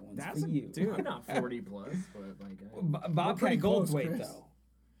 That one's That's for you. dude. I'm not 40 plus, but like. Bobcat pretty close, Goldthwait Chris. though.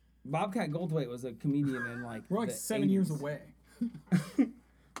 Bobcat Goldthwait was a comedian in like We're like the 7 years 80s. away.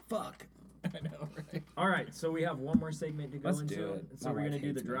 Fuck. I know, right? All right, so we have one more segment to go Let's into. do it. So My we're wife gonna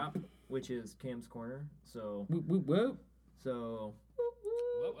do the hates me. drop, which is Cam's corner. So Whoop, whoop, whoop.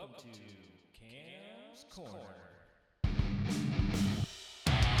 Welcome to Cam's Corner.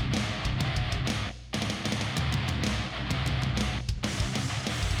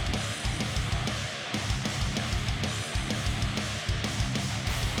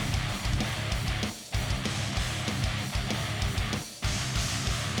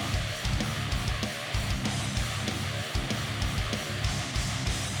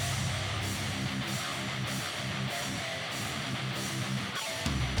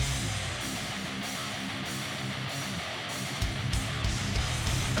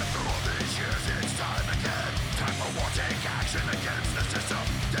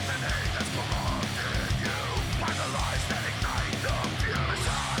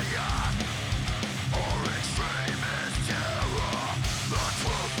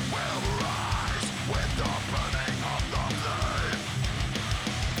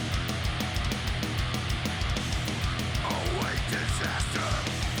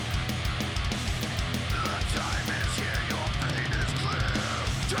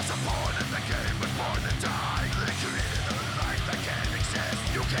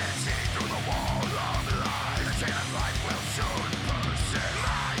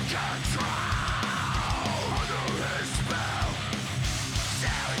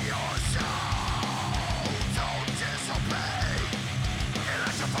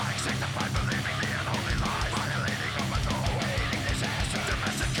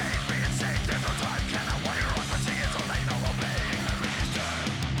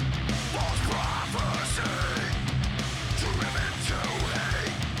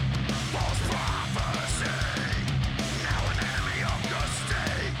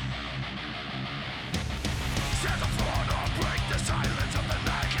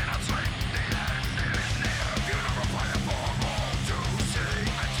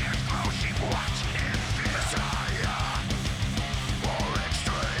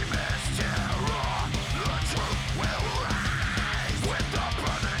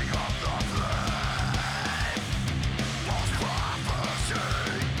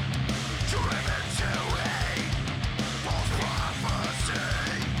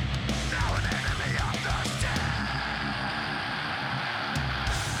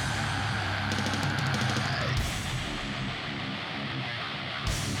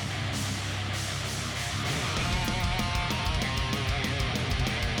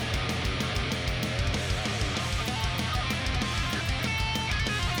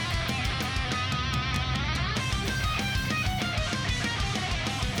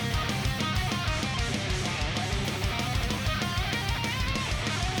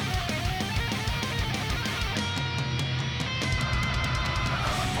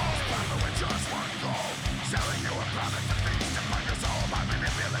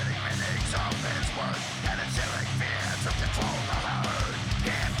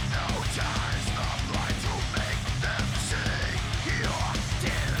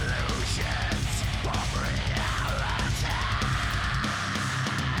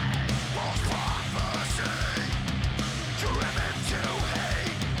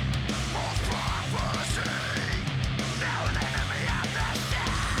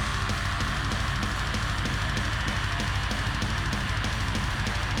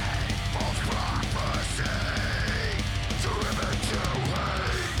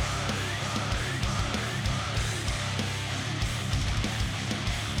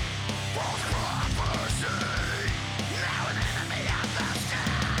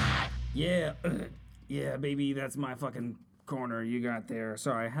 yeah, yeah, baby, that's my fucking corner you got there.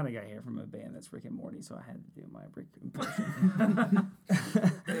 Sorry, I had a guy here from a band that's Rick and Morty, so I had to do my Rick impression.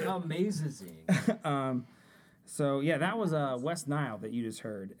 Amazing. So yeah, that was West Nile that you just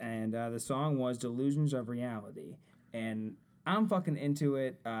heard, and the song was "Delusions of Reality," and I'm fucking into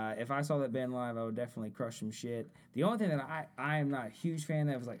it. If I saw that band live, I would definitely crush some shit. The only thing that I am not a huge fan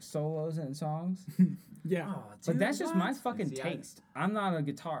of is like solos and songs, Yeah. Oh, but dude, that's just my what? fucking See, I- taste. I'm not a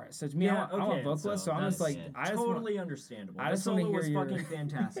guitarist, so to me, Yeah, I'm a okay, vocalist, so I'm just that's like I just totally understandable. I The just wanna solo hear was your- fucking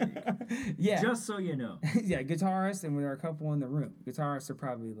fantastic. yeah, Just so you know. yeah, guitarist, and there are a couple in the room. Guitarists are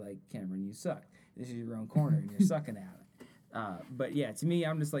probably like, Cameron, you suck. This is your own corner, and you're sucking at it. But yeah, to me,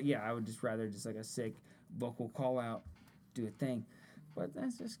 I'm just like, yeah, I would just rather just like a sick vocal call out, do a thing. But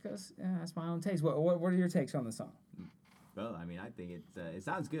that's just because that's my own taste. What are your takes on the song? Well, I mean, I think it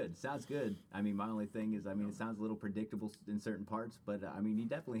sounds good. Sounds good. I mean, my only thing is, I mean, it sounds a little predictable in certain parts, but I mean, he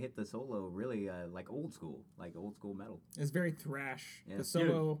definitely hit the solo really like old school metal. It's very thrash. Yeah. The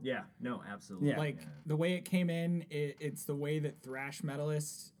solo, Dude, yeah, no, absolutely. Yeah. like the way it came in, it's the way that thrash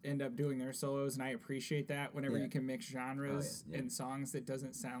metalists end up doing their solos, and I appreciate that whenever Yeah. you can mix genres yeah. in songs that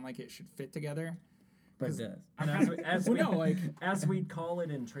doesn't sound like it should fit together. But it does. And as we'd call it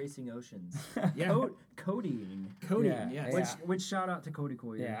in Tracing Oceans, Yeah. codying. Coding, Yeah. yes. Which shout out to Cody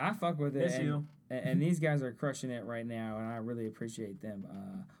Coyer. Yeah, I fuck with it. Miss and, you. and these guys are crushing it right now, and I really appreciate them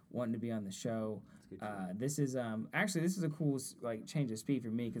wanting to be on the show. This is actually this is a cool like change of speed for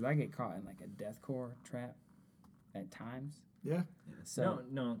me because I get caught in like a deathcore trap at times. Yeah. So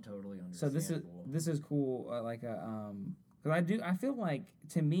No, totally so understandable. this is cool like a because I feel like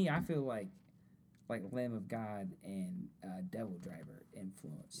to me I feel like Lamb of God and Devil Driver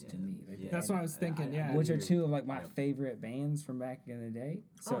influence to me. Like, That's what I was thinking, yeah. which are two of like my favorite bands from back in the day.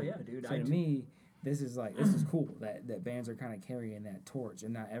 So, Oh, yeah, dude, So I to do- me, this is cool that bands are kind of carrying that torch,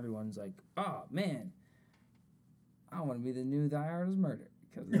 and not everyone's like, oh man, I want to be the new Thy Art Is Murder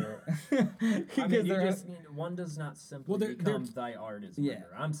because they're I mean, one does not simply Well, they're- become thy art is Yeah.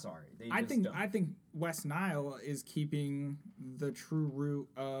 murder. I'm sorry. They I just think don't. I think West Nile is keeping the true root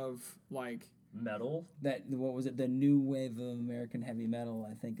of like metal. that what was it the new wave of American heavy metal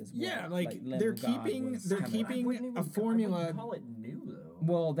I think is what, yeah, like Lamb they're of God keeping was they're kinda- keeping a I formula. wouldn't call it new though.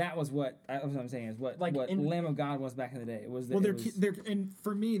 Well, that was what I'm saying is what Like, in- Lamb of God was back in the day. It was Well, it was, they're and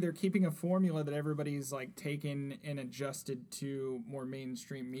for me they're keeping a formula that everybody's like taken and adjusted to more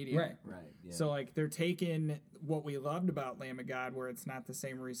mainstream media. right. Right. Yeah. So like they're taking what we loved about Lamb of God, where it's not the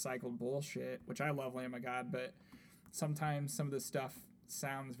same recycled bullshit, which I love Lamb of God, but sometimes some of the stuff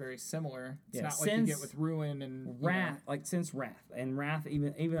sounds very similar. It's Yeah, not like you get since with Ruin and you know. Wrath, like since Wrath and Wrath,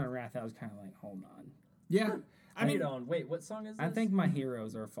 even on Wrath, I was kind of like, hold on. Yeah, I mean, Hold on. Wait, what song is this? I think my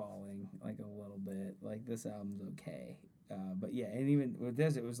heroes are falling like a little bit. Like this album's okay, but yeah, and even with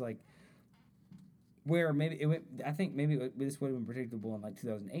this, it was like where maybe it went. I think maybe this would have been predictable in like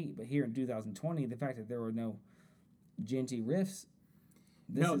 2008, but here in 2020, the fact that there were no genty riffs.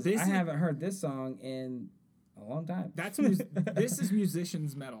 I haven't heard this song in a long time. this is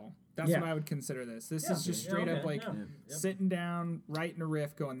musicians metal. That's Yeah. what I would consider this. This Yeah, is just yeah, straight up okay, like yeah, yep. sitting down, writing a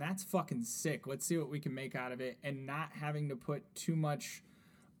riff, going, "That's fucking sick. Let's see what we can make out of it," and not having to put too much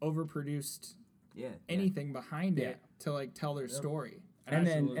overproduced yeah. anything behind Yeah. it to like tell their story. and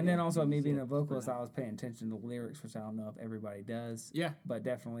then Absolutely. also me being a Yeah, vocalist, I was paying attention to the lyrics, which I don't know if everybody does. Yeah. But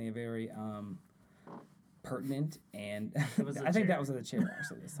definitely a very pertinent and was a I think that chair. was the chair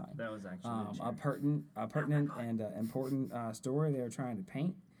actually this time. That was actually A pertinent and important story they were trying to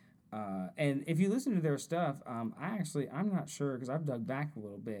paint. And if you listen to their stuff, I'm not sure because I've dug back a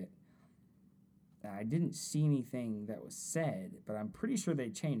little bit. I didn't see anything that was said, but I'm pretty sure they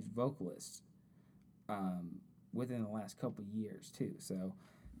changed vocalists within the last couple years too. So,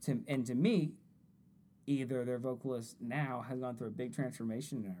 to me, either their vocalist now has gone through a big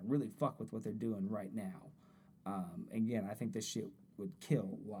transformation, and I really fuck with what they're doing right now. Again, I think this shit would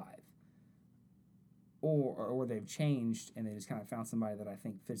kill live. Or they've changed and they just kind of found somebody that I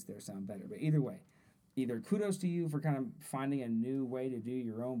think fits their sound better. But either way, either kudos to you for kind of finding a new way to do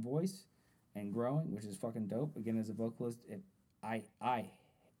your own voice and growing, which is fucking dope. Again, as a vocalist, I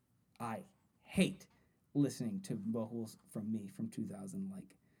hate listening to vocals from me from 2000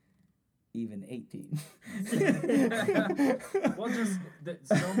 like even 18. Well, just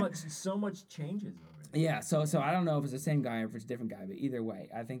so much changes over there. Yeah, so I don't know if it's the same guy or if it's a different guy, but either way,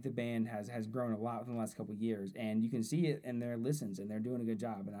 I think the band has grown a lot within the last couple of years, and you can see it in their listens, and they're doing a good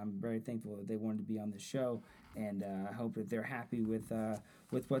job, and I'm very thankful that they wanted to be on the show, and I hope that they're happy with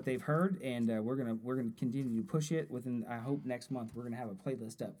what they've heard, and we're gonna continue to push it. I hope next month we're gonna have a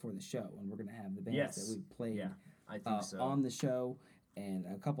playlist up for the show, and we're gonna have the bands Yes. that we played Yeah, I think so. on the show. and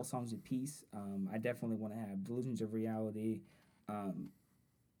a couple songs of peace. I definitely want to have Delusions of Reality.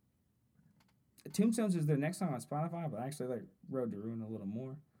 Tombstones is their next song on Spotify, but I actually like Road to Ruin a little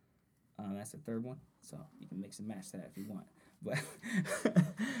more. That's the third one, so you can mix and match that if you want. But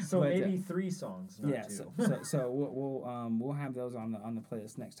So but, maybe 3 songs, not yeah, 2. so we'll have those on the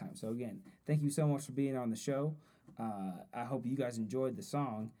playlist next time. So again, thank you so much for being on the show. I hope you guys enjoyed the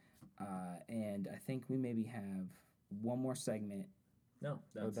song, and I think we maybe have one more segment. No,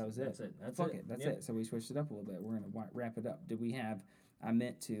 That was it. That's it. That's Fuck it. That's Yep. it. So we switched it up a little bit. We're gonna wrap it up. Did we have? I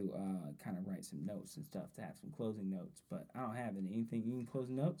meant to kind of write some notes and stuff to have some closing notes, but I don't have any. Anything you can close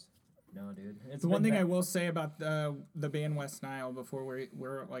notes? No, dude. It's The one been thing ba- I will say about the band West Nile before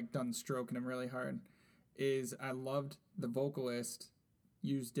we're like done stroking them really hard is I loved the vocalist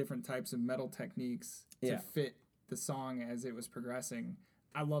used different types of metal techniques Yeah. to fit the song as it was progressing.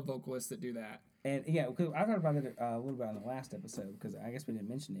 I love vocalists that do that. And yeah, because I talked about it a little bit on the last episode because I guess we didn't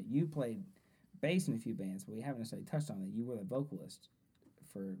mention it. You played bass in a few bands, but we haven't necessarily touched on it. You were the vocalist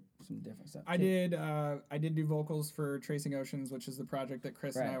for some different stuff. I too. did do vocals for Tracing Oceans, which is the project that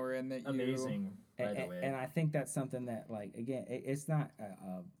Chris and I Right. were in. That amazing, by the way. And I think that's something that, like, again, it's not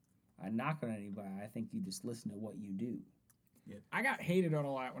a knock on anybody. I think you just listen to what you do. I got hated on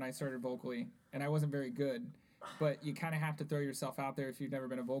a lot when I started vocally, and I wasn't very good. But you kind of have to throw yourself out there if you've never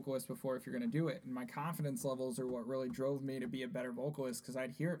been a vocalist before, if you're going to do it. And my confidence levels are what really drove me to be a better vocalist because I'd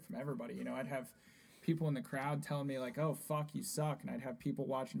hear it from everybody. You know, I'd have people in the crowd telling me, like, oh, fuck, you suck. And I'd have people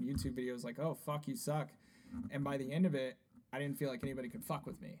watching YouTube videos like, oh, fuck, you suck. And by the end of it, I didn't feel like anybody could fuck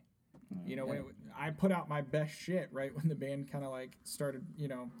with me. You know, when I put out my best shit right when the band kind of like started, you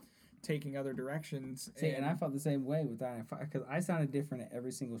know, taking other directions. See, and I felt the same way with that because I sounded different at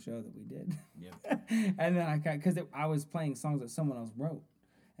every single show that we did. Yep. And then I was playing songs that someone else wrote.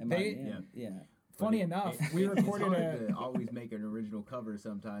 And by They- the end, yeah. Funny enough, we recorded it's hard a. to always make an original cover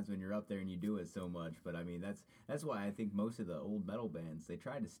sometimes when you're up there and you do it so much. But I mean, that's why I think most of the old metal bands they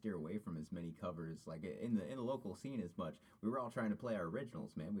try to steer away from as many covers. Like in the local scene as much. We were all trying to play our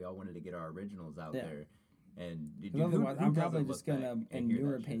originals, man. We all wanted to get our originals out Yeah. there. And Because otherwise, I'm probably doesn't just look gonna, back and in hear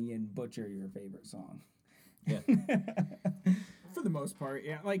your that shit? opinion, butcher your favorite song. Yeah. For the most part,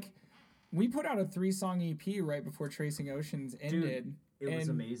 yeah. Like, we put out a 3-song EP right before Tracing Oceans ended. it was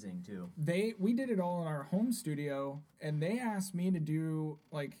and amazing too. we did it all in our home studio, and they asked me to do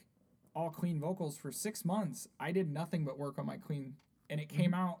like all clean vocals for 6 months. I did nothing but work on my clean, and it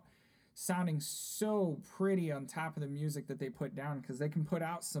came out sounding so pretty on top of the music that they put down because they can put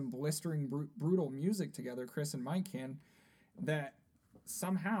out some blistering brutal music together, Chris and Mike can, that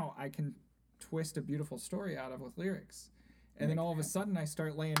somehow I can twist a beautiful story out of with lyrics. And then all of a sudden I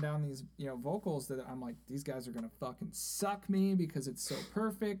start laying down these, you know, vocals that I'm like, these guys are going to fucking suck me because it's so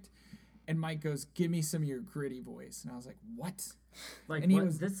perfect. And Mike goes, give me some of your gritty voice. And I was like, what? Like, and he what,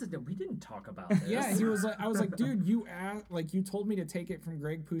 was- we didn't talk about this. Yeah, he was like, I was like, dude, you told me to take it from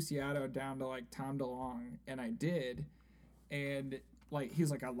Greg Puciato down to like Tom DeLonge, and I did. And like,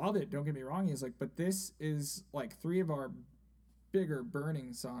 he's like, I love it. Don't get me wrong. He's like, but this is like 3 of our bigger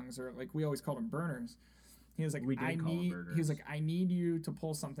burning songs, or like we always called them burners. He was like, We did call 'em he burners. was like, I need you to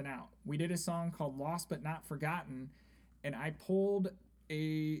pull something out. We did a song called Lost But Not Forgotten, and I pulled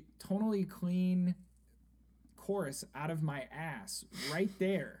a tonally clean chorus out of my ass right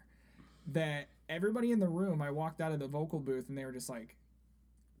there that everybody in the room, I walked out of the vocal booth and they were just like,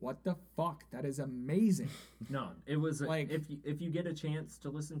 what the fuck? That is amazing. No, it was Like- like if you get a chance to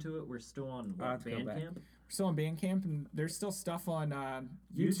listen to it, we're still on I'll have to go back. Bandcamp. We're still on Bandcamp, and there's still stuff on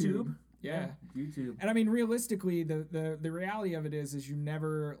YouTube. YouTube? Yeah. YouTube. And I mean, realistically, the reality of it is you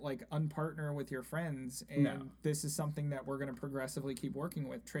never like unpartner with your friends, and No. this is something that we're going to progressively keep working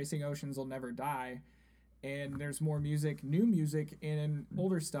with. Tracing Oceans will never die, and there's more music, new music, and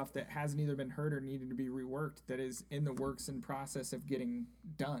older stuff that hasn't either been heard or needed to be reworked that is in the works and process of getting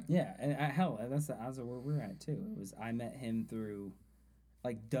done. Yeah, and hell, that's where we're at too. It was I met him through,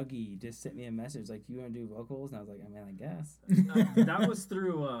 like Dougie just sent me a message like, "You want to do vocals?" And I was like, "I mean, I guess." That was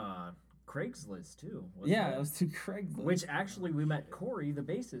through Craigslist too. Wasn't Yeah, it? it was through Craigslist. Which actually we met Corey, the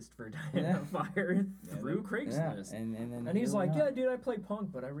bassist for Yeah. Fire, through yeah, Craigslist. and then And he's here we like, are. yeah, dude, I play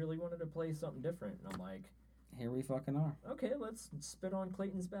punk, but I really wanted to play something different. And I'm like, Here we fucking are. okay, let's spit on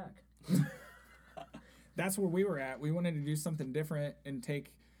Clayton's back. That's where we were at. We wanted to do something different and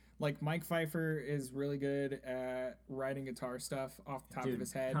take, like, Mike Pfeiffer is really good at writing guitar stuff off the top Dude, of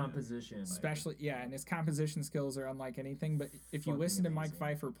his head. composition. Especially, yeah, and his composition skills are unlike anything. But if you Fucking listen to Mike amazing.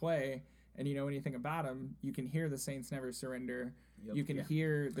 Pfeiffer play and you know anything about him, you can hear the Saints Never Surrender. Yep. You can Yeah.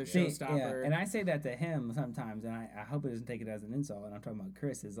 hear the See, Showstopper. yeah, and I say that to him sometimes, and I hope he doesn't take it as an insult. And I'm talking about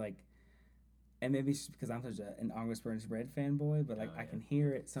Chris. Is like, and maybe it's just because I'm such an August Burns Red fanboy, but like Oh, I yeah. can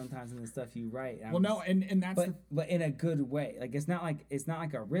hear it sometimes in the stuff you write. And I'm Well, no, just- and that's but in a good way. Like it's not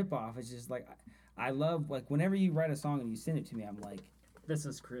like a rip off. It's just like I love like whenever you write a song and you send it to me, I'm like, This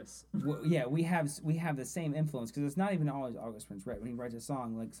is Chris. yeah, we have the same influence because it's not even always August Burns Red. When he writes a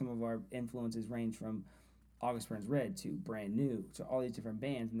song, like some of our influences range from August Burns Red to Brand New to all these different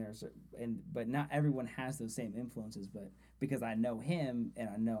bands, but not everyone has those same influences. But because I know him and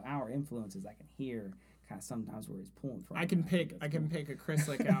I know our influences, I can hear kind of sometimes where he's pulling from. I can and pick think I that's can cool. pick a Chris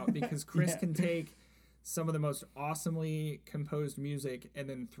Lick out because Chris Yeah. can take some of the most awesomely composed music and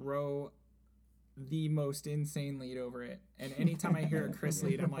then throw the most insane lead over it. And anytime I hear a Chris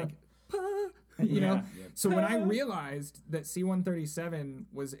lead, I'm like, "Puh," you know. Yep. So when I realized that C137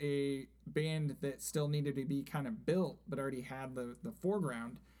 was a band that still needed to be kind of built, but already had the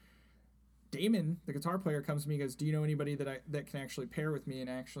foreground, Damon, the guitar player, comes to me and goes, "Do you know anybody that can actually pair with me and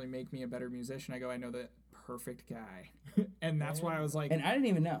actually make me a better musician?" I go, "I know the perfect guy," and that's why I was like, And I didn't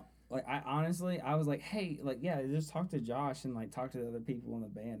even know. Like I honestly, I was like, hey, like yeah, just talk to Josh and like talk to the other people in the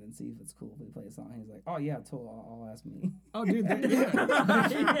band and see if it's cool if we play a song. He's like, oh yeah, totally. I'll ask me. "Oh, dude,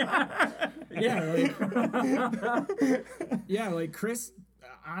 yeah, like Chris,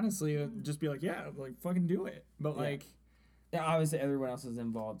 honestly, would just be like, yeah, like fucking do it." But Yeah. like, Yeah, obviously everyone else is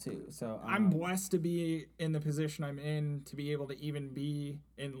involved too. So I'm blessed to be in the position I'm in, to be able to even be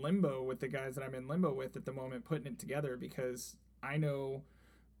in limbo with the guys that I'm in limbo with at the moment, putting it together, because I know,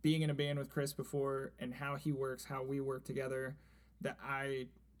 being in a band with Chris before and how he works, how we work together, that I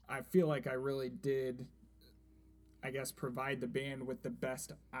feel like I really did, I guess, provide the band with the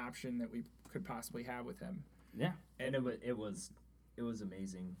best option that we could possibly have with him. yeah. And it was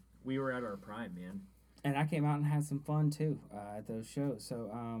amazing. We were at our prime, man. And I came out and had some fun too at those shows. So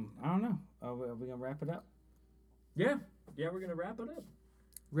I don't know. Are we gonna wrap it up? Yeah, we're gonna wrap it up.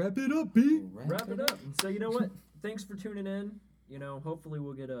 Wrap it up, Pete. Wrap it up. So you know what? Thanks for tuning in. You know, hopefully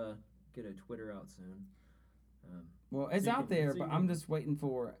we'll get a Twitter out soon. Well, it's So you out can- there, so you but can- I'm just waiting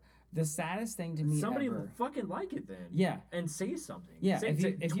for the saddest thing to me Somebody ever. fucking like it then. Yeah. And say something. Yeah,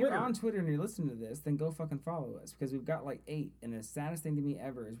 Say, if you're on Twitter and you're listening to this, then go fucking follow us because we've got like 8. And the saddest thing to me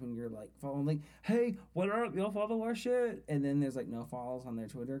ever is when you're like following, like, hey, what up? Y'all follow our shit? And then there's like no follows on their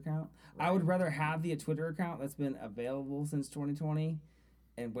Twitter account. I would rather have the Twitter account that's been available since 2020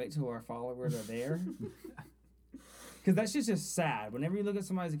 and wait till our followers are there. Because that's just sad. Whenever you look at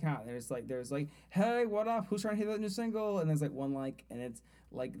somebody's account, there's like, hey, what up? Who's trying to hear that new single? And there's like one like, and it's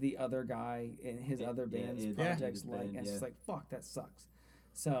like the other guy in his other yeah, band's his projects band, like, and it's yeah. just like, fuck, that sucks.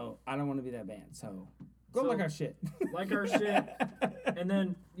 So I don't want to be that band. So go So- like our shit. Like our shit. And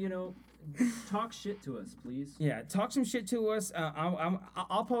then, you know, talk shit to us, please. Yeah, talk some shit to us.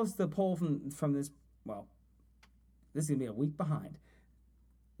 I'll post the poll from this. Well, this is gonna be a week behind,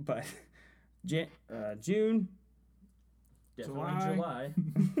 but June, Definitely July.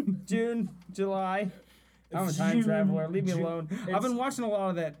 July. July. I'm a time June, traveler. Leave me June. alone. I've It's- been watching a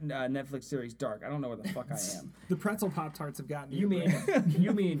lot of that Netflix series Dark. I don't know where the fuck I am. The pretzel Pop Tarts have gotten You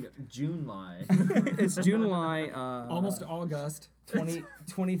mean July. It's July. almost August.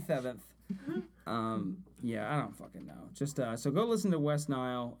 27th. Yeah, I don't fucking know. Just so go listen to West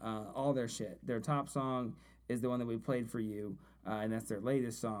Nile, all their shit. Their top song is the one that we played for you, and that's their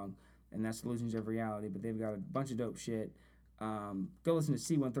latest song, and that's Illusions of Reality. But they've got a bunch of dope shit. Go listen to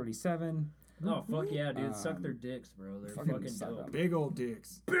C137. Oh fuck yeah, dude! Suck their dicks, bro. They're fucking fucking suck dope. them. Big old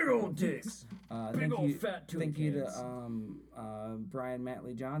dicks. Big old dicks. Big old fat Thank you toucans. to Brian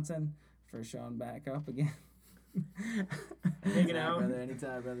Matley Johnson for showing back up again. Hanging out, brother.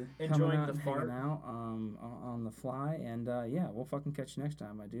 Anytime, brother. Coming enjoying out the and fart. hanging out on the fly, and yeah, we'll fucking catch you next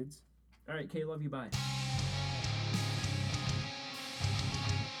time, my dudes. All right, Kay, love you. Bye.